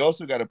reason why we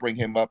also got to bring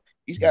him up,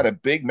 he's got a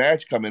big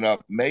match coming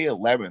up May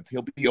 11th.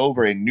 He'll be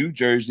over in New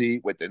Jersey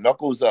with the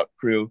Knuckles Up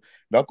crew,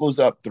 Knuckles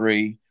Up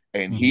 3,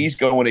 and he's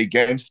going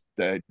against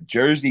the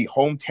Jersey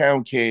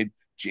hometown kid,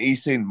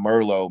 Jason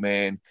Merlo,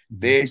 man.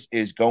 This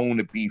is going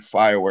to be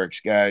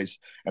fireworks, guys.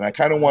 And I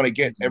kind of want to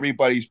get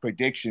everybody's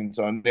predictions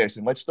on this.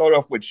 And let's start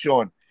off with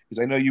Sean,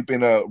 because I know you've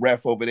been a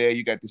ref over there.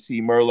 You got to see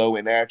Merlo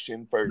in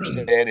action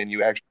firsthand, and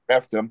you actually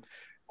refed him.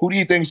 Who do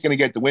you think is going to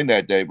get the win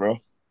that day, bro?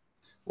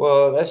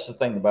 Well, that's the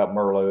thing about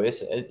Merlo.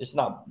 It's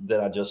not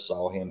that I just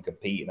saw him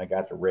compete and I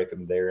got to rep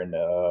him there in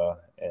the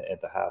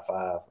at the high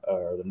five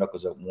or the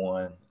knuckles up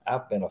one.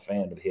 I've been a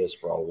fan of his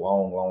for a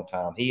long, long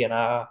time. He and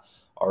I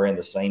are in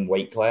the same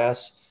weight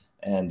class,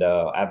 and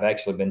I've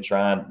actually been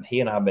trying.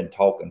 He and I have been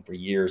talking for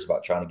years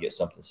about trying to get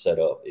something set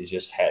up. It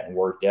just hadn't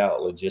worked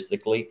out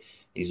logistically.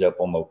 He's up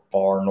on the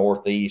far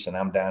northeast, and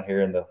I'm down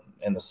here in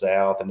the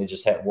south, and it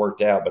just hadn't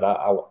worked out. But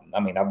I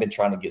mean, I've been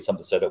trying to get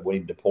something set up. We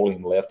need to pull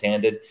him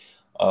left-handed.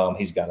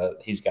 He's got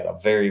a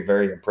very,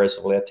 very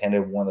impressive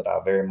left-handed one that I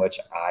very much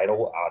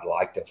idol. I'd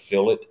like to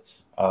feel it.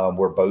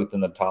 We're both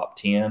in the top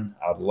 10.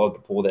 I'd love to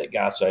pull that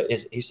guy. So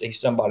he's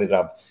somebody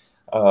that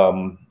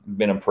I've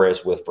been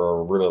impressed with for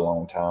a really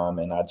long time,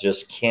 and I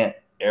just can't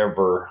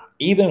ever,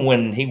 even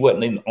when he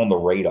wasn't on the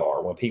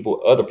radar, when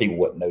other people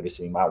wasn't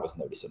noticing him, I was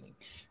noticing him,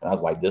 and I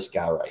was like, this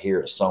guy right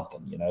here is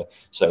something, you know.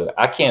 So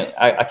I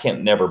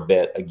can't never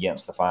bet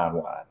against the fine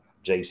wine.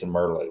 Jason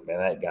Merlo, man,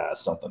 that guy is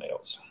something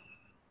else.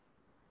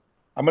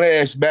 I'm gonna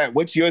ask Matt,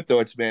 what's your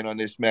thoughts, man, on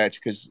this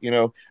match? Because I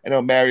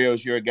know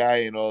Mario's your guy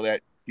and all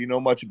that. Do you know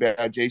much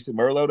about Jason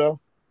Merlo though?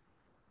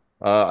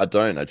 I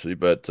don't actually,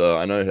 but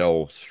I know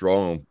how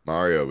strong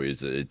Mario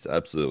is. It's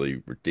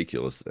absolutely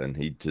ridiculous, and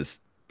he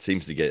just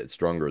seems to get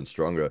stronger and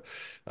stronger.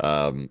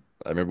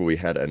 I remember we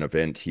had an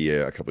event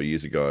here a couple of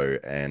years ago,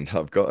 and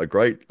I've got a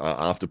great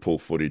after pull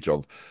footage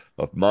of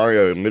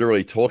Mario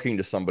literally talking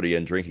to somebody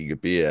and drinking a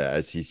beer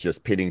as he's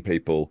just pitting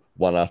people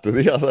one after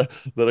the other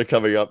that are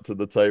coming up to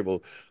the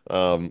table.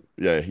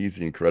 Yeah, he's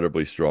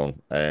incredibly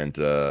strong, and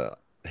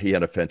he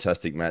had a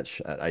fantastic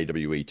match at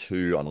AWE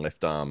 2 on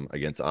left arm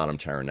against Artem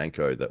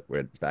Taranenko that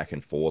went back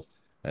and forth,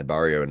 and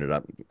Barrio ended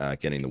up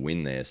getting the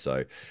win there.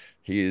 So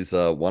he is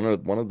one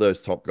of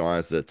those top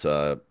guys that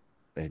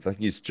I think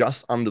he's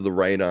just under the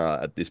radar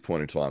at this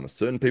point in time.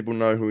 Certain people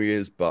know who he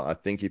is, but I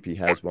think if he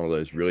has one of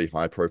those really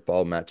high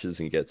profile matches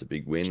and gets a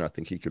big win, I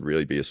think he could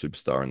really be a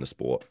superstar in the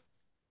sport.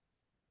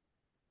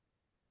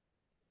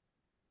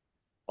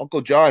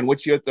 Uncle John,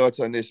 what's your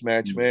thoughts on this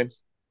match, man?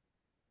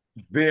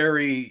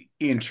 Very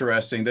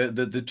interesting.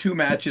 The two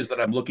matches that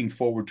I'm looking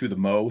forward to the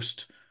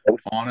most,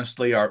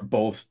 honestly, are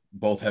both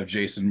have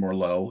Jason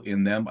Merlo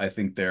in them. I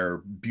think they're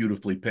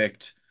beautifully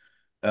picked.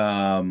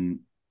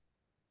 Um,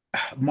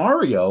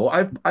 Mario,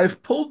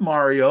 I've pulled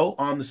Mario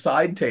on the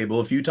side table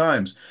a few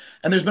times,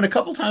 and there's been a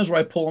couple times where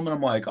I pull him and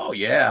I'm like, oh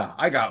yeah,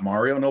 I got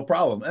Mario, no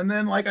problem. And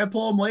then like I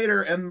pull him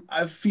later and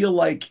I feel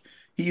like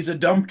he's a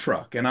dump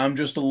truck and I'm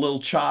just a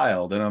little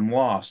child and I'm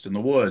lost in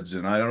the woods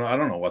and I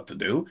don't know what to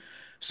do.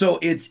 So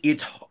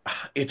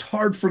it's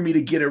hard for me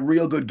to get a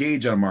real good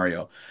gauge on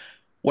Mario.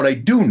 What I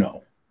do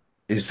know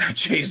is that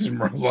Jason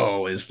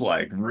Merlo is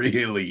like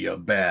really a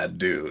bad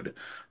dude,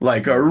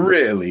 like a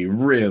really,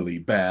 really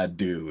bad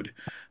dude.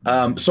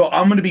 So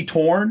I'm going to be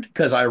torn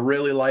because I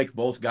really like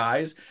both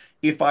guys.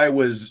 If I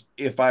was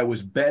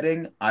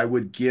betting, I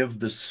would give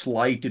the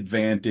slight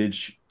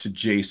advantage to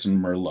Jason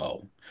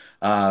Merlo.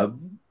 Uh,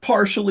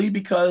 Partially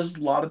because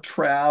a lot of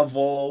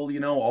travel,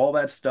 all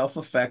that stuff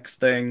affects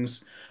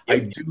things. I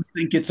Yep. do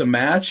think it's a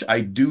match.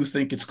 I do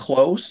think it's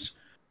close.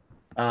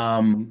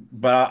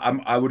 But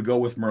I would go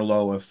with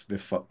Merlot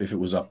if it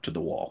was up to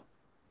the wall.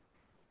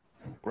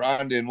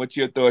 Rondon, what's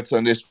your thoughts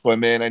on this one,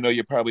 man? I know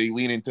you're probably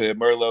leaning to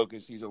Merlo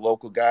because he's a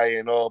local guy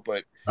and all,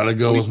 but Gotta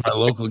go we with my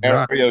local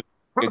guy. Mario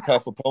a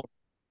tough opponent.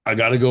 I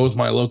gotta go with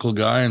my local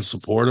guy and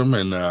support him.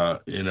 And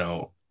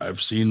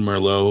I've seen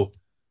Merlot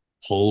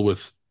pull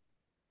with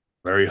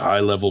very high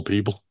level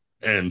people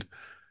and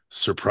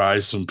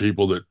surprise some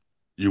people that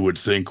you would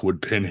think would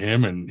pin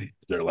him, and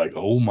they're like,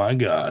 oh my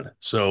God.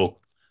 So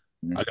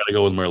I gotta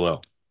go with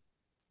Merlot.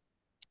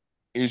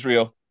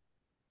 Israel.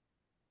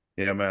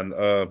 Yeah, man.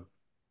 I've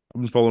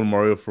been following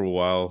Mario for a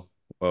while.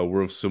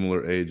 We're of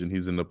similar age, and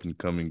he's an up and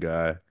coming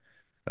guy.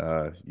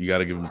 You got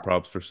to give him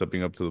props for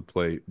stepping up to the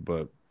plate,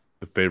 but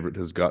the favorite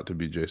has got to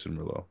be Jason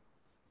Merlo.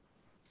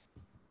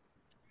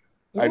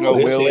 I know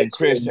This Will and is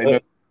Chris, I know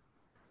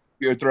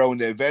you're throwing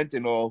the event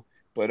and all,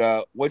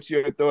 but what's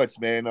your thoughts,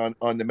 man,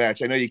 on the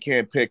match? I know you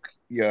can't pick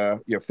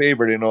your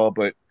favorite and all,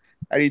 but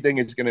how do you think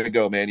it's gonna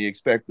go, man? You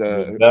expect you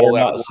the better all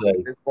out not war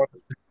say. this one?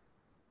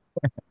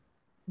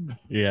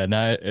 Yeah,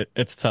 no,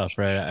 it's tough,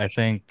 right? I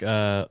think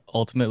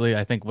ultimately,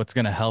 I think what's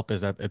going to help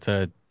is that it's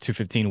a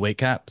 215 weight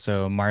cap.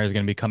 So Mario's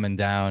going to be coming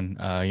down.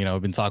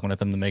 We've been talking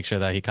with him to make sure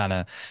that he kind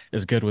of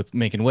is good with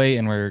making weight,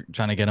 and we're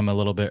trying to get him a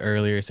little bit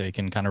earlier so he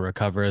can kind of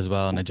recover as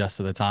well and adjust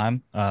to the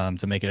time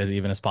to make it as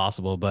even as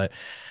possible. But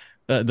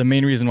the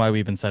main reason why we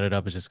even set it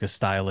up is just because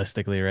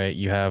stylistically, right?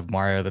 You have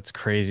Mario that's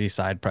crazy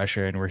side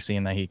pressure, and we're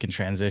seeing that he can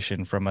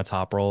transition from a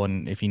top roll,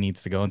 and if he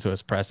needs to go into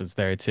his press, it's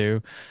there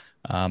too.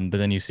 But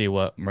then you see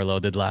what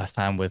Merlot did last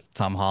time with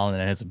Tom Holland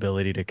and his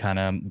ability to kind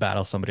of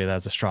battle somebody that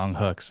has a strong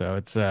hook. So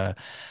it's a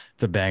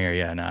banger.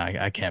 Yeah, no,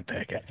 I can't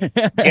pick it.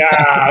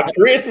 Yeah,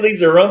 Chris needs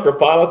to run for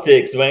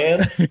politics, man.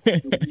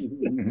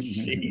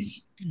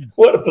 Jeez,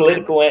 what a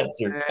political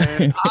answer.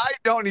 And I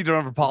don't need to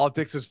run for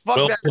politics. Just fuck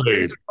Well that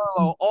played. Jason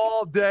Merlo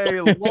all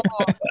day long.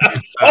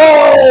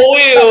 Oh,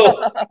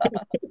 Will.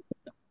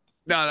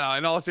 No.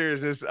 In all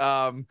seriousness,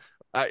 I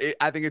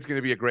think it's going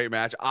to be a great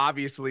match.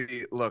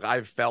 Obviously, look,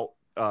 I've felt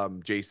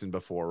Jason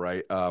before,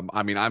 right?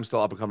 I mean, I'm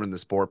still up and coming in the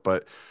sport,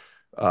 but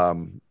I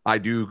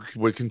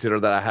would consider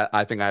that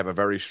I think I have a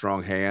very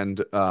strong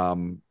hand.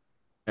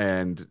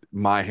 And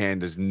my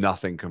hand is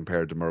nothing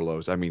compared to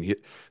Merlot's. I mean,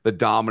 the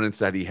dominance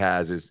that he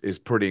has is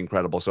pretty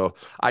incredible. So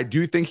I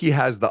do think he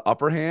has the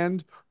upper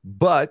hand,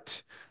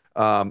 but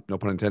no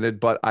pun intended.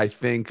 But I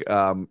think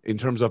in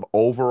terms of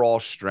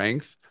overall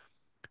strength,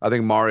 I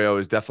think Mario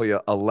is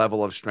definitely a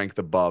level of strength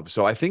above.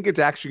 So I think it's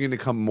actually going to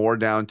come more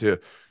down to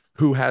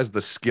who has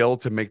the skill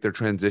to make their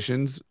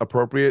transitions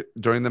appropriate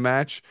during the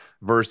match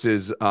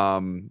versus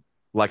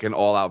like an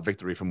all-out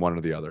victory from one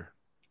or the other.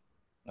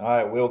 All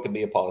right, Will can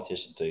be a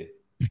politician too.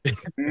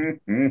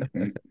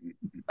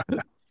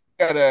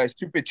 got a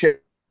super chat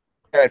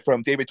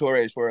from David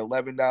Torres for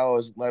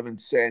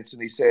 $11.11,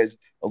 and he says,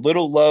 "A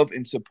little love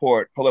and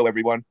support." Hello,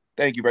 everyone.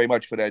 Thank you very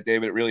much for that,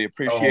 David. Really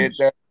appreciate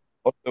that.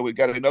 Also, we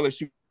got another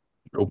super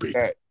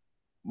chat.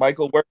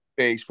 Michael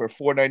Workspace for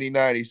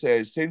 $4.99. He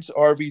says, "Since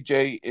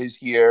RVJ is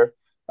here,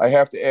 I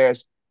have to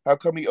ask, how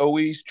come he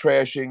always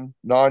trashing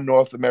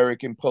non-North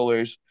American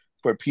pullers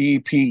for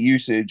PEP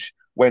usage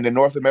when the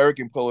North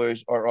American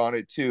pullers are on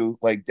it too,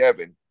 like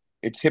Devin?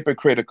 It's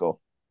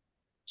hypocritical."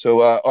 So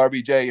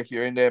RBJ, if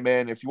you're in there,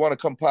 man, if you want to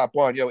come pop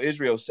on, yo,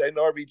 Israel, send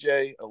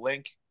RBJ a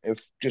link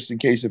if just in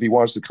case if he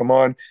wants to come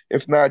on.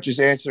 If not, just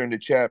answer in the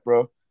chat,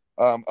 bro.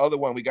 Other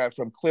one we got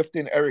from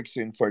Clifton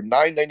Erickson for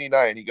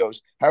 $9.99. He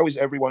goes, "How is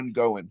everyone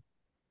going?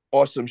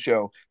 Awesome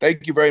show.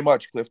 Thank you very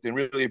much, Clifton.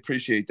 Really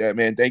appreciate that,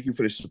 man. Thank you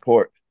for the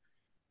support.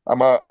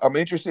 I'm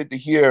interested to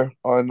hear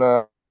on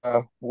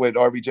what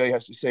RBJ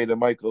has to say to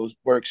Michael's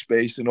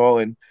workspace and all.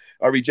 And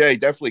RBJ,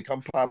 definitely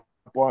come pop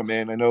on,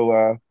 man. I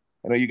know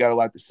you got a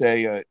lot to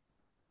say.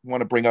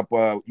 Want to bring up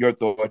your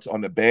thoughts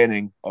on the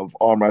banning of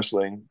arm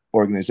wrestling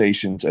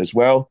organizations as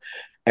well.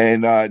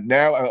 And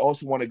now I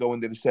also want to go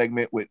into the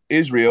segment with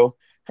Israel,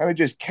 kind of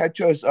just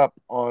catch us up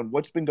on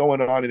what's been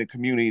going on in the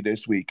community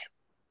this week.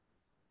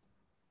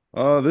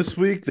 This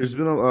week there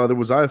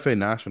was IFA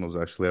Nationals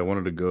actually. I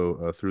wanted to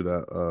go through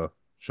that.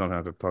 Sean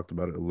Hancock talked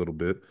about it a little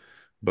bit,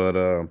 but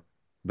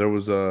there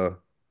was a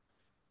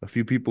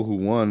few people who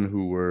won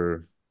who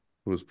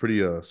was pretty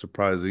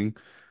surprising.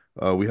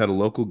 We had a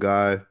local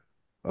guy,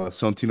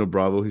 Santino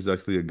Bravo. He's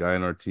actually a guy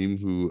in our team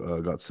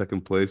who got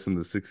second place in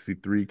the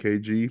 63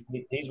 kg.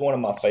 He's one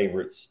of my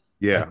favorites.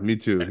 Yeah, me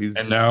too.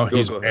 And now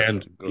he's go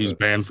banned. Go he's ahead.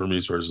 banned from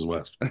East versus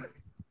West.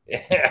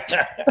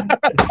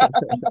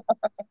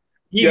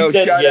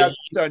 Shout out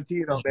to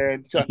Santino,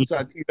 man.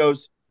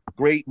 Santino's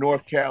great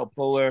North Cal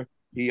puller.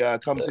 He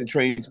comes and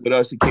trains with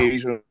us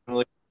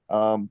occasionally.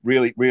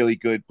 Really, really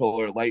good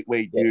puller,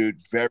 lightweight dude,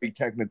 very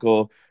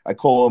technical. I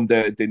call him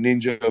the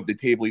ninja of the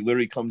table. He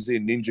literally comes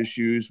in ninja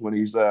shoes when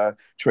he's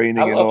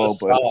training and all.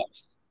 But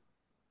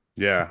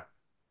yeah,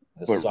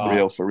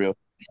 for real.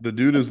 The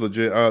dude is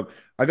legit.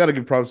 I got to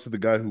give props to the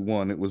guy who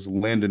won. It was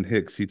Landon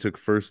Hicks. He took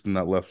first in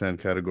that left-hand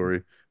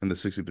category in the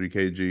 63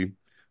 kg.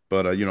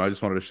 But I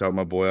just wanted to shout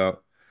my boy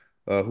out.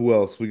 Who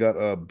else? We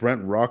got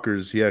Brent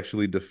Rockers. He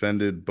actually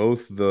defended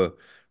both the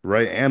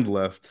right and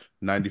left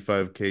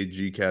 95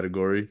 kg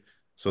category.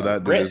 So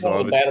that Brent's dude is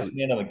one of the obviously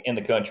baddest men in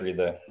the country,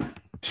 though.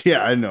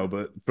 Yeah, I know,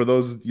 but for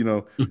those,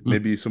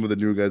 maybe some of the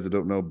newer guys that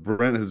don't know,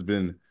 Brent has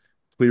been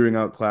clearing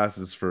out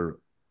classes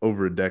for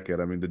over a decade.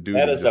 I mean, the dude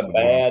That is is a just a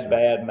bad, monster.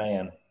 bad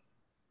man.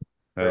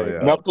 Hell yeah.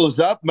 Knuckles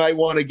Up might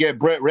want to get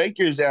Brett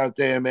Rakers out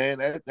there, man.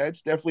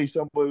 That's definitely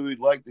somebody we'd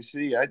like to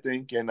see, I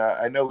think. And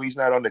I know he's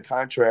not under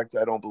contract,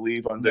 I don't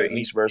believe, under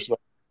East versus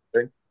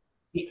West.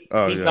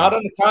 He's not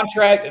under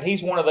contract, and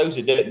he's one of those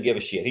that doesn't give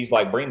a shit. He's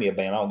like, bring me a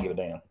band. I don't give a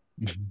damn.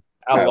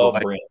 I love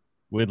Brent.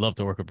 We'd love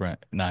to work with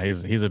Brent. Nah,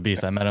 he's a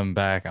beast. I met him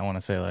back, I want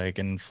to say, like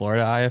in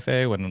Florida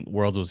IFA when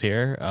Worlds was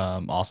here.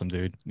 Awesome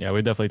dude. Yeah,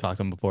 we definitely talked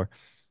to him before.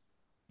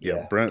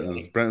 Yeah, Brent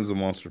is a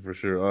monster for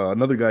sure.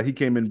 Another guy, he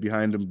came in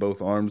behind him,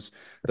 both arms,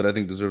 that I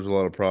think deserves a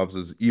lot of props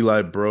is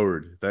Eli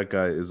Broward. That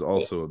guy is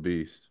also a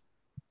beast.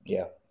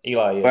 Yeah,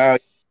 Eli is. Wow.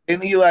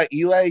 And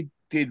Eli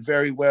did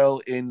very well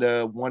in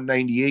the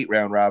 198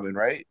 round robin,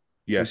 right?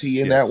 Yes. Was he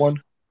in that one?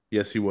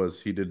 Yes, he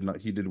was. He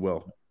did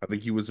well. I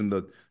think he was in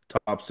the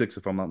top 6,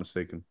 if I'm not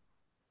mistaken.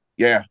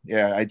 Yeah,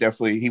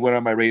 he went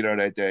on my radar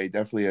that day.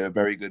 Definitely a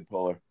very good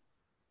puller.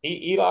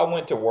 Eli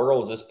went to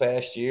Worlds this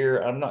past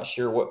year. I'm not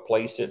sure what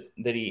place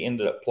that he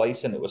ended up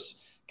placing. It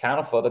was kind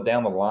of further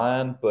down the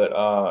line, but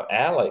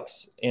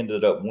Alex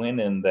ended up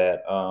winning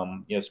that.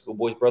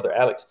 Schoolboy's brother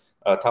Alex,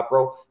 top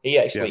row. He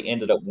actually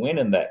ended up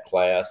winning that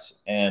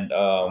class, and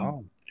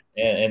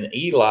and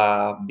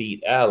Eli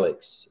beat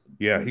Alex.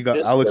 Yeah,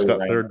 Alex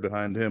got third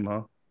behind him,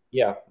 huh?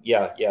 Yeah.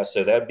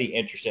 So that'd be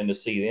interesting to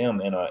see them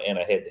in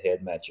a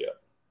head-to-head matchup.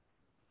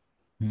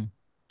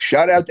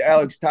 Shout out to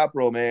Alex Top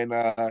Row, man.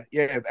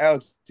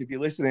 Alex, if you're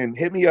listening,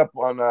 hit me up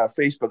on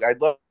Facebook.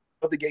 I'd love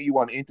to get you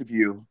on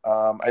interview.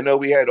 I know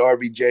we had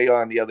RVJ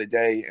on the other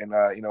day, and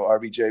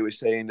RVJ was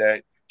saying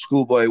that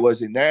Schoolboy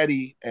wasn't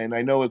natty, and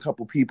I know a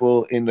couple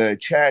people in the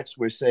chats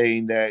were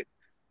saying that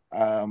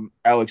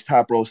Alex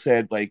Top Row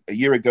said like a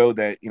year ago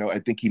that I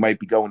think he might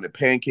be going to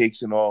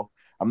pancakes and all.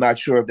 I'm not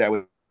sure if that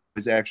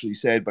was actually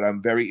said, but I'm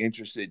very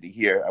interested to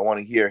hear. I want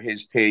to hear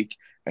his take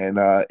and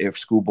if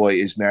Schoolboy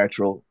is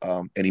natural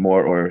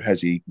anymore or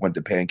has he went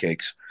to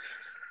pancakes.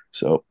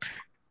 So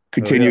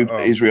continue,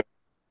 Israel.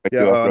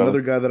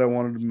 Another guy that I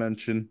wanted to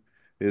mention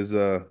is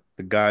the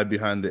guy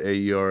behind the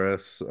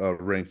AERS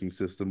ranking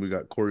system. We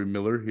got Corey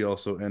Miller. He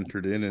also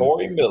entered in and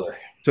Corey Miller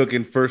took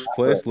in first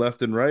place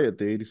left and right at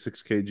the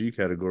 86 kg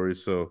category.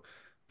 So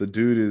the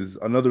dude is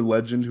another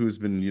legend who's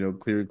been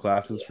clearing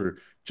classes for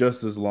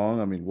just as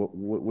long. I mean,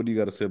 what do you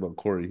got to say about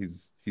Corey?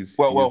 He's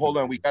hold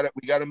on. We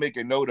gotta make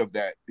a note of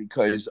that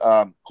because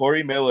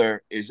Corey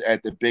Miller is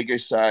at the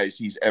biggest size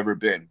he's ever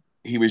been.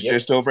 He was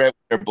just over at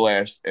Winter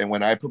Blast, and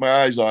when I put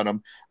my eyes on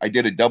him, I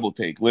did a double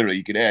take. Literally,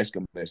 you could ask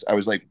him this. I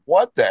was like,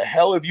 "What the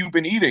hell have you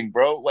been eating,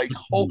 bro? Like,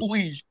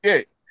 holy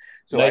shit!"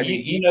 So No, I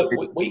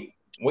mean,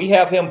 we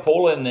have him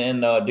pulling in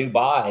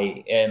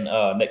Dubai in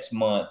next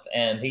month,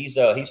 and he's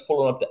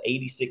pulling up to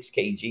 86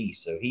 kg.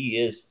 So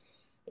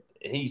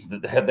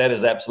that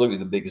is absolutely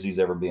the biggest he's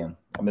ever been.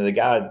 I mean, the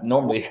guy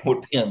normally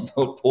would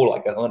pull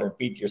like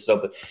 150 or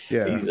something.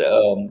 Yeah. He's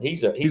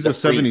a a freak.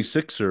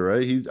 76er,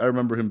 right? I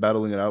remember him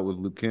battling it out with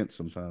Luke Kent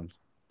sometimes.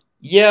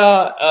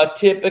 Yeah, yeah,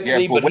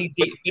 typically, but but he's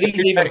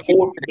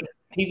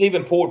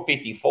even pulled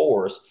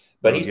 54s,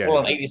 but Oh he's yeah.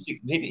 pulling 86.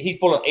 He's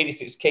pulling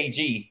 86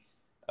 kg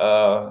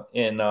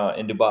in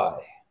Dubai.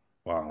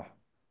 Wow.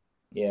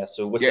 Yeah.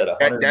 So what's yeah, that?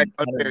 that's 100,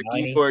 under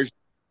 190? Igor's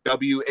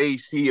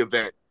WAC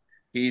event.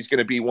 He's going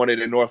to be one of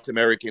the North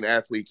American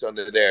athletes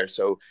under there.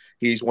 So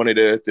he's one of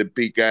the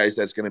big guys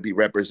that's going to be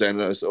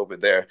representing us over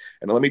there.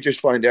 And let me just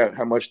find out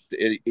how much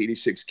the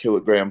 86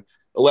 kilogram.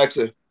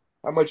 Alexa,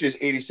 how much is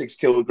 86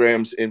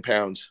 kilograms in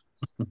pounds?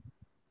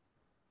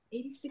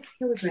 86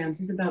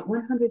 kilograms is about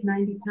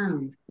 190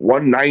 pounds.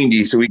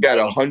 190. So we got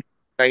a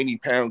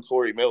 190-pound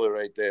Corey Miller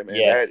right there, man.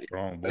 Yeah.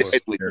 That's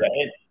Yeah,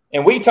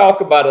 and we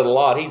talk about it a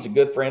lot. He's a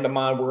good friend of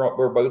mine.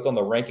 We're both on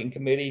the ranking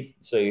committee.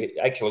 So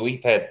actually,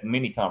 we've had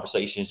many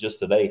conversations just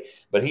today.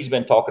 But he's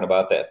been talking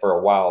about that for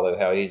a while, though,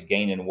 how he's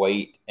gaining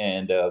weight,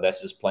 and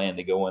that's his plan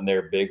to go in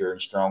there bigger and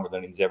stronger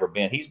than he's ever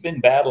been. He's been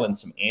battling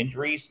some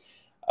injuries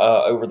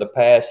over the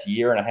past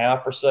year and a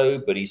half or so,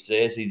 but he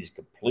says he's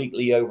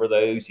completely over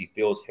those. He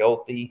feels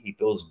healthy. He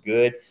feels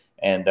good.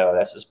 And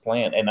that's his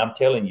plan. And I'm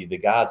telling you, the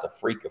guy's a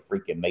freak of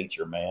freaking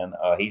nature, man.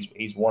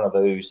 He's one of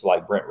those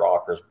like Brent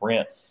Rockers.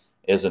 Brent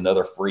is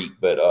another freak,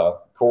 but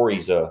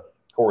Corey's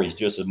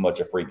just as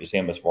much a freak as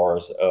him as far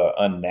as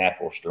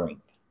unnatural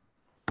strength.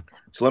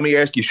 So let me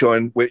ask you,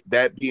 Sean, with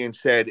that being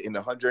said, in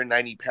the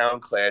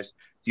 190-pound class,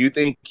 do you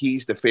think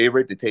he's the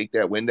favorite to take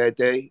that win that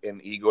day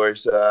in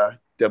Igor's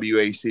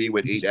WAC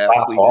with He's 8 by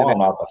athletes in far it?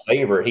 not the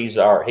favorite. He's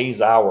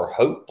our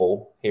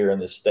hopeful here in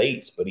the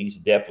States, but he's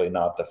definitely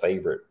not the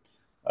favorite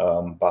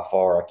by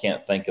far. I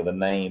can't think of the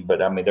name,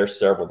 but I mean, there's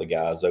several of the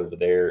guys over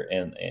there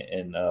in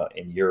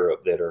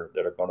Europe that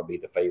are going to be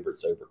the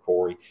favorites over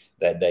Corey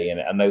that day,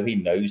 and I know he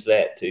knows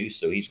that too.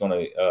 So he's going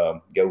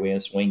to go in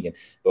swinging.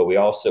 But we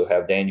also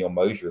have Daniel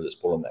Mosier that's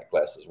pulling that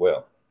class as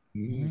well.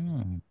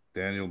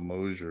 Daniel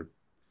Mosier.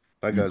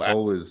 That guy's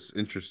always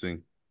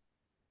interesting.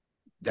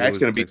 That's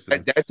going to be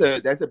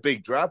that's a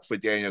big drop for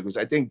Daniel, because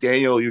I think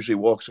Daniel usually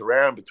walks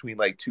around between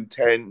like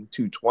 210,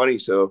 220.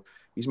 So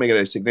he's making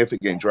a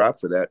significant drop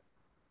for that.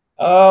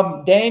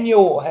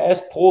 Daniel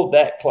has pulled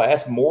that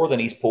class more than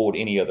he's pulled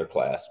any other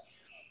class.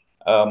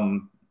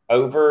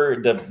 Over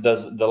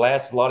the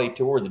last Lottie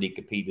Tour that he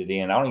competed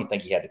in, I don't even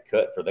think he had to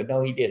cut for that.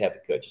 No, he did have to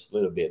cut just a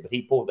little bit, but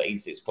he pulled the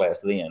 86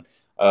 class then.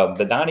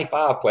 The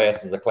 95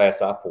 class is the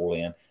class I pull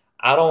in.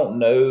 I don't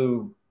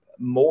know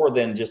more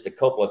than just a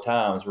couple of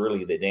times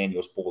really that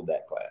Daniel's pulled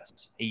that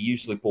class. He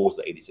usually pulls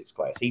the 86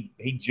 class.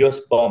 He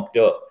just bumped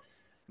up.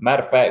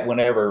 Matter of fact,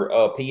 whenever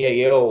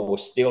PAL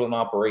was still in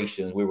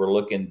operations, we were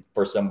looking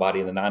for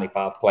somebody in the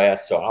 95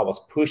 class. So I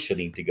was pushing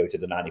him to go to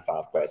the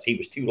 95 class. He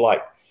was too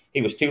light.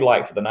 He was too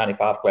light for the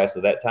 95 class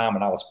at that time,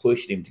 and I was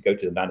pushing him to go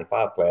to the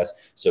 95 class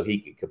so he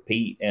could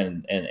compete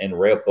and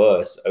rep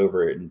us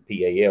over in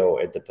PAL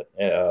at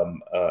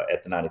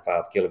the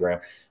 95 kilogram.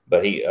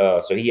 But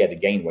so he had to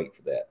gain weight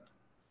for that.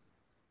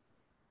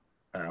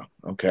 Wow.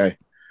 Okay.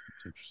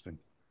 That's interesting.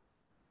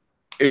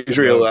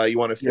 Israel, you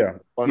want to? Yeah.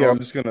 I'm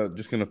just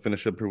gonna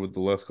finish up here with the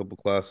last couple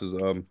classes.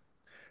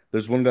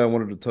 There's one guy I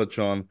wanted to touch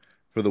on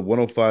for the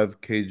 105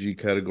 kg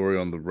category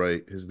on the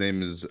right. His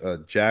name is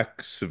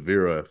Jack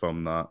Severa, if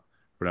I'm not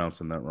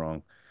pronouncing that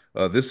wrong.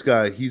 This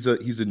guy, he's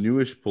a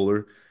newish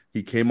puller.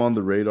 He came on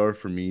the radar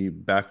for me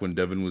back when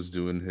Devin was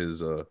doing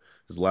his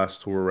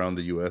last tour around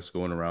the US,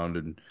 going around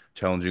and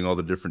challenging all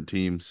the different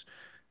teams.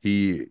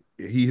 He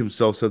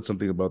himself said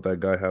something about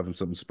that guy having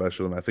something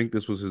special, and I think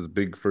this was his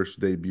big first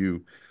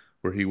debut,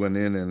 where he went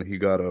in and he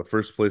got a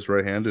first place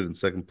right-handed and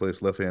second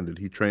place left-handed.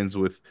 He trains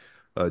with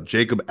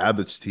Jacob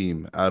Abbott's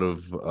team out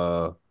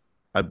of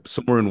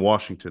somewhere in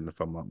Washington, if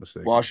I'm not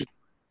mistaken.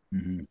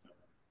 Washington.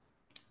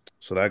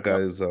 So that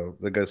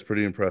guy's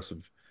pretty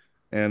impressive.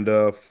 And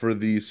for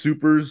the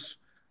supers,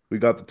 we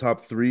got the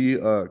top three.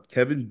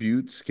 Kevin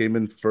Butts came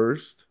in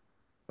first.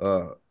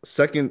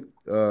 Second,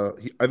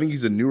 I think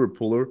he's a newer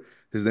puller.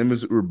 His name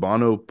is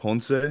Urbano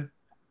Ponce.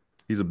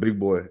 He's a big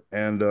boy.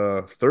 And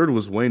third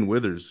was Wayne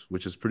Withers,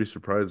 which is pretty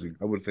surprising.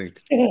 I would think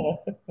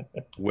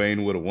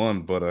Wayne would have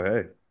won, but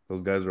hey,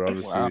 those guys are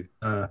obviously.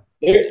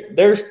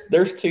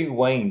 There's two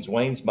Waynes.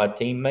 Wayne's my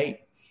teammate,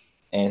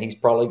 and he's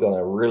probably going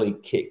to really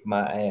kick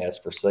my ass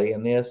for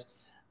saying this.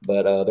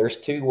 But there's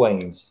two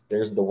Waynes.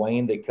 There's the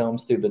Wayne that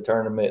comes to the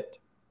tournament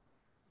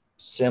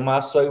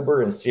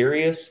semi-sober and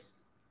serious,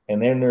 and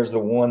then there's the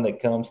one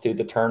that comes to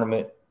the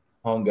tournament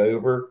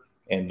hungover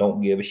and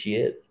don't give a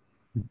shit.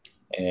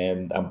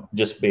 And I'm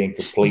just being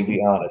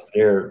completely honest.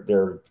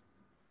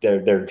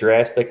 They're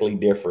drastically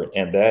different,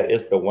 and that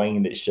is the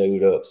Wayne that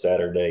showed up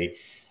Saturday.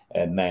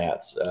 and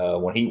Matt's.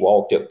 When he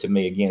walked up to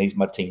me again, he's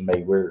my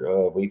teammate.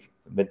 We've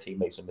been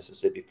teammates in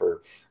Mississippi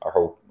for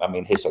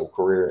his whole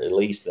career at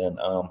least. And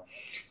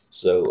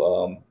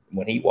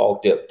when he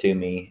walked up to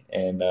me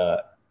and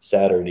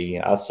Saturday,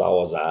 I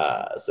saw his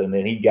eyes, and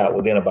then he got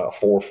within about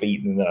 4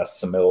 feet, and then I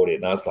smelled it,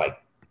 and I was like,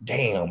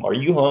 "Damn, are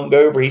you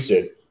hungover?" He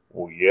said,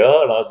 "Well,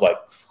 yeah," and I was like,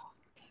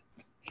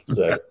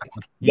 "So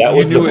that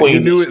was the you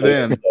knew it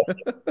then."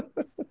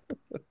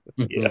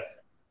 Yeah.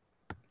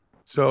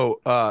 So,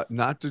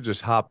 not to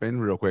just hop in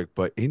real quick,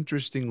 but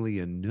interestingly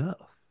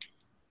enough,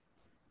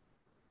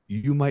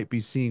 you might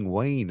be seeing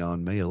Wayne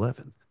on May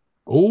 11th.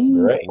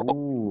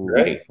 Oh,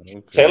 Great.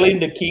 Okay. Tell him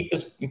to keep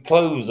his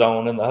clothes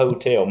on in the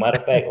hotel. Matter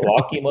of fact,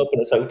 lock him up in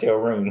his hotel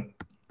room.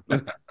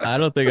 I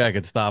don't think I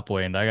could stop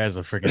Wayne. That guy's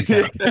a freaking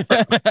tank.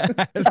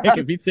 I think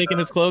if he's taking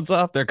his clothes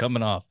off, they're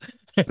coming off.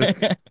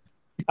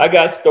 I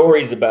got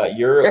stories about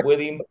Europe with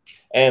him,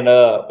 and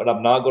but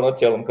I'm not going to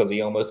tell him because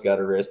he almost got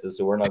arrested.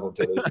 So we're not going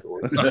to tell those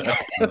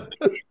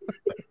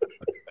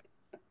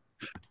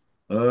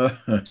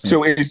stories.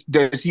 So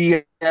does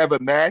he have a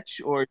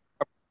match or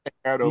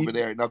out over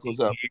there? Knuckles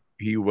up.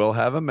 He will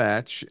have a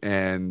match,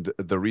 and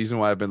the reason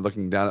why I've been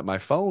looking down at my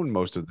phone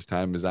most of this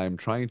time is I'm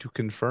trying to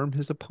confirm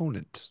his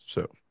opponent.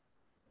 So,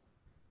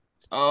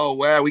 oh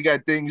wow, we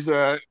got things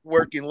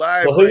working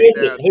live. Well, who is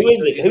it? Who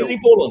is it? Who's he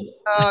pulling?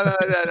 No,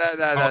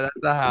 that's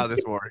not how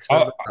this works.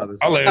 That's not how this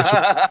I'll works.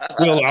 answer.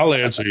 Will, I'll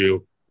answer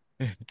you.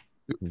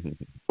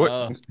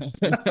 What?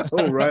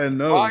 Oh, Ryan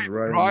knows.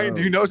 Ryan,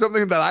 do you know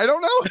something that I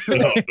don't know?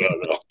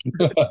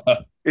 No.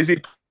 Is he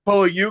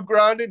pulling you,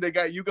 Grondin? They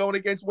got you going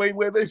against Wayne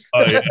Withers?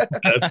 Oh, yeah.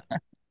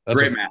 That's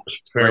Great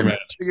match. fair match.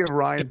 You give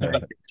Ryan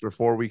pancakes for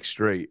 4 weeks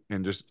straight,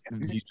 and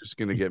he's just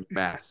gonna get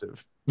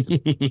massive.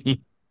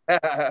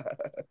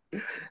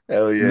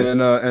 Hell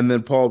yeah! And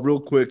then Paul, real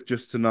quick,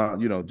 just to not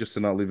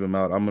leave him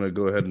out, I'm gonna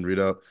go ahead and read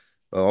out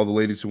all the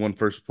ladies who won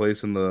first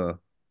place in the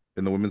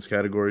women's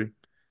category.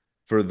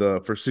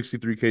 For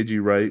 63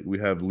 kg right, we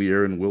have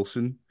Leerin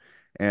Wilson,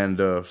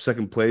 and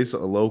second place a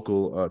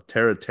local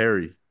Tara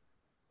Terry.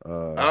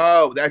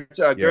 Oh, that's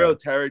a girl,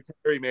 Terry,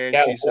 man.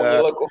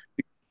 California local.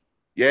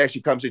 Yeah,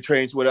 she comes and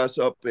trains with us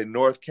up in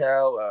North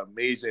Cal.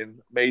 Amazing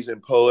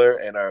puller.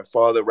 And our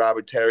father,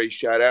 Robert Terry,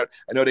 shout out.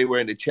 I know they were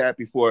in the chat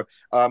before.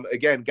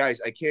 Again, guys,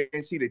 I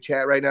can't see the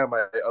chat right now.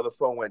 My other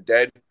phone went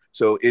dead.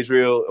 So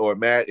Israel or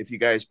Matt, if you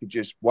guys could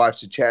just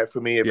watch the chat for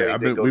me. If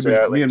anything goes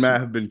out. Me and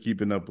Matt have been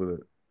keeping up with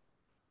it.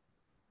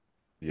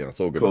 Yeah, it's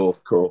all good.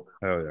 Cool.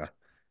 Hell yeah.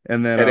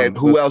 And then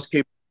who else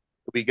came?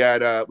 We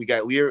got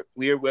Lear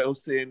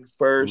Wilson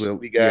first.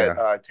 We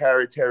got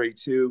Tara Terry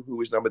 2, who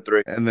was number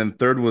 3. And then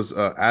third was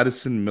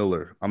Addison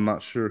Miller. I'm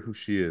not sure who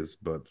she is,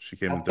 but she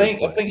came in third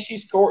place. I think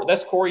she's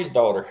that's Corey's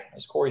daughter.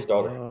 That's Corey's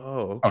daughter.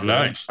 Oh, okay. Oh,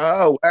 nice.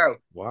 Oh, wow.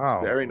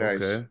 Wow. Very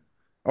nice. Okay.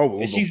 Oh,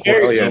 well, she's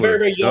very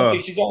young.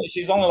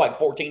 She's only like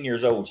 14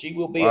 years old. She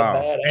will be a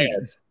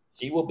badass.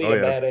 She will be a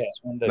badass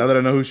one day. Now that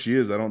I know who she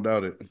is, I don't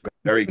doubt it.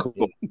 Very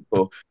cool.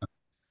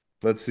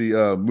 Let's see.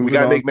 We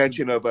got to make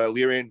mention of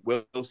Leerin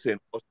Wilson.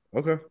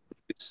 Okay.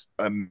 It's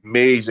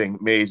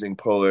amazing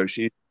puller.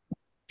 She's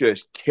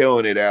just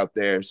killing it out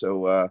there.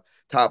 So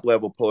top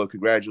level puller.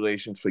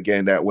 Congratulations for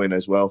getting that win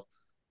as well.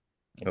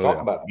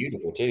 Talk about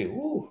beautiful too.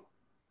 Ooh.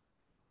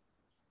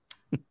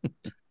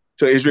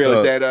 So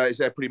Israel, is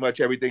that pretty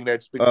much everything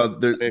that's been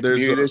there's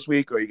this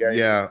week, or you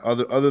got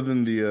other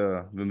than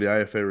the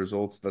IFA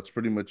results, that's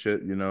pretty much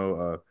it.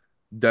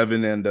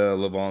 Devin and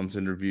Levon's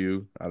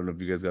interview. I don't know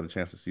if you guys got a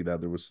chance to see that.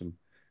 There was some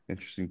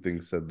interesting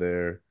things said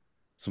there.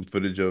 Some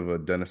footage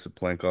of Dennis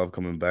Plankov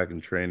coming back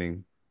in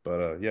training.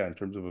 But in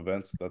terms of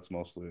events, that's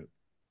mostly it.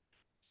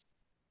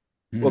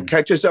 Well,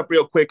 catch us up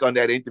real quick on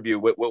that interview.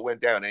 What went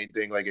down?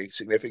 Anything like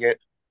significant?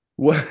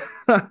 Well,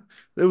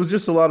 there was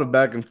just a lot of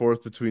back and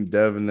forth between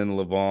Devin and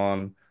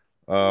Levon.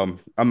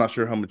 I'm not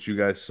sure how much you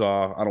guys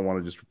saw. I don't want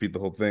to just repeat the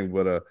whole thing,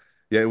 but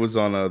it was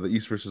on the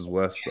East versus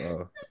West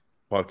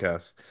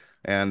podcast.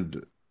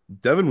 And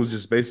Devin was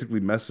just basically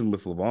messing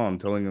with Levon,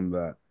 telling him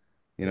that,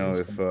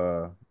 if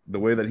the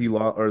way that he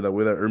lost, or the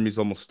way that Hermes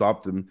almost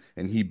stopped him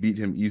and he beat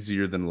him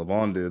easier than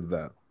Levon did,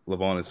 that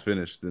Levon is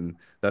finished. And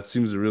that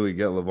seems to really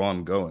get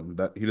Levon going.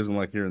 That he doesn't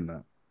like hearing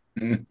that.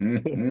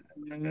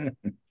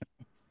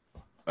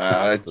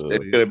 It's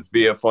going to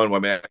be a fun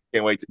one, man. I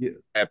can't wait to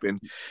happen.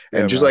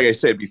 And just like I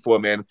said before,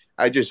 man,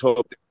 I just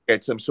hope that we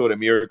get some sort of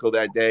miracle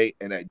that day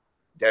and that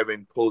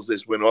Devin pulls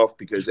this win off,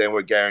 because then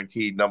we're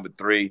guaranteed number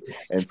 3.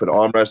 And for the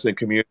arm wrestling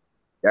community,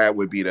 that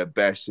would be the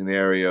best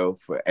scenario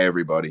for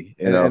everybody.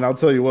 And I'll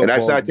tell you what, and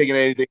that's not taking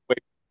anything away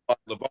from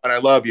Levon. I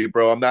love you,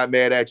 bro. I'm not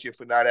mad at you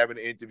for not having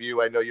an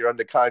interview. I know you're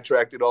under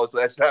contract and all, so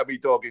that's not me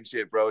talking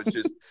shit, bro. It's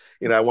just,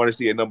 I want to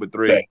see a number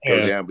 3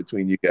 go down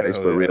between you guys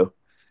for real.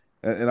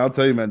 And I'll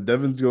tell you, man,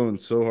 Devin's going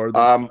so hard this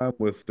time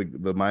with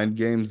the mind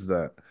games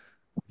that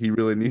he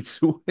really needs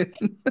to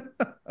win.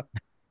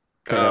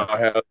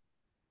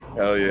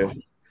 Hell yeah.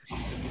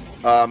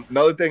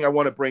 Another thing I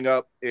want to bring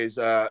up is,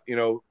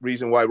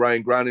 reason why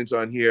Ryan Grondin's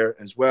on here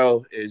as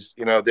well is,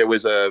 there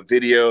was a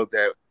video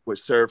that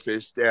was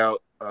surfaced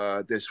out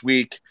this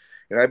week,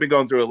 And I've been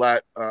going through a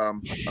lot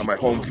on my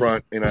home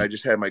front. And I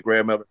just had my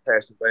grandmother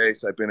pass away,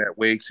 so I've been at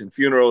wakes and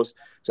funerals.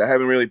 So I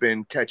haven't really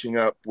been catching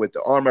up with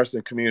the arm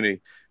wrestling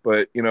community.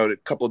 But a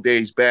couple of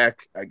days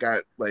back, I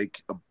got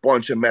like a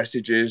bunch of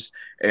messages,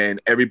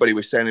 and everybody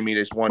was sending me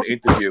this one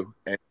interview,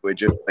 and we're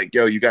just like,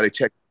 "Yo, you got to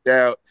check it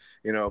out."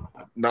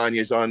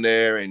 Nanya's on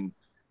there, and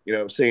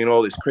saying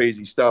all this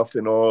crazy stuff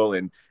and all,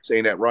 and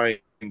saying that Ryan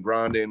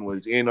Grondin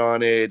was in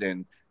on it,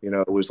 and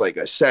it was like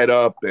a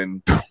setup,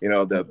 and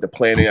the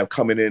planning of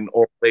coming in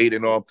all late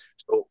and all.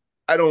 So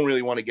I don't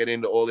really want to get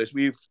into all this.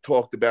 We've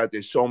talked about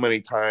this so many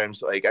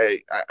times. Like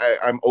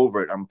I'm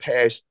over it. I'm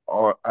past.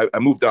 I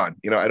moved on.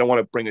 I don't want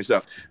to bring this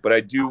up, but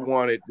I do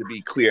want it to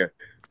be clear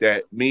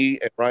that me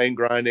and Ryan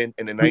Grondin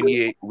and the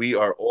 98, we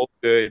are all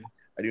good.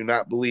 I do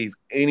not believe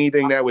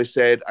anything that was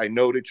said. I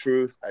know the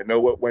truth. I know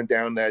what went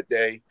down that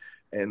day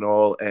and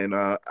all. And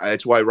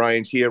that's why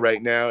Ryan's here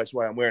right now. That's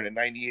why I'm wearing a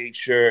 98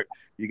 shirt.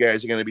 You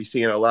guys are going to be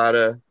seeing a lot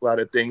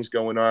of things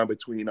going on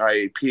between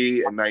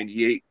IAP and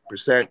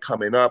 98%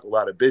 coming up. A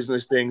lot of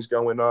business things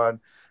going on.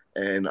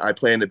 And I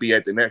plan to be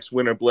at the next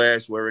Winter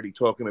Blast. We're already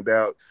talking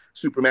about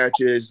super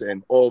matches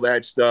and all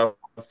that stuff.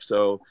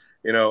 So,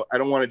 I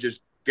don't want to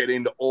just get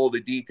into all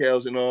the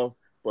details and all.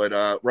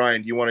 But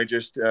Ryan, do you want to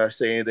just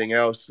say anything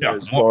else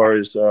as far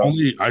as?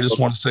 I just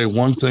want to say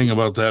one thing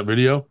about that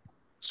video: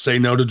 say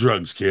no to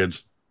drugs,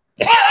 kids.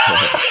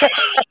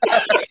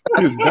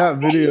 Dude, that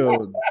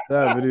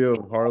video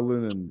of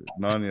Harlan and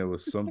Nanya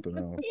was something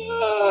else.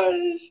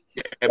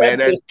 Yeah, man,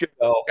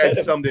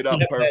 that summed it up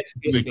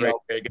perfectly right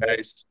there,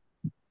 guys.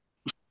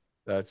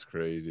 That's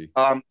crazy.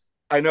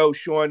 I know,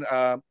 Sean.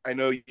 I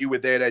know you were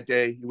there that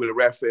day. You were the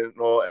ref and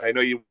all. I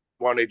know you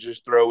want to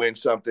just throw in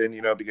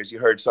something, because you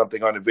heard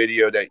something on the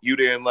video that you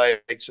didn't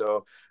like.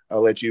 So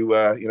I'll let you,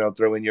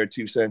 throw in your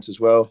 2 cents as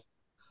well.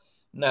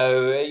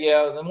 No,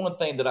 yeah. The one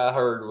thing that I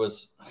heard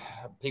was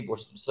people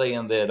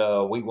saying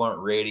that we weren't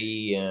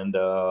ready, and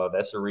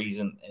that's the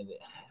reason.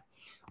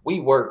 We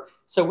were.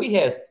 So we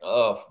had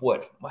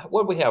what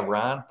did we have,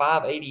 Ryan?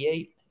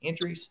 588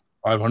 entries.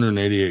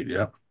 588.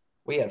 Yeah.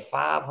 We had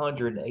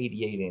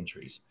 588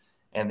 entries.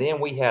 And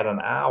then we had an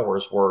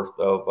hour's worth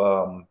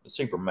of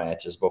super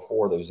matches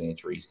before those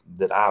entries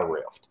that I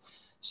refed.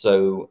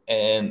 So,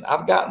 and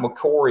I've gotten with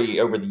Corey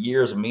over the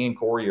years, and me and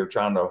Corey are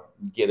trying to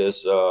get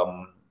us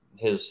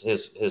his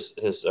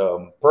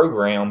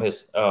program,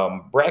 his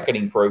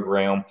bracketing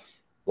program,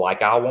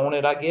 like I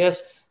wanted, I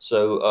guess.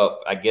 So,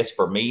 I guess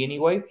for me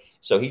anyway.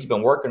 So he's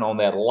been working on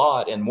that a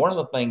lot. And one of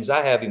the things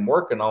I have him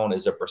working on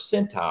is a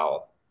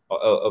percentile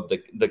of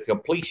the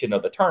completion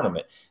of the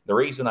tournament. The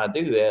reason I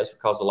do that is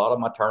because a lot of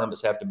my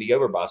tournaments have to be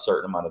over by a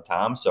certain amount of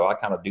time. So I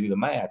kind of do the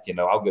math.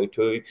 I'll go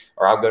to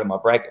my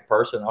bracket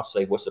person. I'll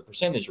say, what's the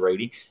percentage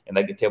rating? And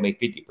they can tell me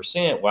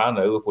 50%. Well, I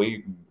know if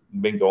we've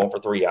been going for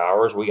 3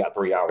 hours, we got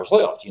 3 hours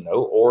left,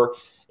 or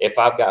if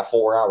I've got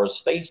 4 hours of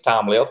stage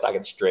time left, I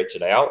can stretch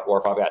it out.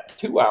 Or if I've got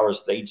 2 hours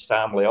stage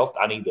time left,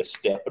 I need to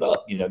step it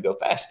up, go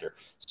faster.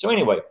 So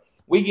anyway,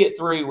 we get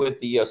through with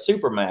the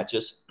super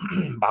matches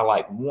by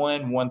like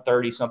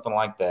 1:30, something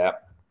like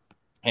that.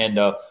 And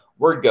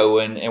we're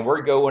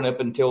going up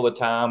until the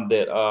time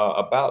that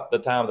about the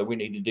time that we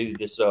need to do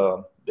this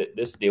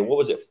this deal. What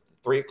was it?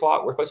 3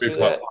 o'clock? We're supposed to do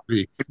that?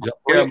 3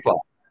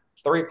 o'clock.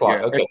 3 o'clock.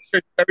 Yeah. Okay.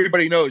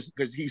 Everybody knows,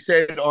 because he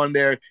said on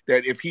there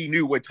that if he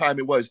knew what time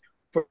it was,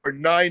 for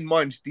 9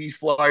 months, these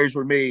flyers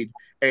were made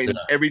and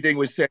everything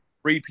was set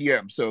 3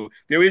 p.m. So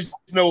there is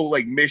no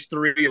like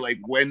mystery, like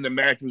when the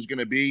match was going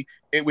to be.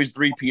 It was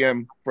 3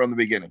 p.m. from the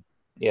beginning.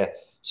 Yeah.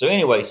 So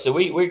anyway, so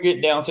we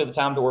get down to the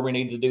time to where we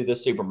need to do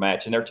this super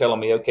match, and they're telling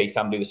me, okay, it's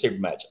time to do the super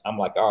match. I'm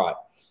like, all right.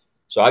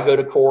 So I go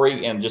to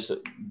Corey and just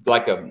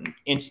like a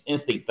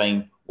instinct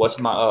thing. What's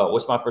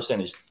my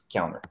percentage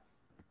counter?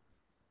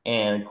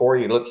 And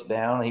Corey looks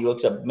down, he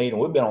looks up at me, and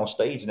we've been on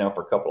stage now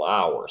for a couple of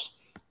hours.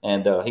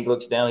 And he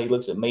looks down, he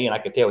looks at me, and I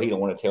could tell he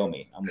don't want to tell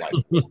me. I'm like,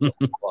 what the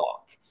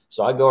fuck?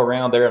 So I go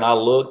around there and I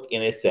look,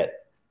 and it's at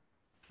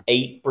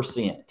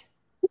 8%.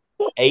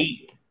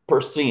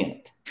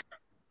 8%.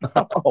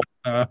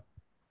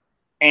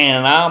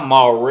 And I'm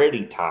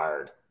already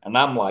tired. And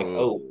I'm like,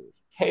 oh,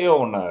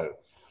 hell no.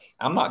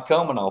 I'm not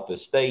coming off the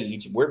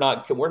stage. We're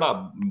not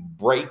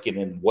breaking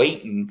and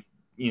waiting,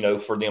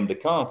 for them to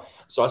come.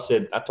 So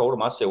I told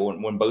him, I said,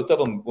 when both of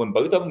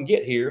them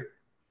get here,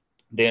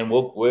 then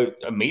we'll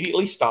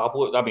immediately stop.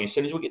 As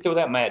soon as we get through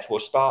that match, we'll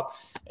stop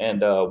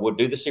and we'll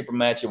do the super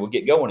match and we'll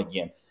get going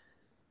again.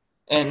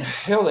 And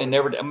hell, they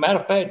never. Matter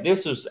of fact,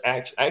 this was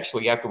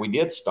actually after we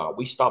did stop.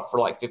 We stopped for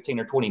like 15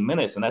 or 20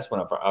 minutes, and that's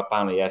when I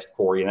finally asked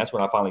Corey, and that's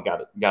when I finally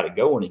got it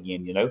going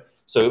again.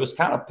 So it was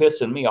kind of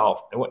pissing me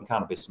off. It wasn't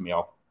kind of pissing me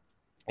off.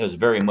 It was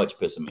very much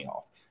pissing me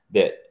off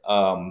that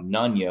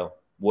Nanya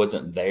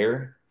wasn't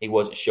there. He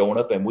wasn't showing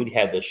up, and we'd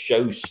had the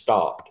show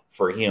stopped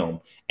for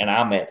him, and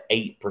I'm at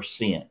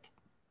 8%.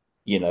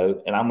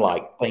 And I'm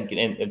like thinking,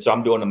 and so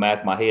I'm doing the math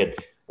in my head.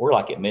 We're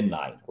like at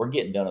midnight. We're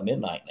getting done at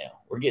midnight now.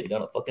 We're getting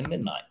done at fucking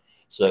midnight.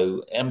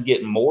 So I'm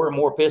getting more and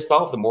more pissed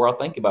off the more I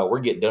think about it. We're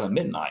getting done at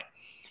midnight.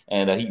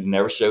 And he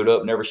never showed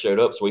up, never showed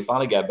up. So we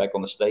finally got back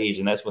on the stage,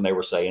 and that's when they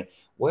were saying,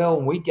 well,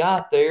 when we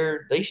got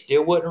there, they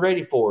still wasn't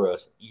ready for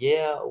us.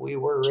 Yeah, we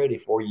were ready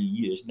for you.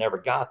 You just never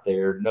got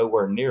there,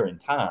 nowhere near in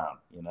time,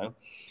 you know?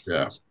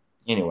 Yeah. So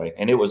anyway,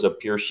 and it was a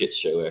pure shit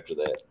show after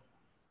that.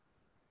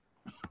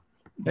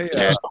 Hey,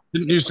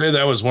 Didn't you say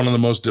that was one of the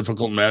most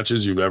difficult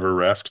matches you've ever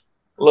refed?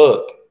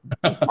 Look,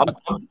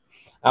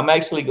 I'm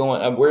actually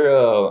going.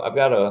 I've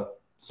got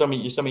some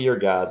of your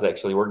guys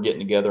actually. We're getting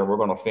together and we're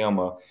going to film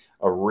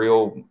a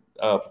real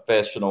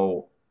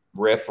professional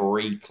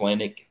referee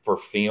clinic for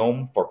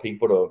film for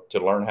people to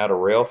learn how to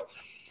ref,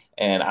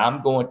 and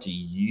I'm going to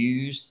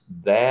use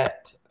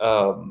that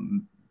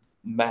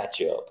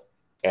matchup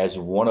as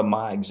one of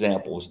my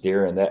examples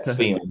during that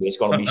film. It's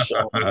going to be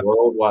shown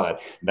worldwide.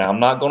 Now, I'm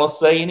not going to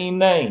say any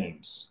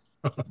names,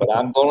 but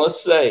I'm going to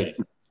say,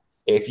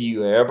 if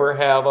you ever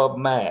have a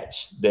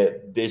match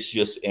that is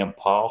just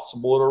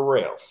impossible to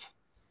ref,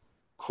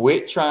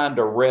 quit trying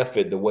to ref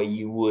it the way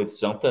you would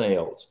something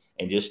else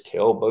and just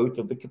tell both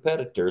of the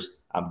competitors,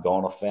 I'm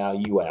going to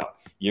foul you out.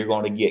 You're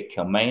going to get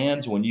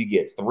commands. When you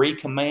get 3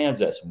 commands,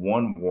 that's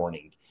 1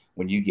 warning.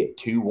 When you get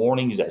 2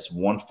 warnings, that's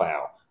 1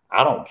 foul.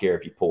 I don't care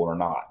if you pull or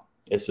not.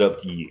 It's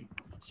up to you.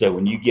 So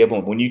when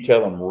you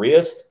tell them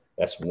wrist,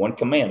 that's 1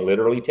 command.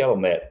 Literally tell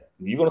them that.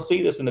 You're going to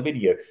see this in the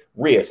video.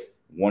 Wrist,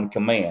 1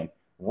 command.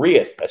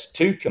 Wrist, that's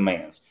 2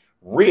 commands.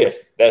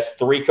 Wrist, that's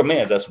 3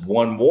 commands. That's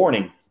 1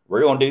 warning.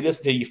 We're going to do this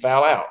until you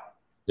foul out.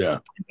 Yeah.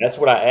 That's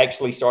what I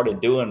actually started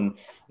doing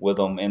with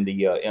them in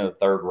the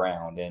 3rd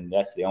round, and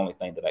that's the only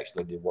thing that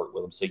actually did work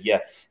with them. So yeah,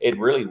 it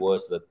really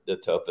was the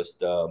toughest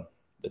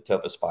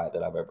fight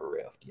that I've ever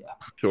reffed. Yeah.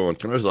 Sean,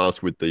 can I just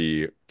ask, with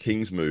the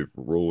King's Move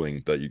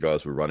ruling that you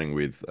guys were running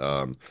with,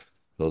 I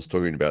was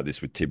talking about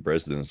this with Tim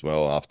Bresden as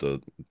well after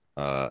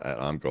at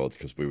Arm Gods,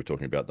 because we were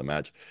talking about the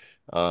match.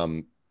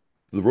 The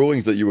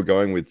rulings that you were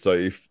going with, so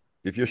if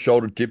your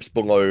shoulder dips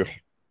below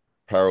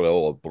parallel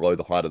or below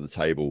the height of the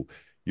table,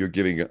 you're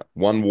giving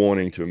 1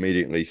 warning to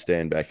immediately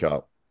stand back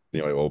up,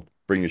 or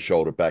bring your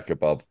shoulder back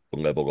above the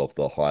level of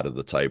the height of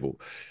the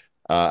table.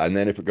 And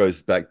then if it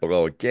goes back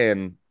below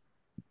again,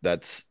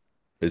 is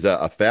that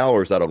a foul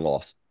or is that a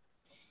loss?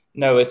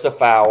 No, it's a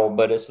foul,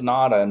 but it's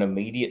not an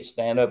immediate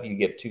stand up. You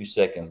get 2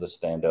 seconds to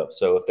stand up.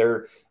 So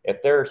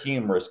if their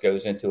humerus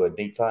goes into a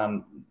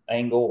decline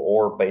angle,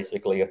 or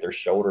basically if their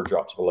shoulder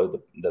drops below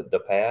the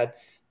pad,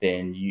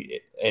 then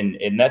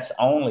and that's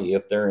only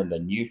if they're in the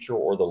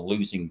neutral or the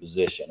losing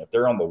position. If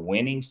they're on the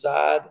winning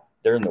side,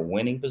 they're in the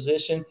winning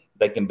position,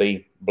 they can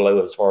be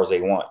below as far as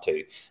they want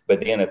to.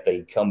 But then if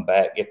they come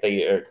back, if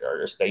they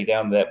stay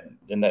down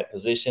in that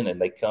position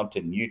and they come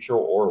to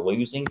neutral or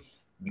losing,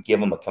 you give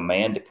them a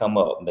command to come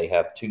up, and they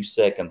have 2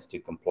 seconds to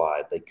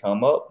comply. If they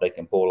come up, they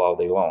can pull all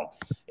day long.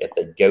 If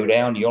they go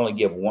down, you only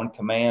give 1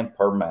 command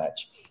per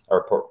match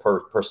or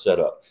per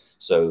setup.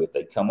 So if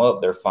they come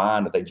up, they're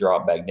fine. If they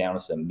drop back down,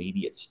 it's an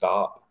immediate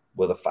stop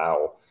with a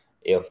foul.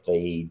 If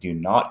they do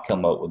not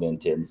come up within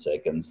 10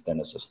 seconds, then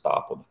it's a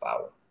stop with a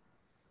foul.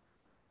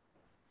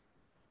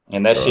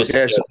 And that's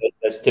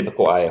that's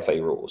typical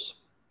IFA rules.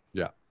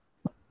 Yeah.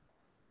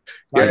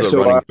 Yeah. It's a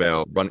running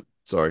foul.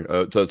 So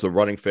it's a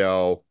running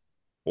foul,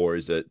 or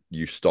is it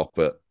you stop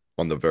it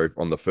on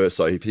the first?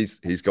 So if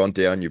he's gone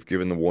down, you've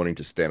given the warning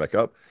to stand back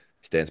up.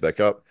 He stands back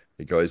up.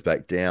 He goes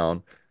back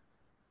down.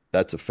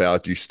 That's a foul.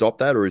 Do you stop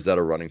that, or is that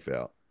a running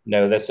foul?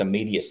 No, that's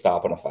immediate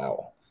stop and a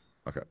foul.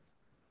 Okay.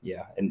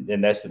 Yeah, and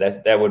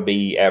that would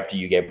be after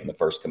you gave them the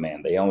first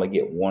command. They only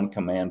get 1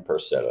 command per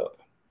setup.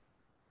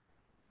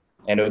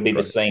 And it would be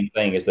the same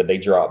thing as that they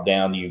dropped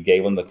down, you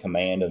gave them the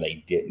command and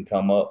they didn't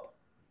come up.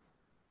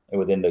 And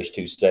within those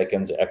 2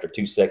 seconds, after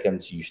 2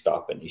 seconds, you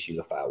stop and issue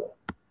the foul.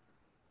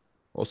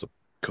 Awesome.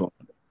 Cool.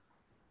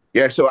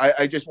 Yeah, so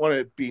I just want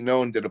to be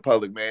known to the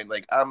public, man.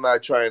 Like, I'm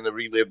not trying to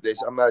relive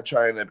this. I'm not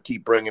trying to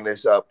keep bringing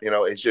this up.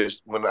 It's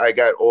just when I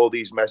got all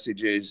these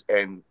messages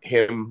and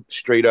him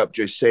straight up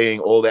just saying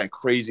all that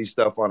crazy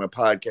stuff on a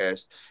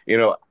podcast,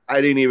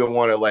 I didn't even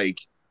want to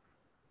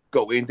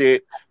go into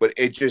it, but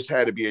it just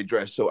had to be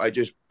addressed. So I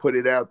just put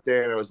it out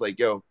there, and I was like,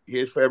 yo,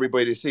 here's for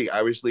everybody to see.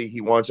 Obviously,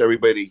 he wants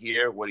everybody to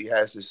hear what he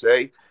has to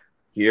say.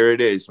 Here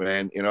it is,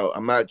 man.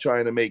 I'm not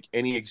trying to make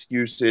any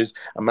excuses.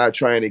 I'm not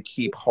trying to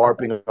keep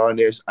harping on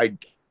this. I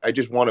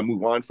just want to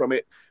move on from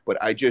it. But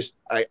I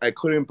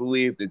couldn't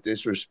believe the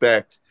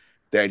disrespect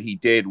that he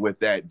did with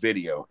that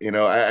video.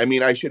 I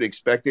mean, I should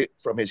expect it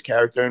from his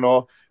character and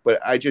all, but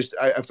I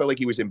felt like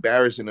he was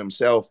embarrassing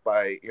himself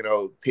by,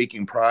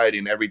 taking pride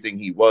in everything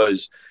he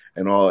was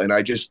and all. And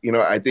I just,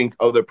 I think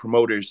other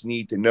promoters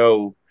need to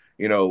know,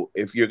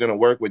 if you're going to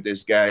work with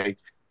this guy.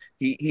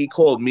 He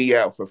called me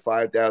out for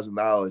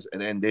 $5,000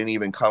 and then didn't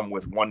even come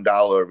with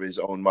 $1 of his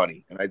own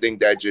money. And I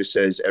think that just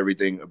says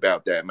everything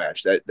about that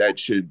match. That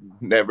should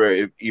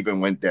never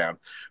even went down.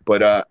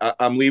 But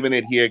I'm leaving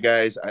it here,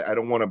 guys. I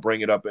don't want to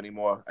bring it up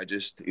anymore. I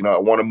just, I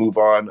want to move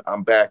on.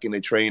 I'm back in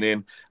the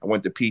training. I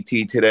went to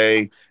PT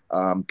today,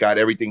 got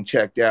everything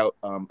checked out.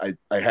 I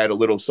had a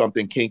little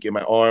something kink in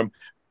my arm.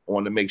 I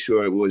wanted to make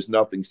sure it was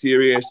nothing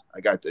serious.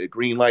 I got the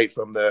green light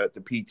from the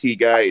PT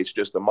guy. It's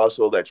just a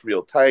muscle that's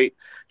real tight.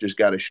 Just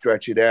got to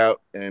stretch it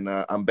out. And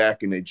I'm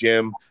back in the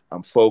gym.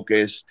 I'm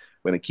focused.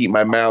 I'm going to keep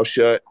my mouth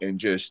shut and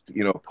just,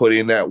 put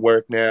in that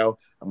work now.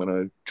 I'm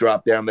going to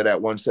drop down to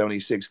that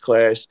 176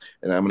 class,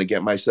 and I'm going to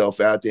get myself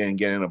out there and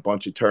get in a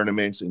bunch of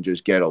tournaments and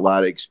just get a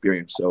lot of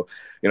experience. So,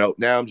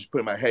 now I'm just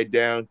putting my head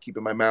down,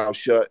 keeping my mouth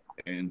shut,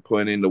 and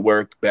putting in the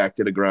work, back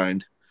to the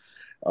grind.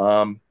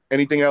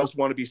 Anything else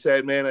want to be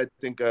said, man? I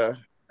think I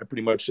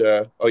pretty much.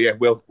 Oh yeah,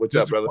 Will, what's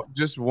up, brother?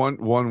 Just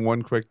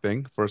one quick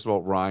thing. First of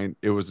all, Ryan,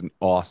 it was an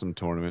awesome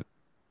tournament.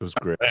 It was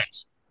great.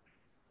 Thanks.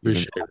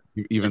 Appreciate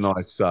it. Even though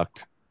I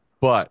sucked,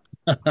 but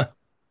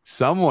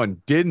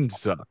someone didn't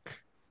suck.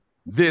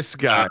 This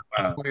guy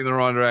playing the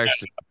wrong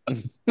direction.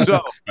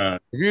 So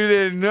if you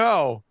didn't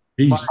know,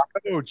 my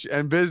coach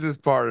and business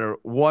partner,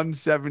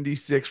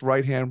 176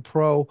 right-hand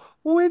pro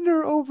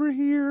winner over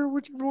here,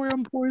 whichever way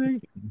I'm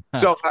pointing.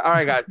 So, all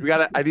right,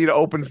 guys, I need an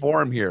open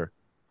forum here.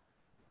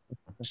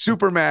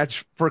 Super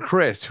match for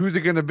Chris. Who's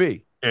it going to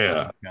be?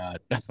 Yeah.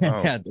 God.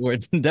 Yeah, we're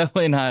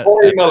definitely not.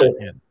 Corey Miller.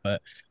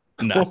 But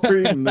no,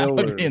 Corey that Miller.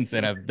 would be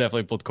insane. I've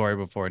definitely pulled Corey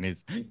before, and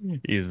he's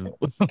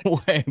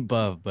way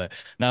above. But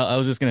now I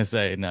was just gonna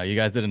say, no, you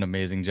guys did an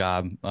amazing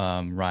job,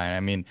 Ryan. I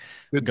mean,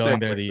 Good going segue,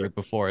 there the year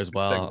before as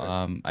well.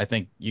 segue. I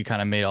think you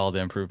kind of made all the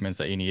improvements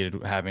that you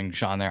needed, having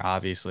Sean there,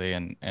 obviously,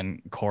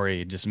 and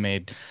Corey just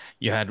made.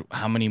 You had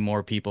how many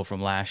more people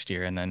from last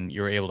year, and then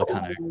you were able to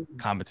kind of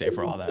compensate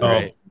for all that,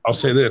 right? I'll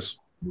say this: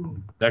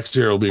 next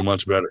year will be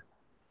much better.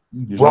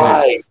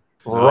 Right.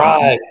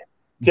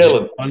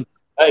 Tell him.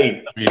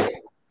 Hey.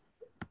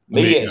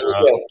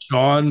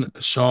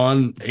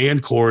 Sean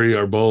and Corey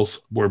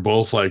were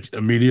both like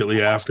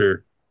immediately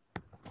after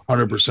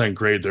 100%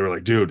 great. They were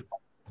like, dude,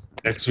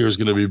 next year is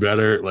going to be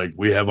better. Like,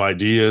 we have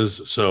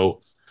ideas.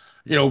 So,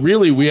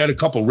 really, we had a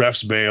couple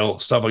refs bail,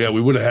 stuff like that.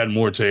 We would have had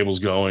more tables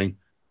going.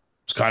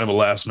 It's kind of a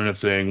last minute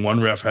thing. One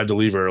ref had to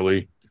leave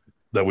early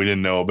that we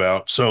didn't know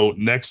about. So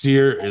next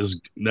year is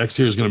going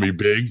to be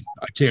big.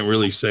 I can't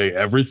really say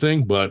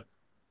everything, but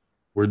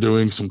we're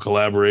doing some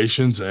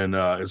collaborations, and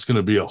it's going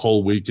to be a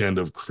whole weekend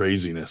of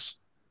craziness.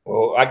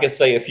 Well, I could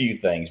say a few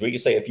things. We can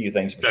say a few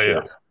things for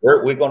sure.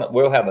 Yeah.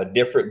 We'll have a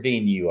different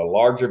venue, a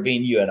larger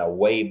venue, and a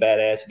way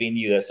badass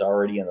venue that's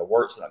already in the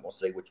works. I'm not going to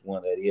say which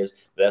one that is,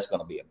 but that's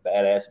going to be a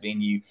badass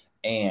venue.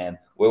 And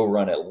we'll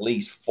run at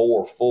least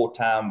 4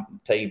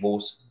 full-time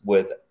tables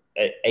with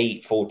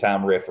 8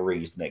 full-time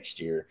referees next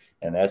year,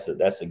 and that's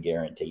a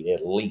guaranteed,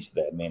 at least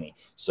that many.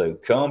 So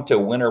come to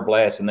Winter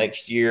Blast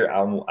next year.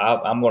 I'm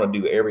going to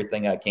do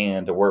everything I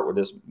can to work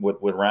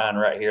with Ryan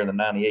right here in the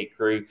 98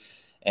 crew.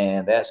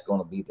 And that's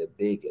going to be the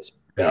biggest,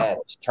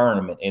 baddest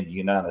tournament in the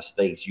United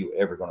States you're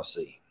ever going to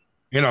see.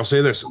 And I'll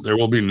say this: there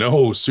will be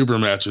no super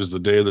matches the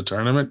day of the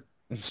tournament.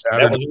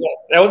 Saturday,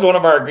 that was one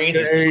of our agreements.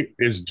 Saturday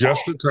is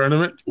just a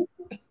tournament,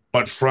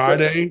 but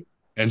Friday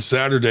and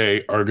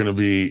Saturday are going to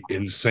be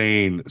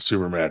insane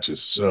super matches.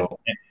 So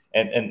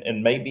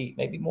and maybe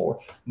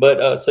more.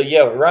 But so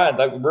yeah, Ryan,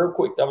 like real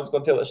quick, I was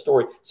going to tell that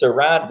story. So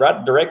Ryan,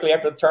 right directly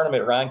after the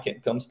tournament, Ryan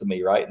comes to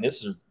me, right, and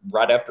this is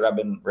right after I've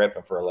been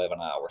reffing for 11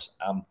 hours.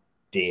 I'm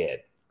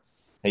dead.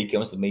 He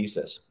comes to me, he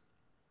says,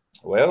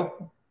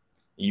 well,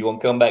 you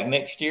want to come back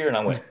next year? And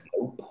I went,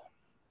 nope.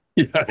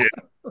 Yeah.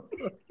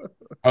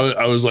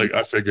 I was like,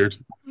 I figured.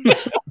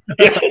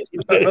 Yes,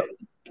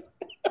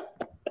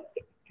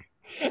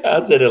 I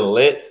said,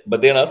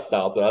 but then I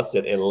stopped and I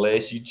said,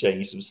 unless you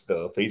change some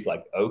stuff. He's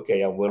like,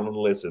 okay, I'm willing to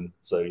listen.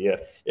 So yeah,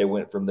 it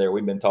went from there.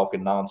 We've been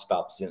talking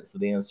nonstop since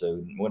then.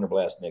 So Winter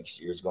Blast next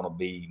year is going to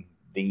be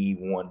the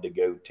one to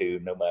go to,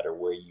 no matter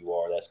where you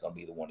are. That's going to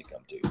be the one to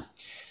come to.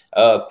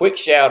 Quick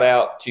shout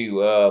out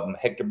to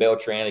Hector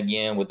Beltran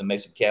again with the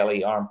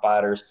Mexicali Arm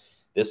Fighters.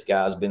 This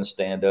guy's been a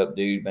stand-up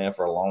dude, man,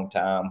 for a long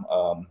time.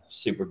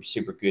 Super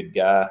good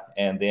guy.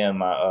 And then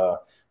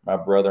my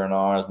brother in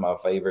arms, my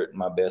favorite,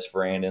 my best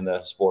friend in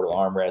the sport of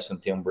arm wrestling,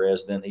 Tim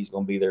Bresden. He's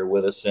going to be there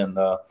with us in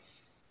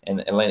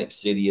Atlantic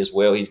City as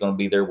well. He's going to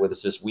be there with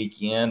us this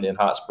weekend in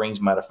Hot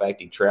Springs. Matter of fact,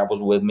 he travels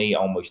with me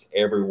almost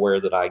everywhere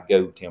that I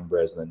go. Tim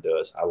Bresden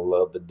does. I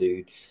love the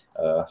dude.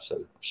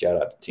 So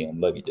shout out to Tim.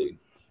 Love you, dude.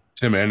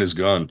 Tim and his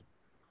gun.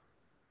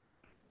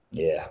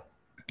 Yeah.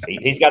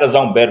 He's got his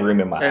own bedroom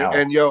in my house.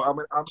 And I'm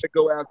gonna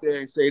go out there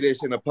and say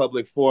this in a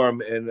public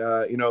forum. And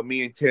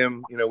me and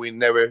Tim, we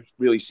never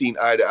really seen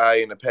eye to eye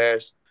in the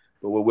past,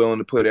 but we're willing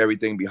to put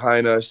everything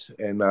behind us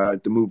and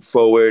to move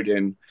forward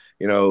and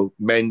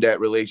mend that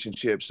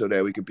relationship so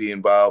that we could be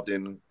involved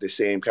in the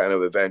same kind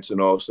of events. And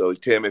also,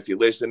 Tim, if you're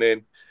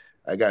listening,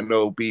 I got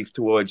no beef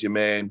towards you,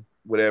 man.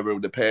 Whatever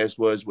the past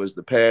was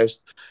the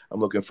past. I'm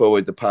looking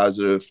forward to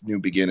positive new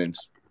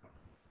beginnings.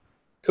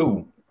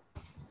 Cool.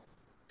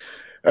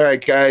 All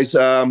right, guys.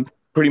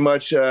 Pretty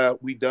much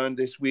we done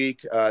this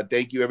week.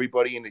 Thank you,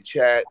 everybody in the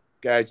chat.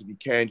 Guys, if you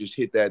can, just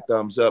hit that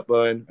thumbs up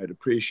button. I'd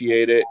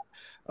appreciate it.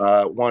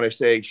 Want to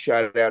say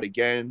shout out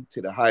again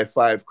to the High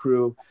Five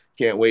crew.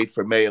 Can't wait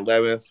for May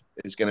 11th.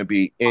 It's going to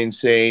be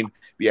insane.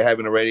 If you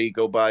haven't already,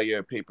 go buy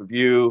your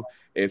pay-per-view.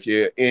 If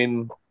you're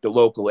in the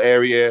local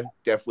area,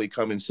 definitely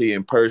come and see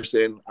in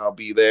person. I'll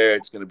be there.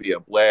 It's going to be a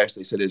blast.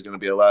 They said there's going to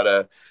be a lot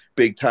of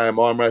big time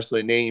arm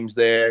wrestling names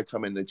there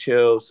coming to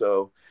chill.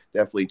 So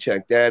definitely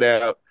check that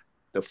out.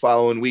 The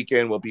following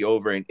weekend, we'll be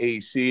over in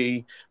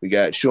AC. We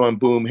got Sean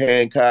Boom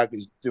Hancock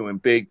is doing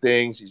big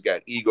things. He's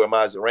got Igor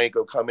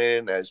Mazarenko coming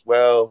in as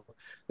well.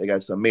 They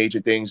got some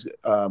major things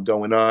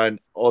going on.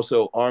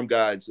 Also, Arm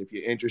Gods, if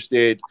you're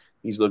interested,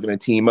 he's looking to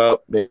team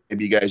up. Maybe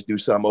you guys do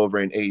some over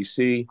in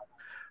AC.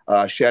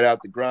 Shout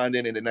out to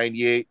Grondin in the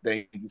 98.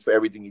 Thank you for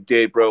everything you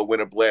did, bro.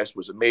 Winter Blast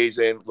was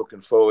amazing.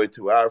 Looking forward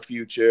to our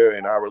future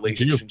and our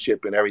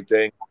relationship and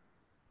everything.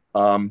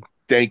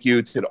 Thank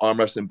you to the Arm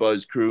Wrestling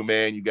Buzz crew,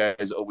 man. You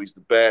guys are always the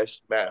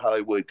best. Matt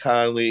Hollywood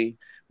Conley,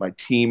 my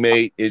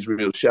teammate,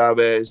 Israel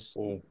Chavez.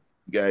 You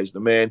guys, the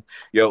man.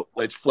 Yo,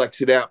 let's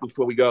flex it out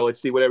before we go.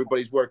 Let's see what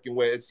everybody's working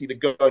with. Let's see the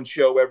gun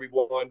show,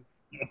 everyone.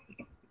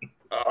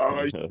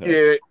 Oh,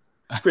 shit.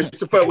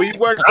 Christopher, what you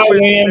working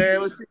with,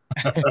 man? Let's see.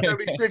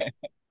 76.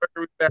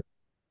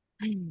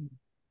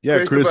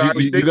 Yeah, Chris,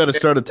 you got to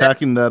start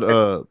attacking that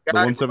the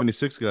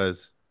 176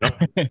 guys.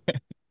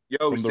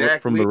 Yo,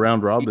 from the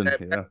round robin.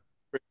 Yeah.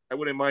 I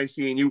wouldn't mind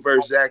seeing you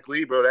versus Zach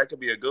Lee, bro. That could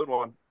be a good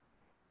one.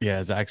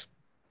 Yeah, Zach's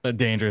a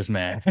dangerous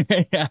man.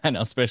 Yeah, I know,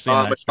 especially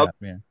in that strap,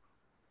 man.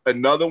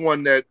 Another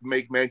one that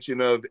make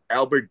mention of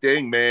Albert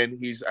Ding, man.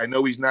 I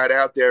know he's not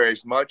out there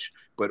as much,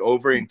 but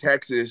over in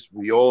Texas,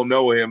 we all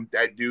know him.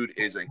 That dude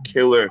is a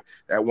killer.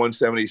 That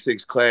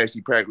 176 class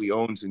he practically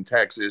owns in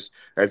Texas.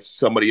 That's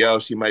somebody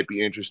else you might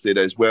be interested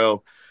as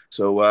well.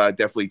 So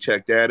definitely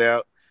check that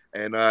out.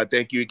 And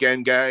thank you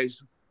again,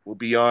 guys. We'll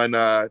be on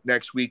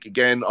next week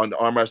again on the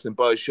Arm Wrestling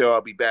Buzz Show.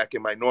 I'll be back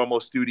in my normal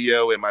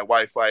studio and my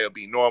Wi-Fi will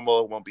be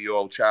normal. It won't be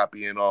all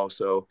choppy and all.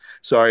 So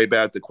sorry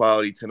about the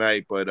quality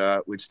tonight, but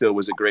it still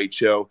was a great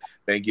show.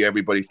 Thank you,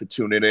 everybody, for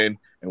tuning in,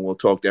 and we'll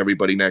talk to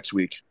everybody next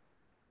week.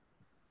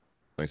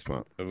 Thanks,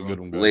 Matt. Have a good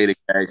one, guys. Later,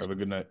 guys. Have a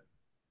good night.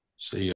 See ya.